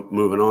keep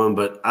moving on.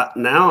 But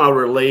now I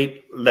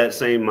relate that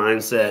same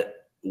mindset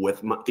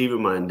with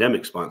even my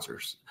endemic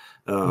sponsors.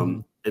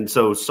 And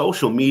so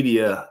social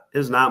media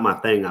is not my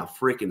thing. I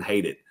freaking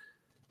hate it.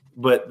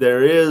 But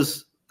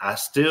I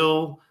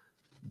still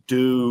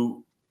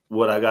do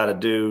what I got to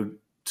do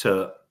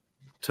to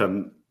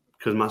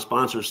because my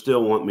sponsors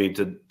still want me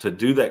to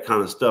do that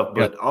kind of stuff.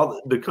 But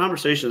all the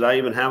conversations I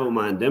even have with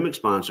my endemic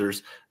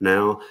sponsors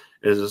now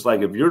is it's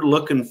like, if you're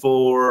looking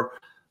for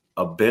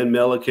a Ben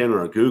Milliken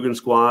or a Guggen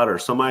Squad or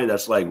somebody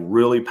that's like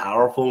really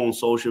powerful on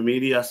social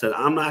media. I said,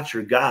 I'm not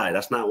your guy.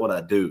 That's not what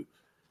I do.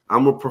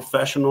 I'm a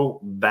professional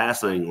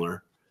bass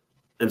angler.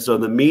 And so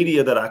the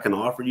media that I can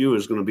offer you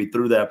is going to be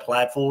through that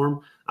platform.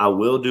 I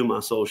will do my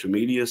social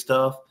media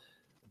stuff,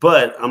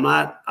 but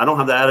I don't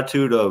have the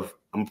attitude of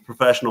I'm a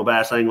professional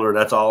bass angler.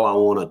 That's all I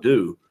want to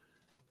do.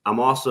 I'm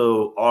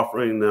also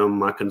offering them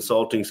my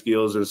consulting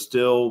skills and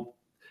still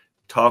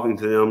talking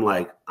to them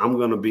like I'm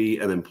going to be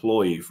an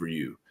employee for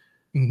you.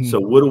 Mm-hmm. So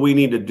what do we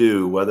need to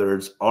do? Whether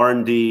it's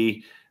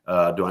R&D,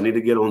 do I need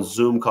to get on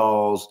Zoom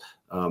calls,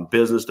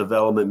 business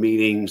development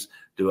meetings?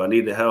 Do I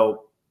need to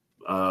help?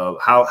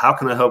 How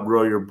can I help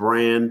grow your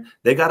brand?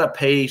 They got to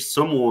pay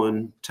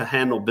someone to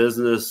handle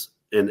business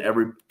in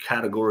every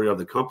category of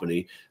the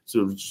company.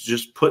 So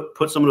just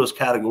put some of those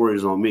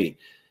categories on me,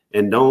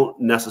 and don't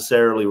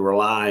necessarily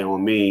rely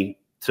on me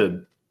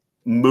to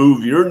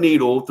move your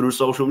needle through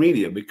social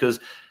media. Because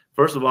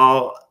first of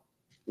all,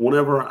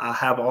 whenever I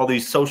have all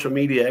these social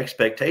media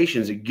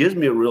expectations, it gives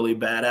me a really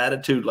bad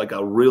attitude. Like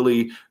I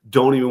really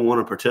don't even want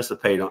to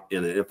participate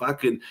in it.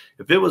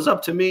 If it was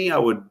up to me, I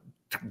would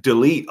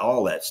delete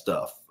all that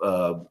stuff.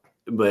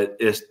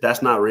 But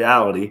that's not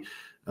reality.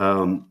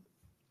 And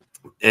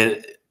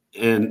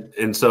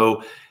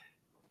so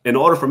in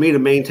order for me to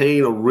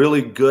maintain a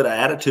really good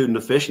attitude in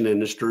the fishing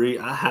industry,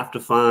 I have to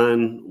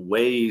find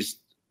ways.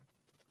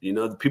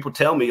 People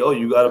tell me, "Oh,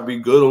 you got to be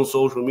good on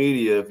social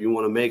media if you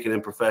want to make it in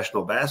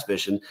professional bass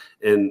fishing,"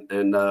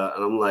 and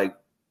I'm like,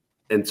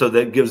 and so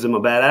that gives them a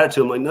bad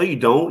attitude. I'm like, no, you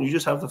don't. You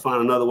just have to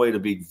find another way to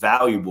be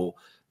valuable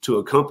to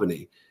a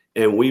company.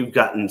 And we've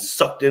gotten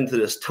sucked into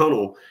this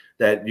tunnel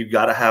that you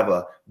got to have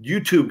a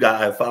YouTube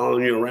guy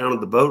following you around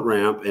at the boat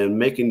ramp and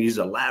making these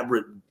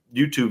elaborate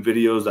YouTube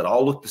videos that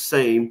all look the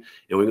same,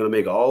 and we're going to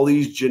make all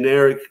these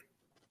generic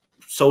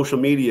social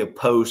media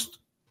posts.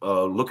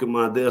 Look at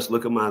my this,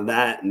 look at my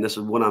that, and this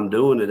is what I'm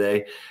doing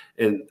today.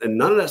 And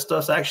none of that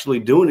stuff's actually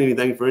doing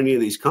anything for any of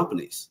these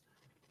companies.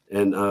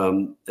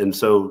 And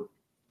so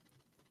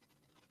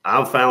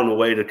I've found a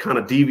way to kind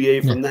of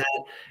deviate from that.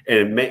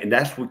 And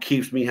that's what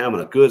keeps me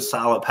having a good,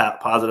 solid,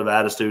 positive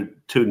attitude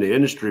in the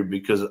industry,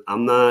 because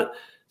I'm not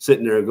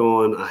sitting there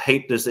going, I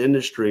hate this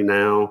industry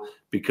now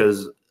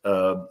because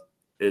I'm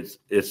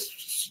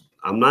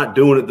not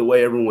doing it the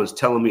way everyone's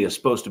telling me it's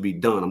supposed to be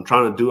done. I'm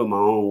trying to do it my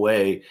own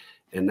way.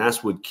 And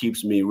that's what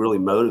keeps me really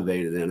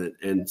motivated in it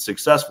and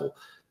successful.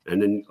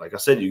 And then, like I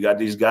said, you got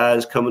these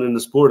guys coming in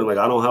the sport and like,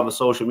 I don't have a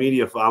social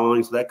media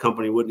following, so that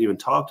company wouldn't even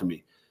talk to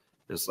me.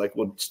 It's like,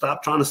 well,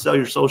 stop trying to sell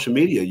your social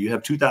media. You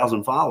have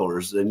 2,000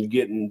 followers and you're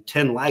getting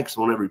 10 likes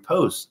on every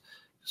post.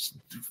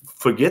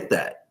 Forget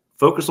that.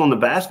 Focus on the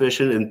bass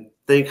fishing and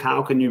think,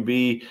 how can you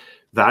be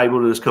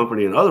valuable to this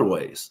company in other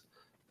ways?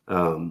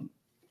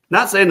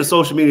 Not saying the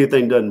social media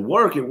thing doesn't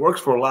work. It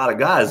works for a lot of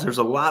guys. There's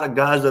a lot of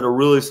guys that are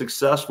really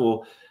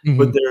successful,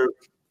 but they're,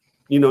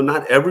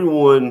 not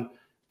everyone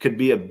could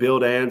be a Bill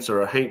Dance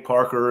or a Hank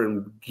Parker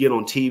and get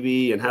on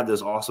TV and have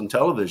this awesome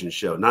television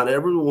show. Not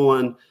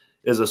everyone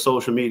is a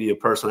social media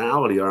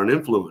personality or an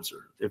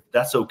influencer. If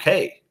that's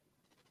okay,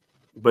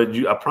 but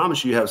I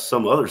promise you have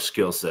some other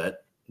skill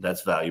set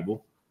that's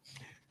valuable.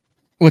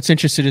 What's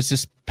interesting is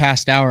this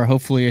past hour,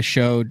 hopefully it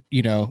showed,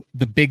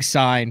 the big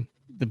sign,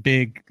 the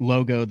big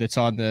logo that's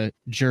on the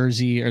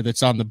jersey or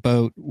that's on the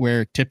boat,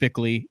 where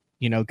typically,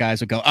 guys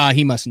would go,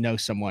 he must know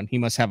someone. He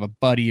must have a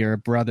buddy or a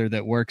brother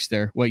that works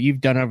there. What you've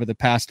done over the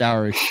past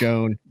hour is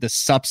shown the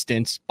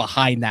substance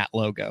behind that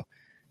logo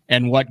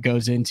and what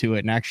goes into it,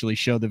 and actually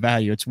show the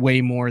value. It's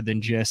way more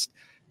than just,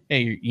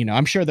 hey,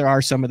 I'm sure there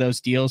are some of those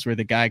deals where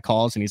the guy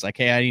calls and he's like,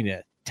 hey, I need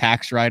a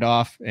tax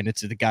write-off, and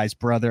it's the guy's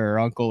brother or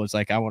uncle. It's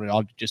like,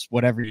 I'll just,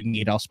 whatever you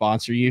need, I'll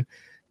sponsor you.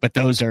 But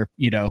those are,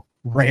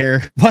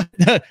 rare.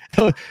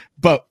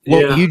 But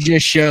what you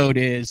just showed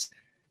is,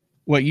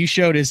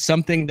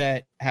 something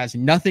that has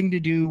nothing to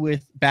do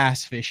with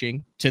bass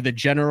fishing to the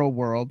general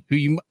world,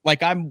 who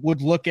I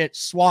would look at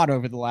SWAT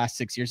over the last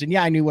 6 years. And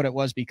yeah, I knew what it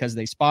was because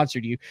they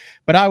sponsored you,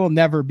 but I will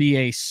never be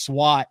a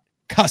SWAT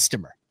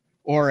customer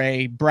or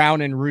a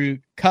Brown and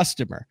Root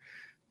customer.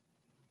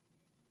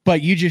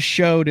 But you just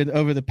showed it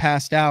over the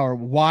past hour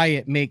why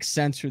it makes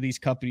sense for these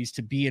companies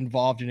to be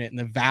involved in it and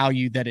the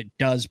value that it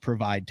does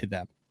provide to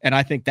them. And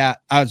I think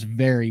that I was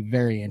very,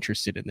 very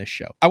interested in this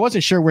show. I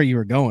wasn't sure where you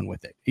were going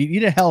with it.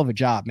 You did a hell of a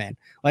job, man.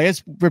 Like,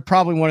 it's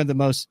probably one of the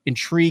most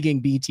intriguing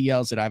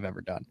BTLs that I've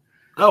ever done.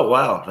 Oh,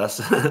 wow.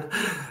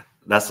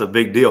 That's a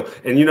big deal.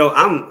 And,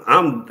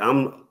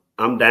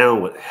 I'm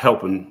down with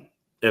helping.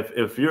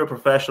 If you're a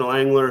professional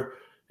angler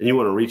and you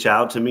want to reach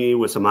out to me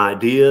with some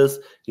ideas,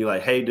 you're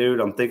like, hey, dude,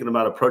 I'm thinking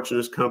about approaching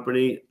this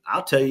company.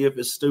 I'll tell you if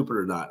it's stupid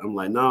or not. I'm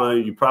like, no,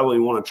 you probably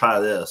want to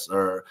try this,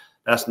 or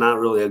that's not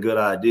really a good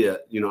idea.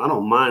 I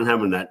don't mind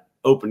having that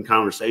open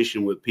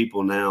conversation with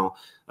people now.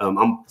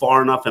 I'm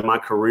far enough in my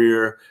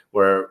career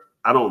where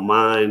I don't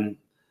mind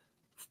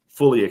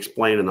fully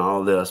explaining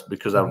all of this,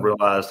 because I've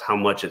realized how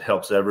much it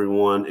helps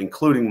everyone,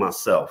 including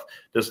myself.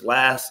 This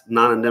last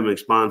non-endemic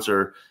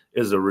sponsor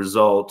is a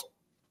result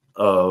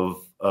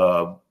of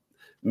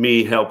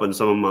me helping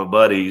some of my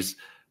buddies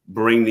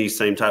bring these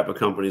same type of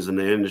companies in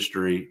the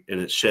industry, and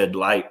it shed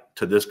light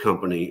to this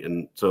company.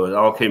 And so it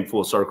all came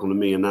full circle to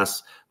me. And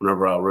that's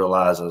whenever I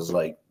realized, I was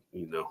like,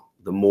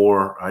 the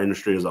more our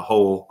industry as a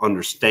whole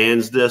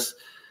understands this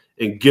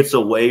and gets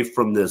away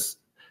from this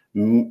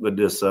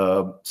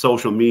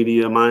social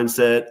media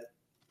mindset,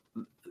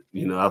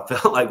 I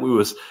felt like we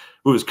was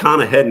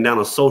kind of heading down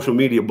a social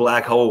media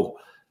black hole.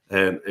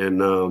 And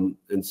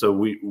so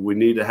we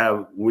need to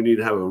have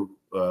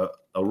a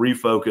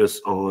refocus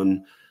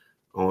on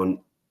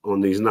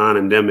these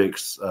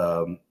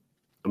non-endemics.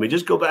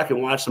 Just go back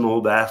and watch some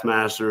old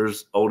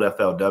Bassmasters, old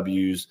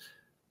FLWs.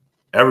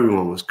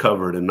 Everyone was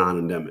covered in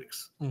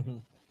non-endemics. Mm-hmm.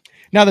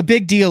 Now, the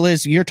big deal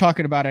is you're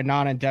talking about a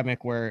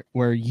non-endemic where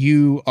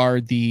you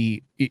are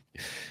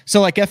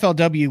so like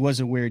FLW was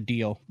a weird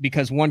deal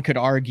because one could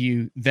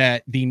argue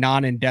that the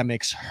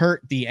non-endemics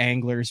hurt the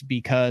anglers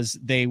because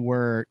they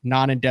were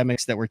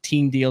non-endemics that were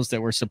team deals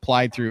that were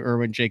supplied through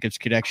Irwin Jacobs'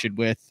 connection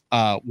with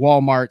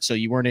Walmart. So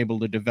you weren't able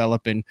to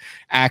develop an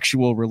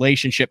actual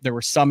relationship. There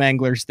were some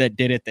anglers that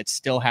did it that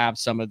still have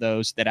some of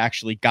those that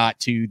actually got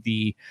to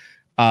the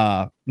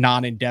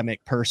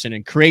non-endemic person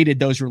and created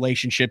those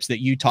relationships that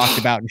you talked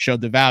about and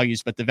showed the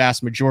values, but the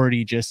vast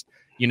majority just,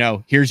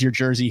 here's your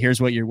jersey, here's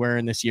what you're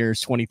wearing this year,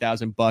 is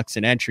 $20,000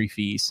 in entry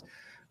fees.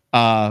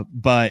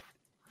 But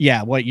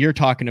yeah, what you're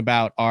talking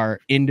about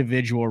are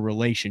individual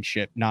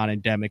relationship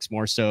non-endemics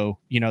more so.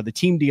 The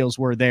team deals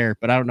were there,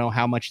 but I don't know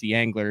how much the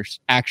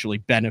anglers actually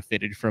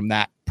benefited from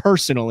that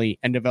personally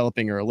and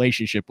developing a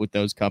relationship with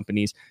those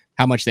companies,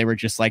 how much they were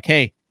just like,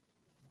 hey,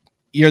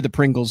 you're the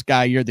Pringles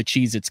guy, you're the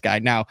Cheez-Its guy.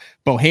 Now,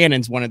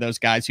 Bohannon's one of those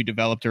guys who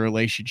developed a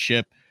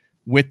relationship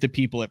with the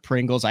people at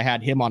Pringles. I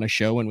had him on a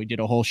show, and we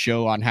did a whole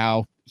show on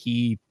how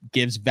he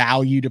gives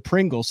value to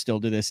Pringles still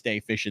to this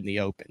day, fishing the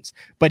opens.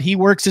 But he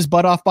works his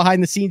butt off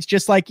behind the scenes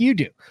just like you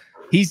do.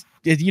 He's,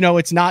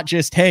 it's not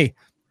just, hey,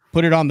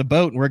 put it on the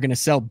boat and we're going to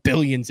sell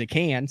billions of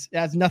cans. It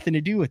has nothing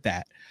to do with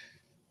that.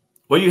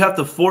 Well, you have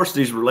to force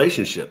these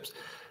relationships.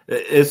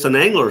 It's an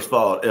angler's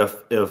fault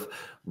if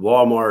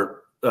Walmart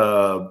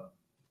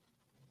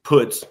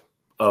puts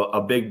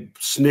a big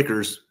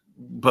Snickers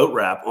boat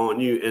wrap on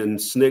you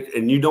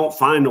and you don't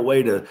find a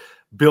way to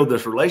build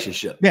this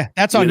relationship. Yeah,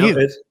 that's on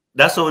you.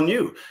 That's on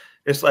you.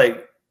 It's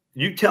like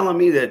you telling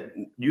me that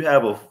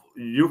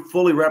you're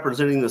fully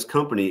representing this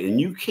company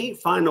and you can't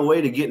find a way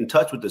to get in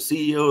touch with the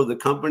CEO of the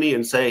company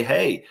and say,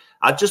 hey,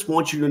 I just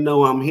want you to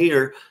know I'm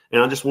here.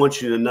 And I just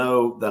want you to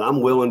know that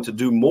I'm willing to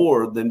do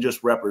more than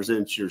just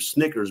represent your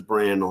Snickers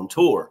brand on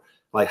tour.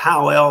 Like,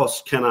 how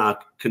else can I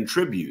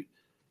contribute?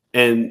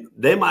 And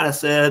they might have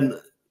said,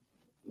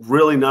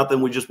 really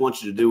nothing. We just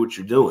want you to do what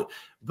you're doing.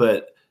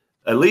 But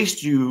at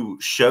least you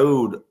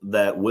showed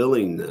that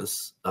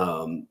willingness.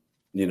 A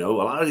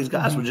lot of these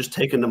guys were just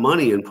taking the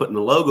money and putting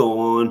the logo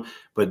on.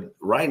 But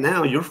right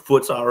now, your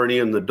foot's already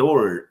in the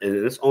door, and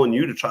it's on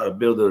you to try to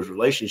build those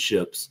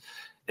relationships.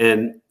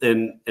 And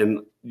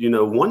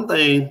one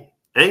thing,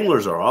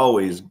 anglers are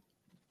always,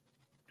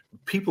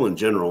 people in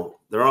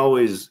general, they're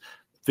always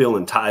feel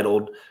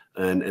entitled.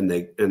 And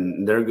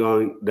they're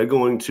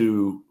going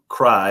to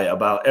cry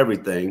about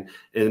everything.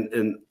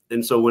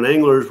 And so when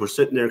anglers were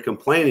sitting there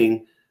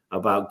complaining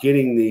about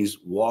getting these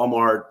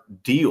Walmart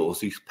deals,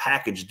 these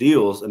package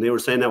deals, and they were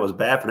saying that was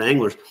bad for the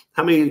anglers,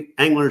 how many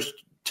anglers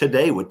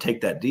today would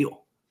take that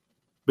deal?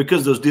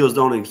 Because those deals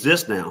don't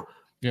exist now.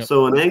 Yep.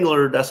 So an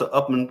angler that's an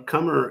up and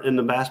comer in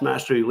the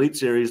Bassmaster Elite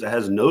Series that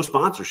has no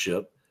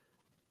sponsorship,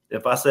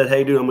 if I said,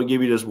 hey, dude, I'm going to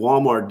give you this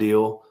Walmart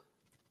deal,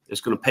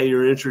 it's going to pay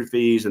your entry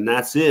fees and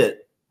that's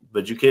it,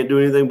 but you can't do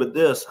anything but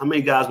this, how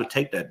many guys would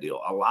take that deal?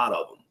 A lot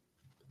of them.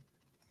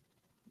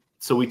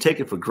 So we take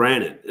it for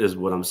granted is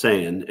what I'm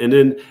saying.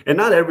 And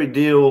not every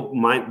deal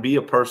might be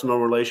a personal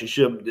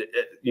relationship.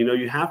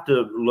 You have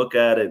to look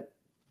at it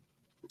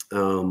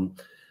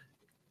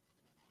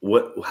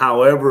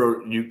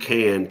however you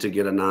can to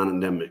get a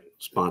non-endemic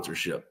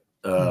sponsorship.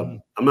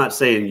 I'm not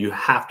saying you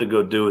have to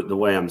go do it the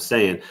way I'm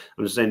saying.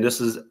 I'm just saying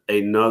this is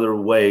another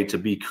way to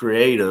be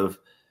creative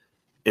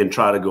and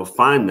try to go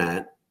find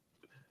that.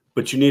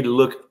 But you need to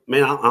look,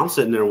 man, I'm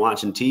sitting there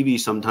watching TV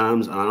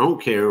sometimes, and I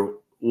don't care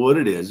what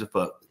it is. If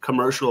a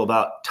commercial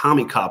about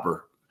Tommy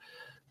Copper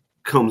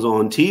comes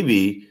on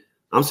TV,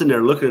 I'm sitting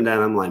there looking at that,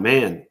 and I'm like,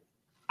 man,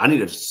 I need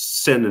to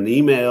send an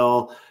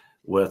email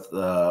with,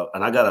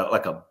 and I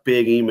got a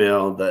big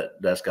email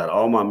that's got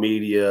all my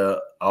media,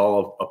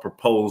 all a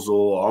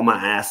proposal, all my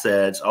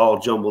assets, all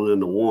jumbled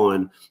into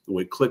one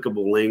with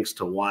clickable links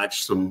to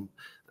watch some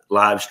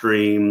live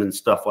stream and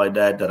stuff like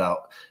that.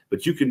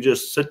 But you can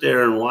just sit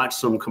there and watch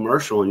some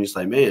commercial and you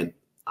say, man,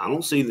 I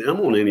don't see them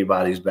on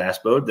anybody's bass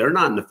boat. They're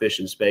not in the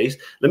fishing space.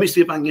 Let me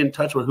see if I can get in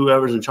touch with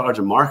whoever's in charge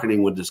of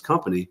marketing with this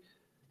company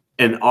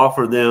and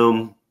offer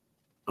them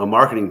a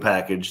marketing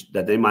package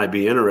that they might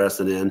be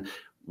interested in.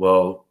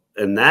 Well,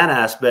 in that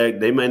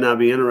aspect, they may not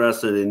be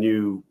interested in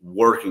you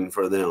working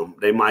for them.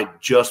 They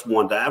might just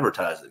want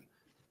advertising.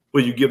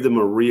 Well, you give them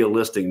a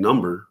realistic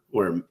number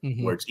where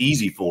it's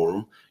easy for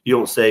them. You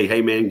don't say,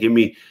 hey, man, give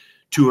me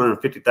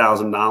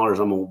 $250,000.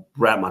 I'm going to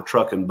wrap my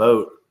truck and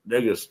boat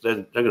they're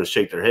gonna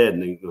shake their head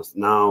and they go,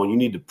 no, you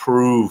need to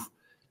prove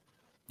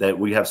that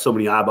we have so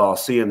many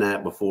eyeballs seeing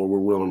that before we're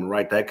willing to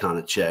write that kind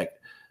of check.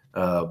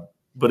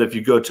 But if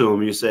you go to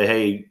them, you say,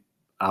 hey,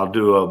 I'll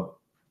do a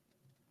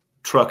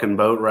truck and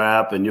boat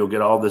wrap and you'll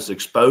get all this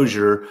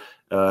exposure,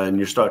 and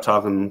you start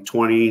talking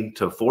 $20,000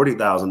 to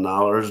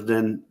 $40,000,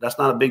 then that's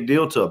not a big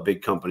deal to a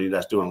big company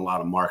that's doing a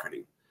lot of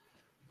marketing.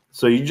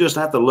 So you just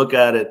have to look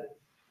at it.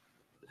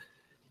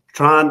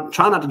 Try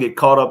not to get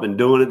caught up in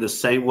doing it the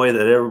same way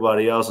that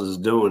everybody else is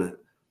doing it.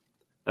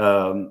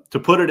 To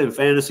put it in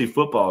fantasy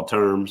football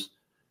terms,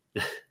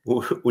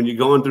 when you're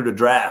going through the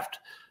draft,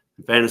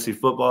 in fantasy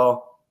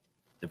football,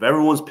 if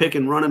everyone's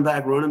picking running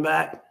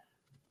back,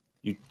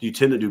 you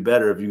tend to do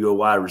better if you go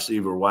wide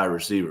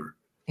receiver.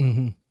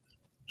 Mm-hmm.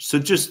 So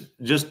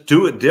just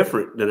do it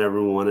different than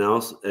everyone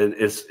else. And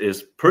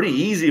it's pretty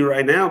easy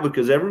right now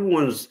because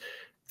everyone's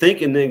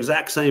thinking the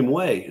exact same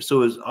way.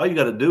 So all you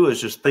got to do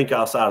is just think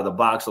outside of the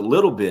box a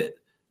little bit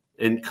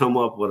and come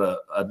up with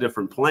a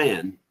different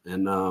plan,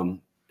 and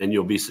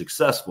you'll be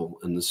successful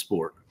in the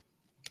sport.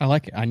 I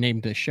like it. I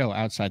named the show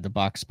Outside the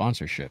Box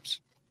Sponsorships.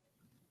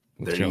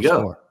 There you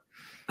go.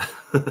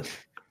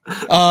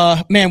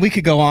 Man, we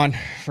could go on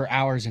for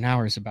hours and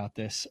hours about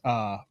this.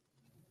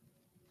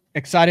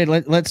 Excited.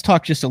 Let's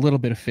talk just a little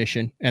bit of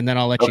fishing, and then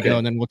I'll let you go,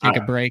 and then we'll take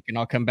a break, and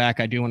I'll come back.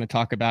 I do want to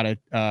talk about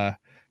a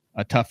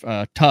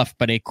tough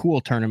but a cool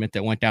tournament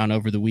that went down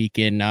over the week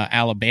in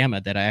Alabama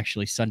that I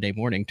actually Sunday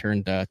morning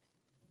turned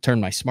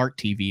my smart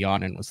TV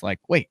on and was like,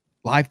 wait,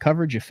 live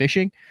coverage of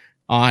fishing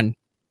on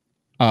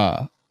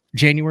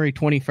January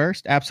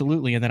 21st?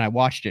 Absolutely. And then I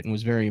watched it and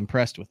was very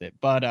impressed with it.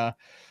 But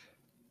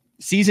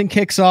season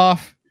kicks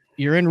off.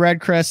 You're in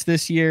Redcrest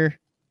this year.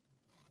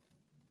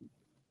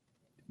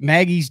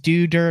 Maggie's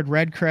due during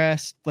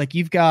Redcrest. Like,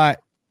 you've got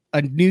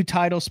a new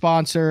title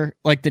sponsor.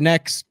 Like, the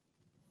next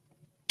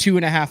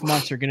 2.5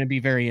 months are going to be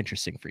very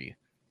interesting for you.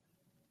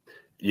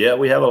 Yeah,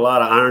 we have a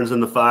lot of irons in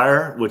the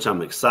fire, which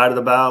I'm excited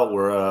about.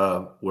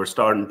 We're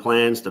starting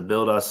plans to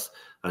build us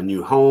a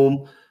new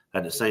home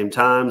at the same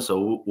time,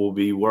 so we'll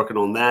be working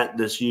on that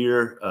this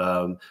year.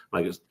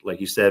 Like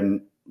you said,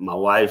 my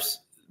wife's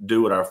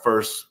due with our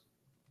first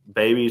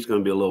baby. He's going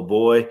to be a little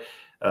boy.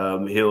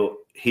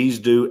 He's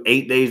due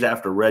 8 days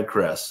after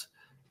Redcrest,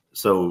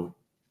 so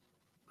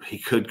he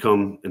could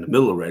come in the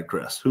middle of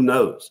Redcrest. Who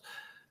knows?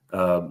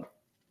 And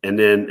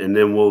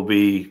then we'll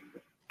be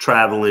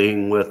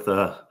traveling with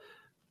a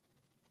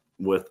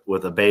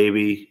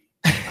baby,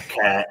 a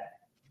cat,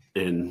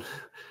 and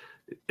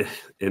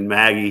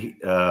Maggie.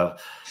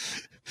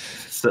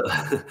 So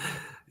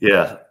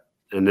yeah,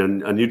 and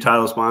then a new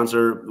title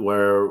sponsor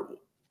where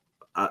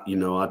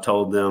I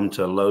told them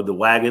to load the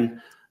wagon.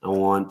 I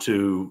want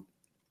to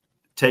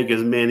take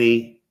as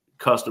many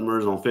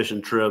customers on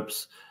fishing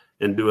trips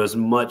and do as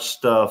much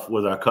stuff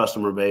with our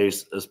customer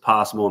base as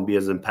possible and be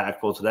as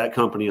impactful to that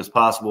company as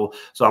possible.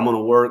 So I'm going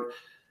to work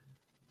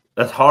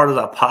as hard as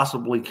I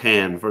possibly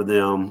can for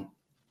them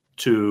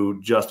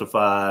to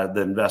justify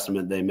the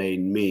investment they made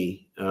in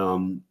me.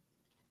 So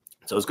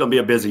it's going to be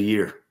a busy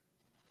year.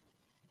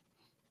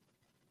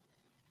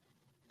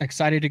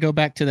 Excited to go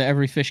back to the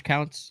Every Fish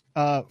Counts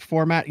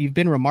format. You've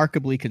been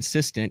remarkably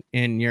consistent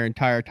in your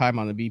entire time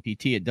on the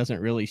BPT. It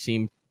doesn't really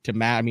seem to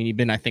matter. I mean, you've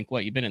been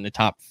in the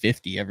top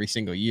 50 every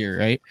single year,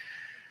 right?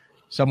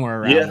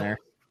 Somewhere around there.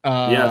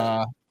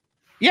 Yeah.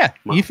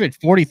 You fit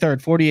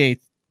 43rd,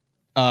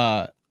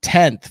 48th,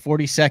 10th,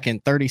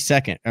 42nd,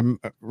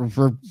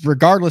 32nd.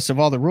 Regardless of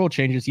all the rule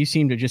changes, you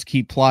seem to just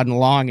keep plodding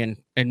along and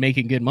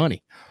making good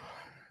money.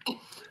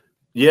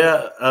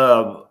 Yeah.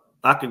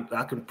 I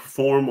can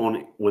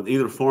perform with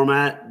either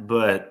format,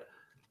 but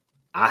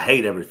I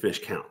hate Every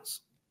Fish Counts.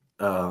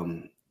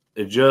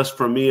 It just,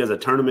 for me as a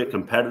tournament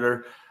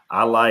competitor,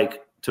 I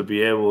like to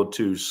be able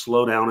to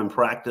slow down in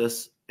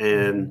practice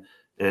and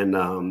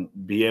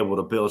be able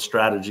to build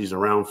strategies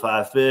around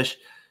 5 fish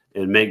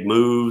and make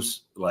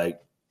moves like,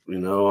 I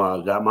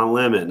got my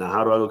limit. Now,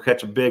 how do I go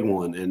catch a big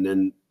one? And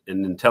then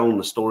telling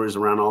the stories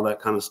around all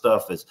that kind of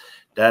stuff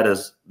that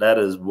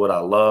is what I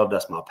love.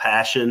 That's my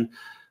passion.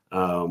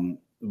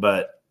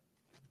 But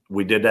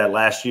we did that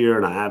last year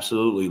and I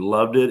absolutely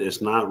loved it.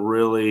 It's not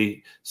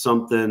really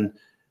something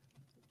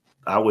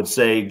I would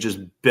say just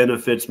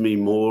benefits me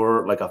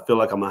more. Like, I feel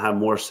like I'm going to have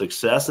more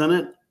success in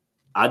it.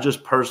 I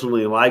just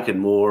personally like it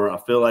more. I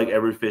feel like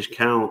Every Fish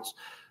Counts.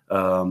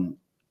 No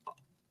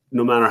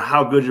matter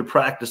how good your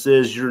practice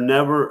is,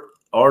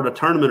 or the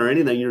tournament or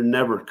anything, you're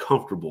never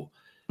comfortable.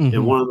 Mm-hmm.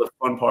 And one of the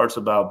fun parts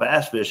about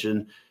bass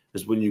fishing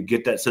is when you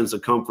get that sense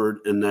of comfort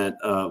and that,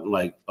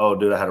 oh,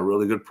 dude, I had a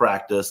really good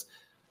practice.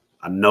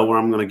 I know where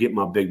I'm going to get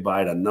my big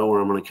bite. I know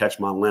where I'm going to catch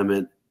my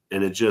limit.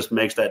 And it just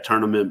makes that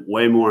tournament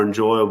way more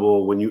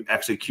enjoyable when you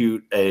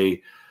execute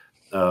a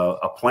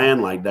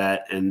plan like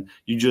that. And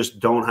you just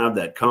don't have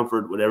that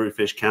comfort with Every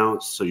Fish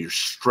Counts. So you're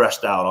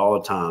stressed out all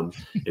the time.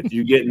 If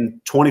you're getting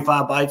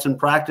 25 bites in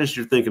practice,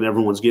 you're thinking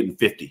everyone's getting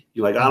 50.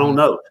 You're like, I don't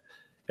know.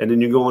 And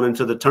then you're going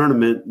into the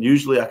tournament.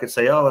 Usually I could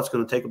say, oh, it's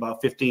going to take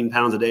about 15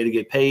 pounds a day to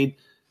get paid.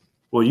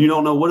 Well, you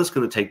don't know what it's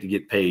going to take to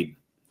get paid.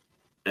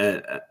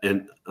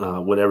 and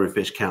what every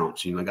fish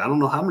counts. Like, I don't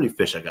know how many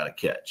fish I got to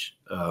catch.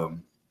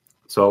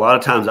 So a lot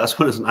of times that's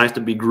when it's nice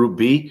to be Group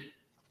B,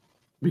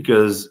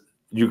 because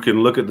you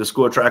can look at the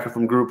score tracker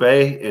from Group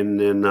A and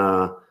then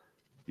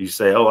you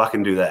say, oh, I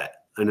can do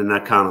that. And then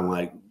that kind of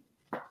like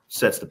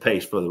sets the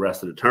pace for the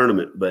rest of the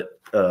tournament.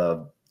 But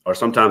or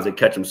sometimes they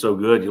catch them so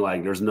good, you're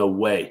like, there's no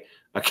way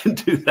I can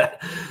do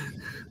that.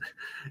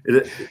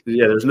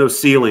 There's no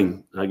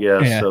ceiling, I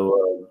guess. Yeah.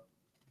 So,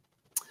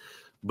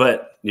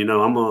 but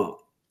I'm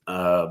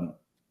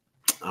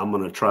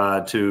gonna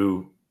try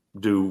to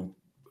do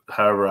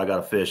however I got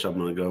to fish. I'm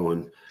gonna go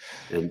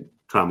and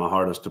try my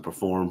hardest to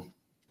perform.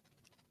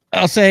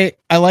 I'll say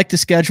I like the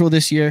schedule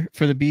this year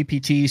for the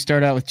BPT.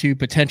 Start out with 2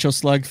 potential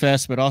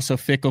slugfests, but also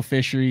Fickle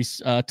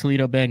Fisheries,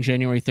 Toledo Bend,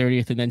 January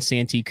 30th, and then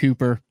Santee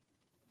Cooper.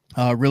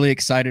 Really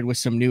excited with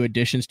some new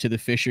additions to the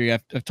fishery.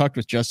 I've talked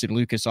with Justin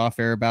Lucas off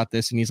air about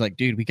this, and he's like,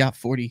 dude, we got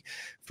 40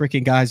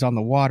 freaking guys on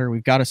the water.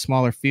 We've got a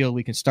smaller field.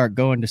 We can start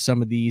going to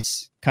some of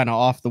these kind of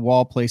off the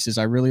wall places.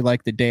 I really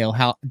like the Dale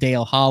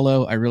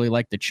Hollow. I really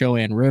like the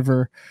Chowan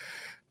River.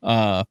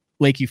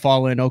 Lake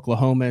Eufaula in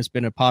Oklahoma has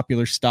been a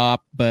popular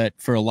stop, but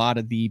for a lot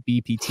of the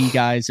BPT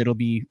guys, it'll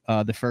be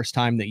the first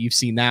time that you've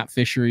seen that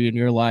fishery in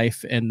your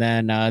life. And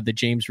then the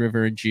James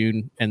River in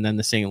June, and then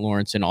the St.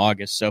 Lawrence in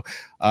August. So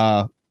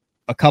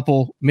a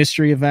couple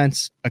mystery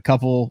events, a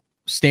couple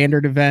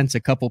standard events, a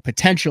couple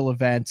potential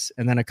events,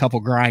 and then a couple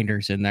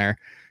grinders in there.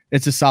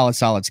 It's a solid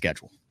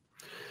schedule.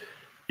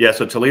 Yeah,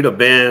 so Toledo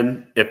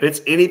Bend, if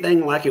it's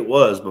anything like it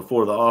was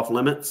before the off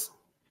limits,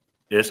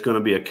 it's going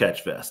to be a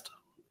catch fest.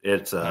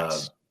 It's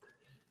nice.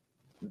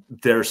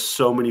 There's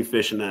so many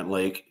fish in that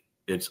lake.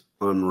 It's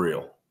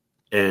unreal.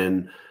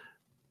 And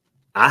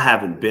I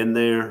haven't been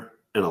there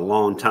in a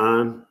long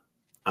time,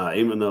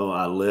 even though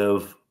I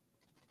live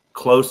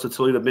close to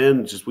Toledo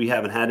Bend. Just we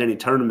haven't had any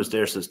tournaments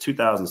there since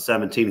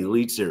 2017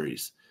 Elite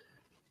Series.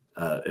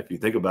 If you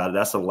think about it,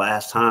 that's the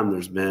last time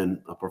there's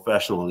been a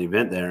professional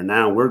event there.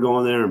 Now we're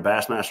going there, and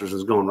Bassmasters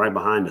is going right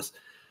behind us.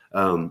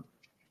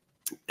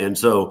 And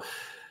so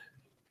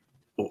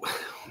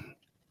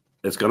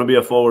it's going to be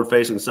a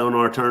forward-facing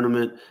sonar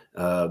tournament,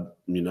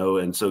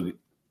 and so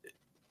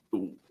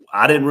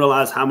I didn't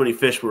realize how many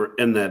fish were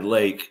in that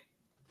lake.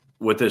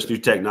 With this new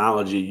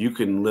technology, you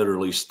can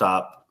literally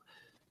stop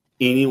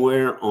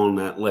anywhere on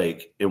that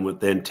lake and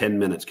within 10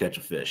 minutes catch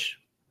a fish.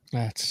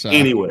 That's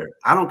anywhere.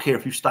 I don't care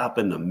if you stop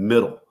in the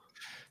middle.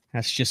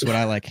 That's just what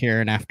I like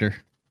hearing after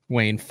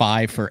weighing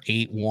 5 for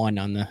 8-1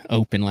 on the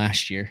Open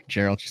last year.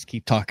 Gerald, just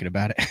keep talking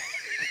about it.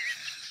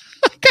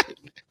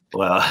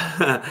 Well,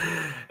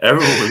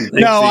 everyone.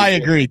 No, I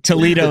agree.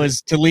 Toledo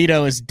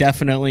is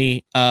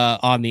definitely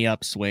on the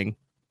upswing.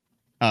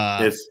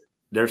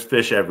 There's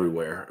fish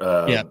everywhere.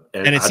 Yeah,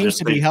 and it seems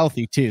to be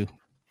healthy too.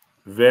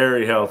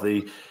 Very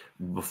healthy.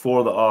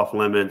 Before the off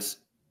limits,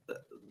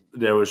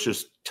 there was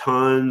just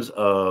tons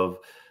of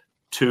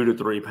 2 to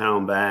 3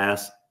 pound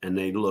bass, and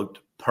they looked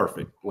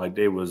perfect, like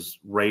they was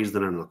raised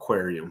in an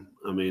aquarium.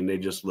 I mean, they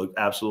just looked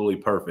absolutely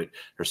perfect.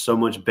 There's so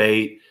much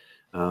bait.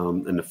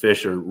 And the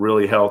fish are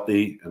really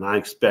healthy, and I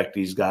expect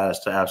these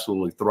guys to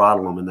absolutely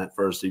throttle them in that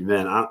first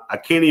event. I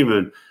can't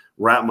even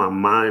wrap my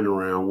mind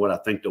around what I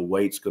think the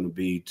weight's going to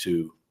be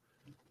to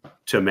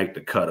make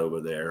the cut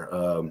over there.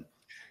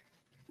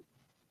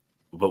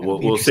 But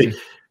we'll see.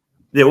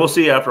 Yeah, we'll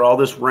see after all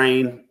this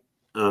rain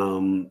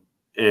and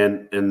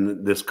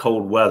this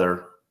cold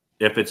weather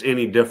if it's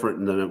any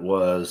different than it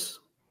was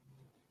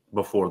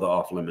before the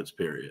off limits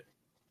period.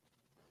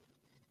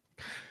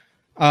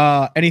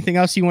 Anything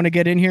else you want to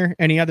get in here?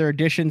 Any other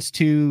additions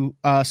to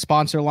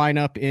sponsor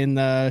lineup in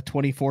the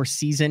 24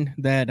 season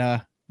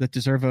that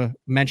deserve a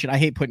mention? I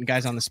hate putting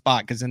guys on the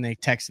spot because then they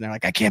text and they're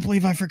like, I can't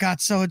believe I forgot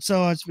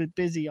so-and-so. I've been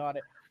busy on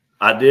it.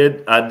 I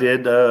did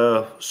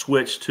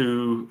switch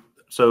to,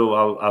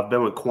 so I've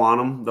been with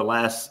Quantum the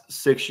last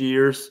 6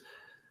 years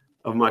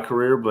of my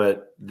career,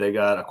 but they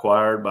got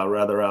acquired by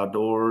Rather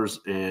Outdoors,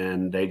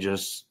 and they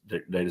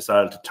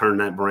decided to turn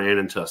that brand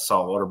into a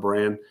saltwater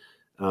brand.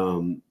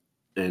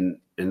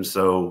 And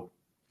so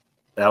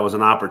that was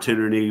an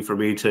opportunity for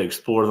me to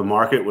explore the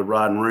market with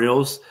rod and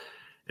reels.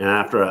 And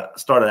after I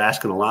started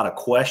asking a lot of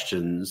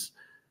questions,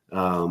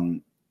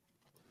 the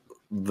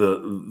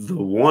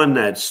one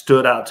that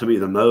stood out to me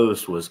the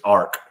most was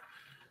ARC.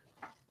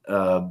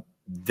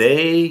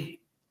 They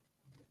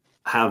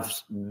have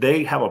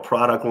a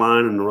product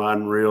line in the rod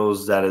and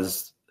reels that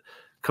is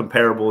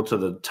comparable to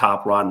the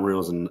top rod and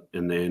reels in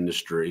the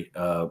industry,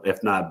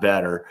 if not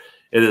better.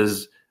 It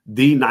is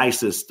the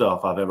nicest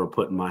stuff I've ever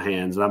put in my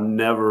hands. And I've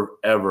never,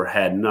 ever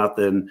had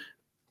nothing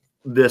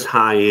this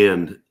high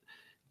end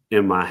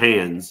in my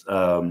hands.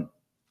 I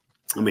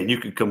mean, you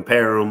could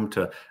compare them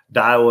to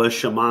Daiwa,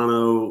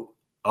 Shimano,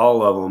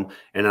 all of them.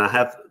 And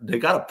they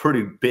got a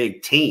pretty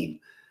big team.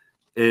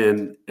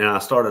 And I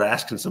started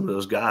asking some of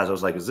those guys, I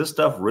was like, is this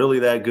stuff really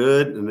that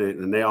good?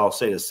 And they all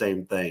say the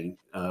same thing.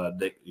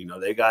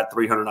 They got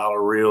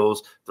 $300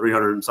 reels,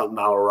 $300 and something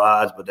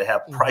rods, but they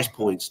have price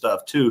point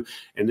stuff too.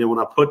 And then when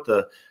I put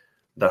the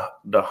the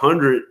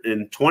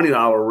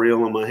 $120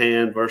 reel in my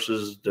hand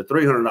versus the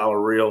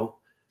 $300 reel,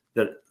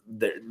 that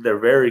they're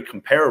very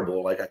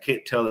comparable. Like I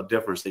can't tell the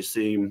difference. They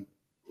seem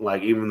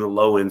like even the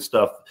low end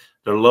stuff,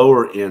 the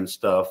lower end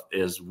stuff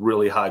is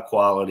really high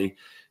quality.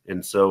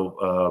 And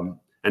so,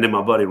 and then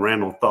my buddy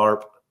Randall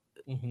Tharp,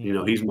 you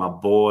know, he's my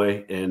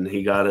boy, and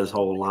he got his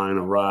whole line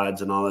of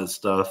rides and all that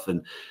stuff.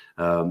 And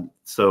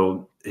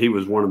so he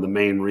was one of the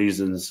main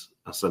reasons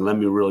I said, let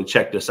me really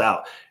check this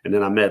out. And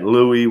then I met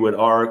Louie with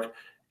ARC,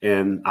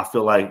 and I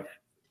feel like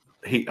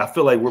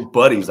we're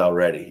buddies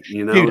already.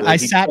 You know, dude, I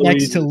sat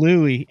next to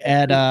Louie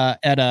at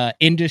a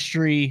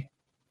industry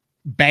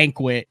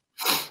banquet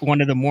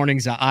one of the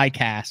mornings of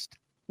iCast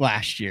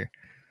last year.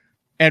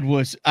 I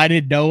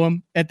didn't know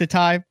him at the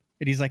time,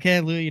 and he's like, "Hey,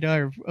 Louie, you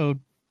know,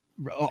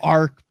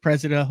 ARC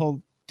president,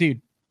 whole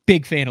dude,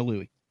 big fan of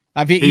Louie.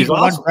 I've eaten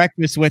awesome. One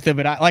breakfast with him,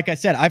 and like I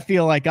said, I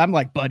feel like I'm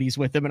like buddies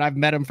with him, and I've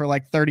met him for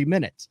like 30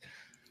 minutes.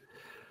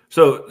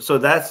 So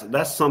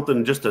that's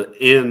something just to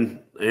end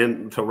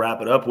and to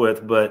wrap it up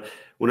with. But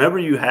whenever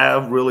you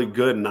have really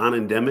good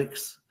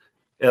non-endemics,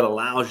 it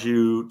allows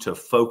you to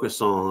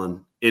focus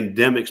on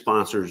endemic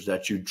sponsors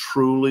that you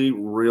truly,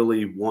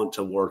 really want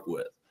to work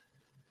with.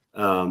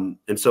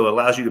 And so it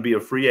allows you to be a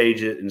free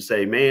agent and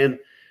say, man,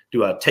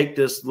 do I take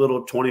this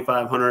little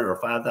 $2,500 or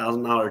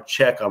 $5,000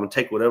 check? I'm gonna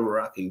take whatever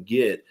I can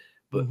get,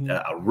 but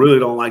I really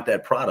don't like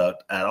that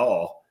product at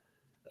all.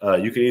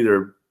 You can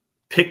either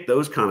pick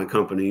those kind of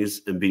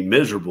companies and be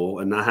miserable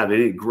and not have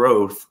any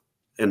growth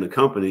in the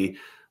company,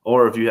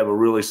 or if you have a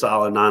really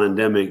solid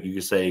non-endemic, you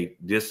can say,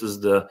 this is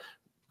the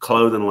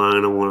clothing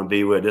line I want to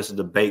be with. This is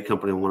the bait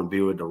company I want to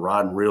be with. The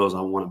rod and reels I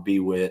want to be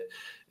with,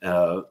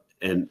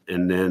 and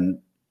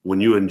then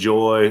when you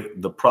enjoy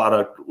the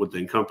product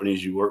within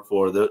companies you work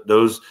for,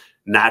 those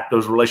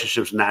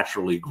relationships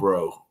naturally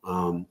grow.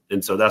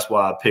 And so that's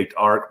why I picked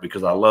ARC,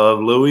 because I love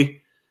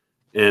Louie,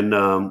 and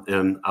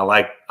I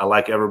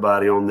like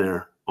everybody on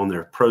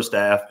their pro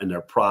staff, and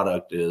their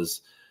product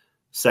is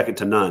second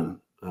to none.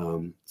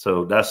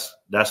 So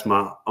that's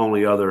my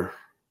only other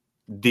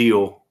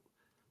deal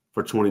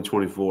for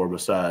 2024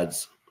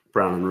 besides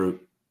Brown and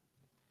Root.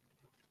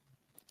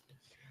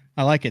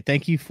 I like it.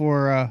 Thank you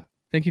for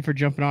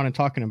jumping on and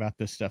talking about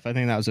this stuff. I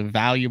think that was a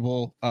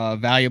valuable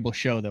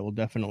show that will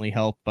definitely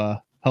help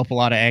a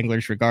lot of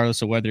anglers,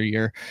 regardless of whether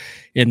you're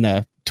in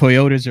the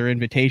Toyotas or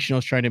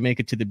Invitationals trying to make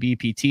it to the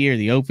BPT, or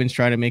the Opens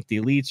trying to make the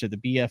Elites, or the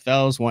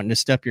BFLs wanting to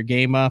step your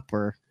game up,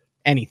 or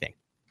anything.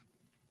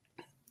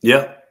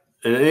 Yeah.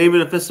 And even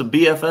if it's a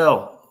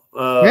BFL,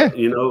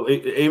 you know,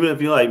 even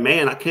if you're like,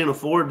 man, I can't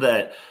afford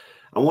that.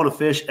 I want to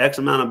fish X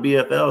amount of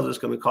BFLs. It's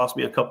going to cost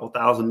me a couple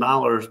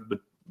 $1,000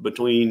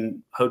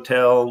 between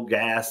hotel,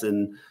 gas,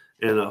 and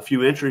a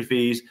few entry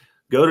fees.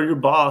 Go to your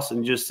boss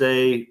and just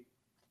say,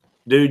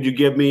 dude, you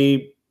give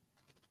me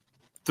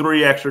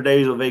 3 extra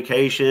days of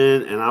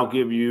vacation, and I'll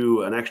give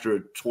you an extra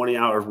 20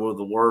 hours worth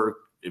of work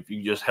if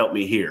you just help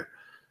me here.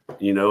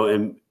 You know,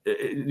 and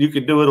you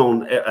could do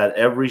it at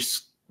every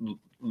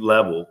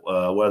level,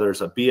 whether it's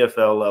a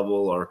BFL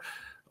level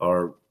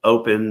or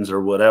Opens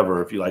or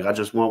whatever. If you like, I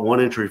just want 1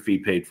 entry fee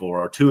paid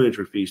for, or 2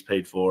 entry fees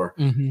paid for.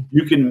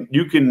 You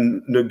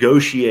can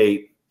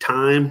negotiate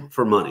time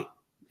for money,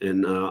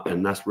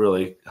 and that's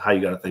really how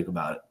you got to think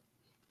about it.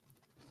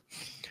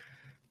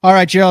 All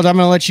right, Gerald, I'm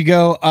going to let you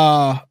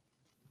go.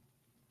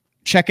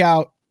 Check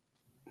out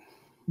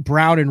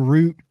Brown and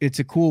Root. It's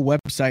a cool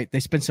website. They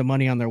spent some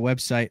money on their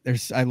website.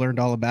 I learned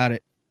all about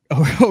it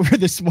over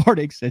this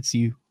morning since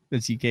you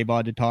came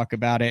on to talk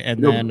about it.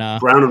 And then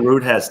Brown and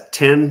Root has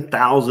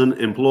 10,000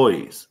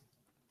 employees.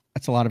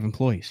 That's a lot of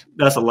employees.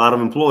 That's a lot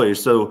of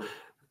employees. So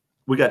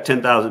we got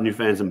 10,000 new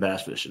fans in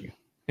bass fishing.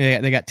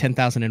 Yeah, they got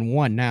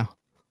 10,001 now.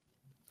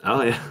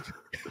 Oh yeah.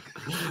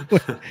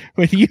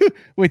 with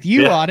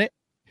you on it.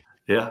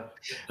 Yeah.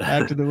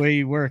 After the way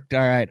you worked. All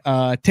right.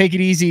 Take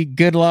it easy.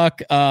 Good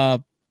luck. Yeah,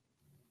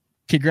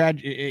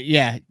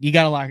 you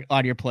got a lot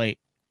on your plate.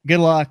 Good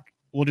luck.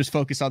 We'll just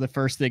focus on the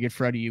first thing in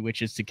front of you,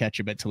 which is to catch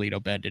him at Toledo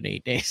Bend in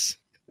 8 days.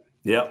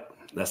 Yep.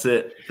 That's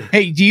it.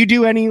 Hey, do you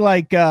do any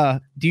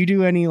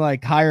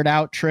hired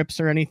out trips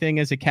or anything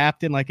as a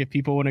captain? Like if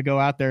people want to go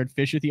out there and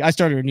fish with you? I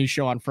started a new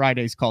show on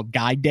Fridays called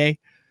Guide Day.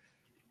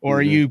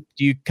 Or do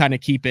you kind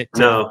of keep it?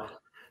 No,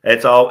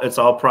 it's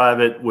all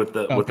private with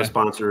the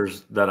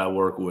sponsors that I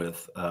work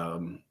with.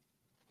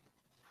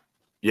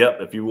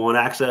 Yep. If you want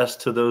access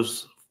to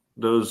those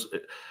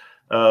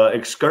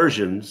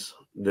excursions,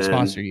 then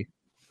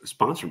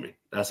sponsor me.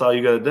 That's all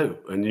you got to do.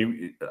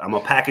 And I'm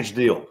a package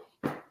deal.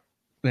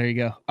 There you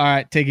go. All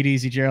right. Take it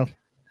easy, Gerald.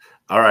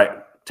 All right.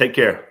 Take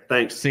care.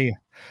 Thanks. See you.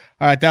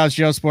 All right. That was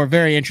Gerald Spohrer.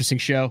 Very interesting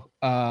show.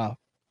 We're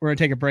going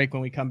to take a break.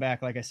 When we come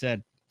back, like I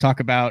said, talk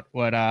about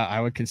what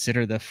I would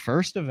consider the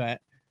first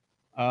event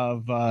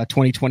of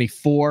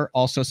 2024.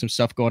 Also some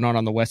stuff going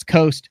on the West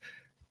Coast.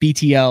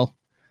 BTL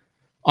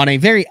on a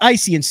very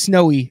icy and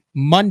snowy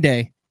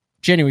Monday,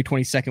 January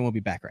 22nd. We'll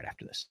be back right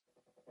after this.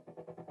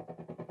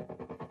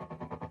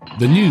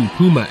 The new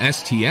Puma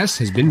STS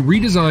has been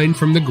redesigned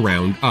from the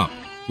ground up.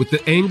 With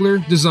the angler,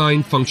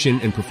 design, function,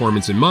 and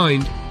performance in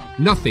mind,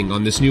 Nothing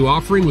on this new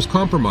offering was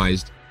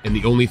compromised, and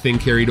the only thing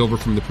carried over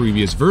from the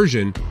previous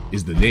version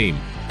is the name.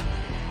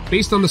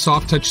 Based on the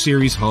Soft Touch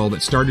series hull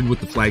that started with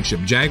the flagship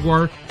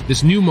Jaguar,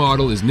 this new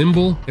model is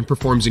nimble and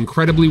performs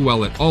incredibly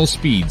well at all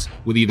speeds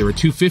with either a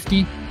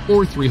 250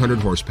 or 300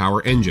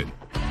 horsepower engine.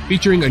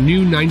 Featuring a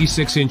new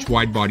 96-inch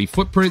wide-body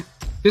footprint,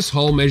 this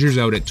hull measures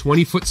out at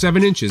 20 foot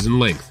 7 inches in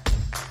length.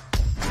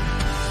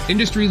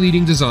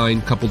 Industry-leading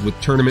design coupled with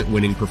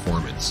tournament-winning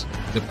performance.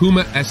 The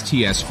Puma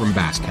STS from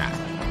Basscat.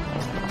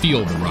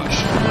 Feel the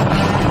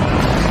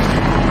rush.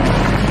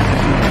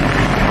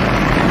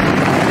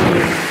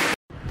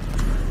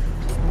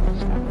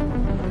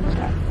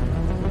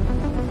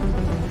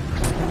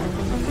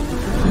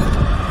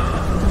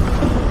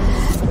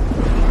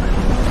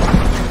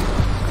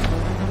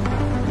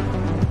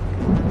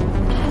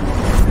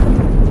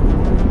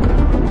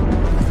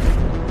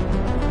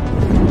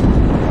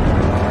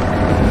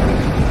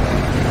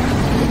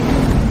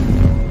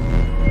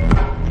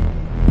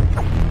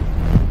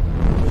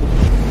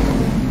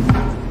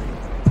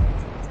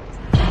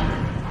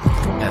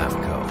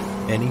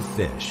 Any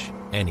fish,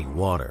 any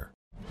water.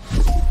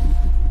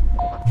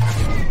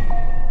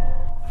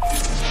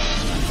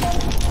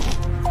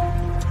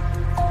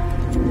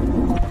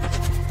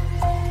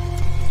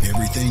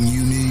 Everything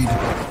you need,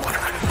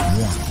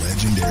 one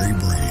legendary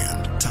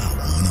brand.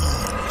 Taiwan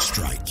on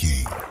Strike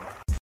King.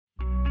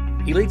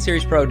 Elite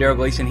Series Pro Daryl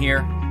Gleason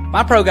here.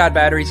 My Pro Guide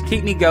batteries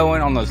keep me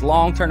going on those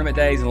long tournament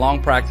days and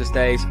long practice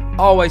days.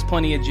 Always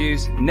plenty of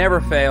juice,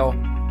 never fail.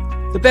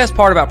 The best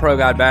part about Pro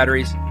Guide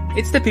batteries,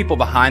 it's the people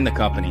behind the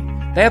company.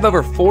 They have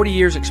over 40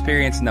 years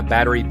experience in the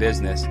battery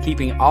business,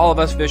 keeping all of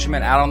us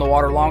fishermen out on the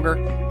water longer,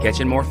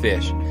 catching more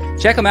fish.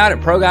 Check them out at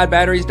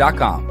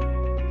ProGuideBatteries.com.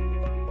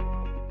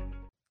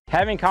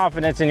 Having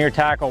confidence in your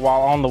tackle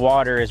while on the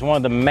water is one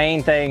of the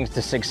main things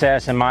to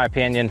success, in my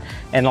opinion.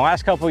 In the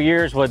last couple of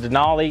years with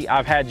Denali,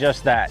 I've had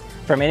just that.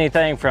 From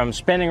anything from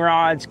spinning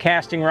rods,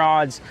 casting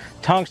rods,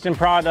 tungsten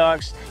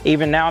products,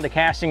 even now to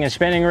casting and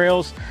spinning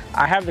reels,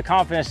 I have the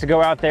confidence to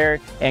go out there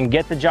and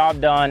get the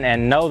job done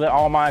and know that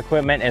all my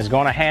equipment is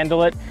going to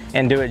handle it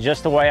and do it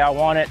just the way I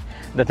want it.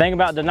 The thing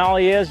about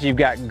Denali is you've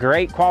got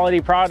great quality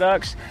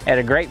products at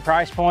a great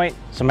price point,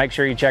 so make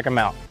sure you check them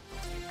out.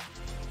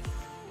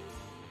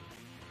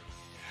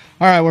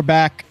 All right, we're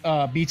back.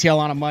 BTL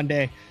on a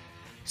Monday.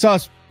 So I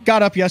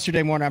got up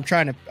yesterday morning.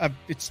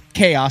 It's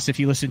chaos if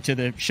you listen to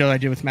the show I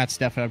did with Matt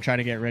Stefan. I'm trying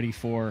to get ready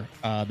for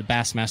the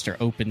Bassmaster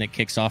Open that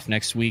kicks off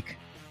next week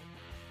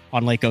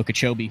on Lake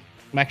Okeechobee.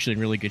 I'm actually in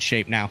really good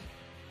shape now.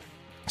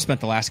 I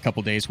spent the last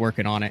couple days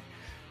working on it.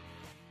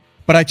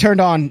 But I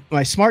turned on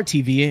my smart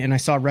TV and I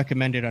saw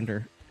recommended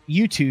under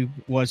YouTube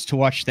was to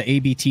watch the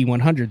ABT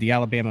 100, the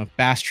Alabama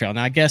Bass Trail.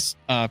 Now, I guess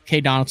Kay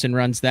Donaldson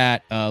runs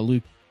that.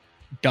 Luke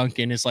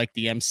Duncan is like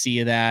the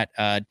MC of that.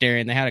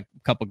 Darian, they had a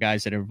couple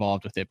guys that are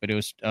involved with it, but it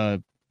was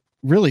a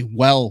really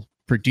well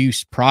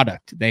produced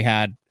product. They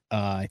had,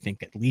 I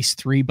think, at least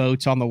 3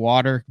 boats on the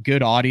water,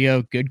 good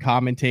audio, good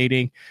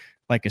commentating,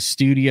 like a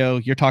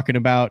studio. You're talking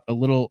about a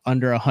little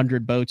under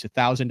 100 boats,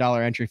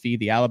 $1,000 entry fee,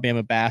 the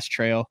Alabama Bass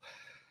Trail.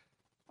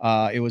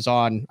 It was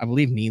on, I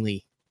believe,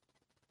 Neely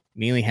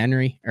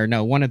Henry, or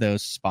no, one of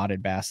those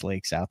spotted bass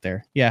lakes out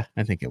there. Yeah,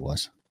 I think it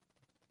was.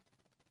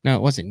 No,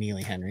 it wasn't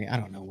Neely Henry. I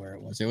don't know where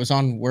it was. It was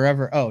on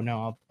wherever. Oh,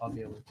 no, I'll be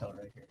able to tell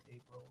right here.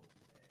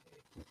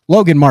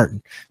 Logan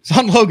Martin. It's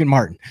on Logan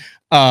Martin.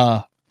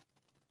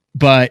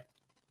 But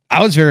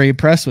I was very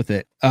impressed with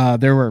it.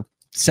 There were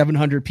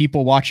 700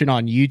 people watching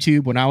on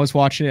YouTube when I was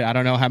watching it. I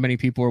don't know how many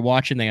people were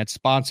watching. They had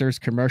sponsors,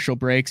 commercial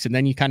breaks, and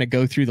then you kind of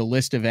go through the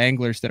list of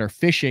anglers that are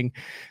fishing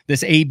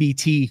this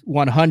ABT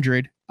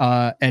 100,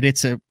 and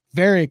it's a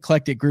very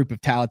eclectic group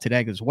of talented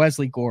anglers.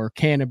 Wesley Gore,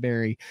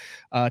 Canterbury,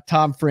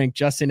 Tom Frink,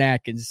 Justin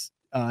Atkins,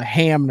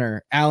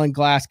 Hamner, Alan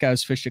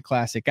Glasgow's Fish a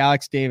Classic,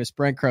 Alex Davis,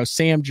 Brent Crow,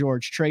 Sam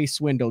George, Trey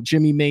Swindle,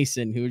 Jimmy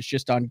Mason, who was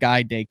just on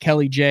Guide Day,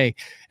 Kelly J,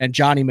 and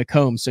Johnny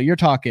McComb. So you're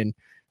talking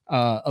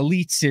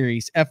Elite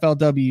Series,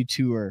 FLW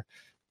Tour,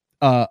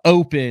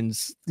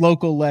 Opens,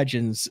 local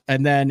legends.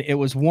 And then it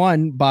was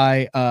won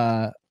by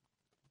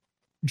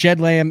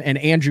Jed Lamb and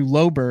Andrew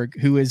Loberg,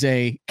 who is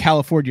a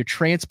California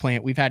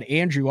transplant. We've had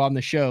Andrew on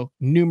the show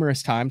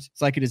numerous times.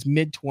 It's like in his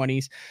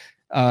mid-20s,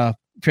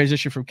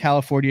 transition from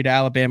California to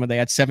Alabama. They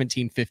had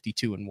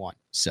 1752-1.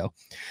 So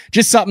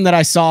just something that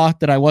I saw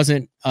that I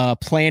wasn't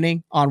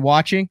planning on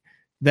watching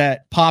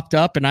that popped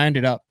up, and I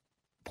ended up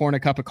pouring a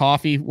cup of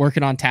coffee,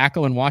 working on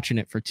tackle, and watching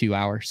it for 2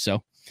 hours.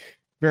 So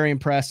very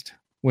impressed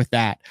with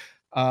that.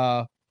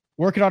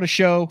 Working on a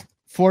show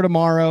for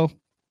tomorrow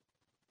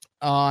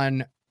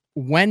on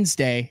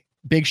Wednesday,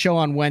 big show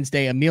on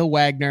Wednesday. Emil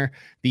Wagner,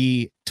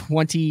 the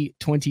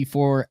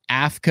 2024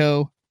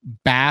 AFCO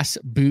Bass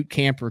Boot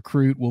Camp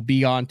recruit, will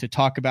be on to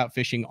talk about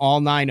fishing all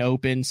 9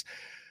 opens.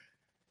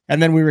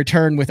 And then we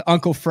return with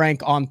Uncle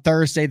Frank on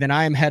Thursday. Then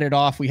I am headed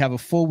off. We have a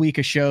full week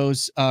of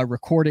shows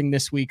recording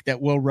this week that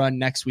will run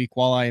next week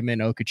while I am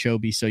in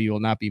Okeechobee, so you will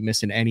not be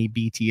missing any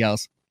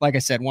BTLs. Like I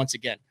said, once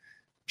again,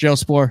 Gerald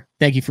Spohrer,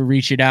 thank you for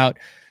reaching out.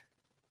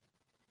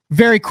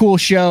 Very cool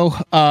show.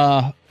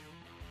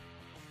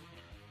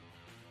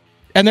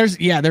 And there's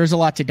a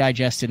lot to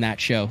digest in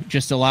that show.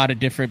 Just a lot of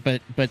different,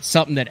 but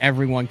something that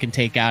everyone can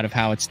take out of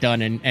how it's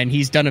done. And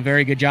he's done a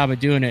very good job of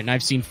doing it. And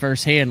I've seen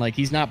firsthand, like,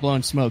 he's not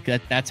blowing smoke.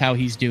 That's how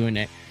he's doing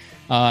it.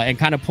 And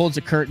kind of pulls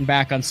the curtain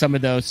back on some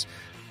of those,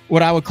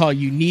 what I would call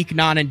unique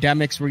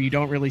non-endemics, where you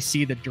don't really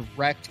see the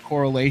direct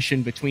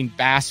correlation between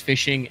bass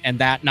fishing and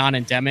that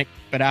non-endemic.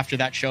 But after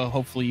that show,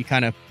 hopefully you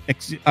kind of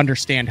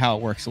understand how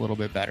it works a little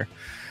bit better.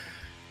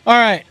 All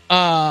right.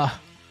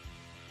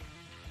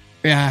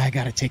 Yeah, I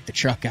got to take the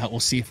truck out.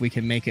 We'll see if we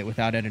can make it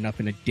without ending up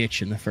in a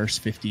ditch in the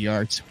first 50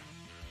 yards.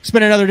 It's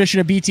been another edition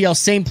of BTL.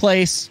 Same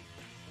place,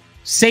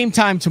 same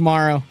time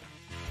tomorrow.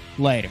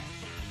 Later.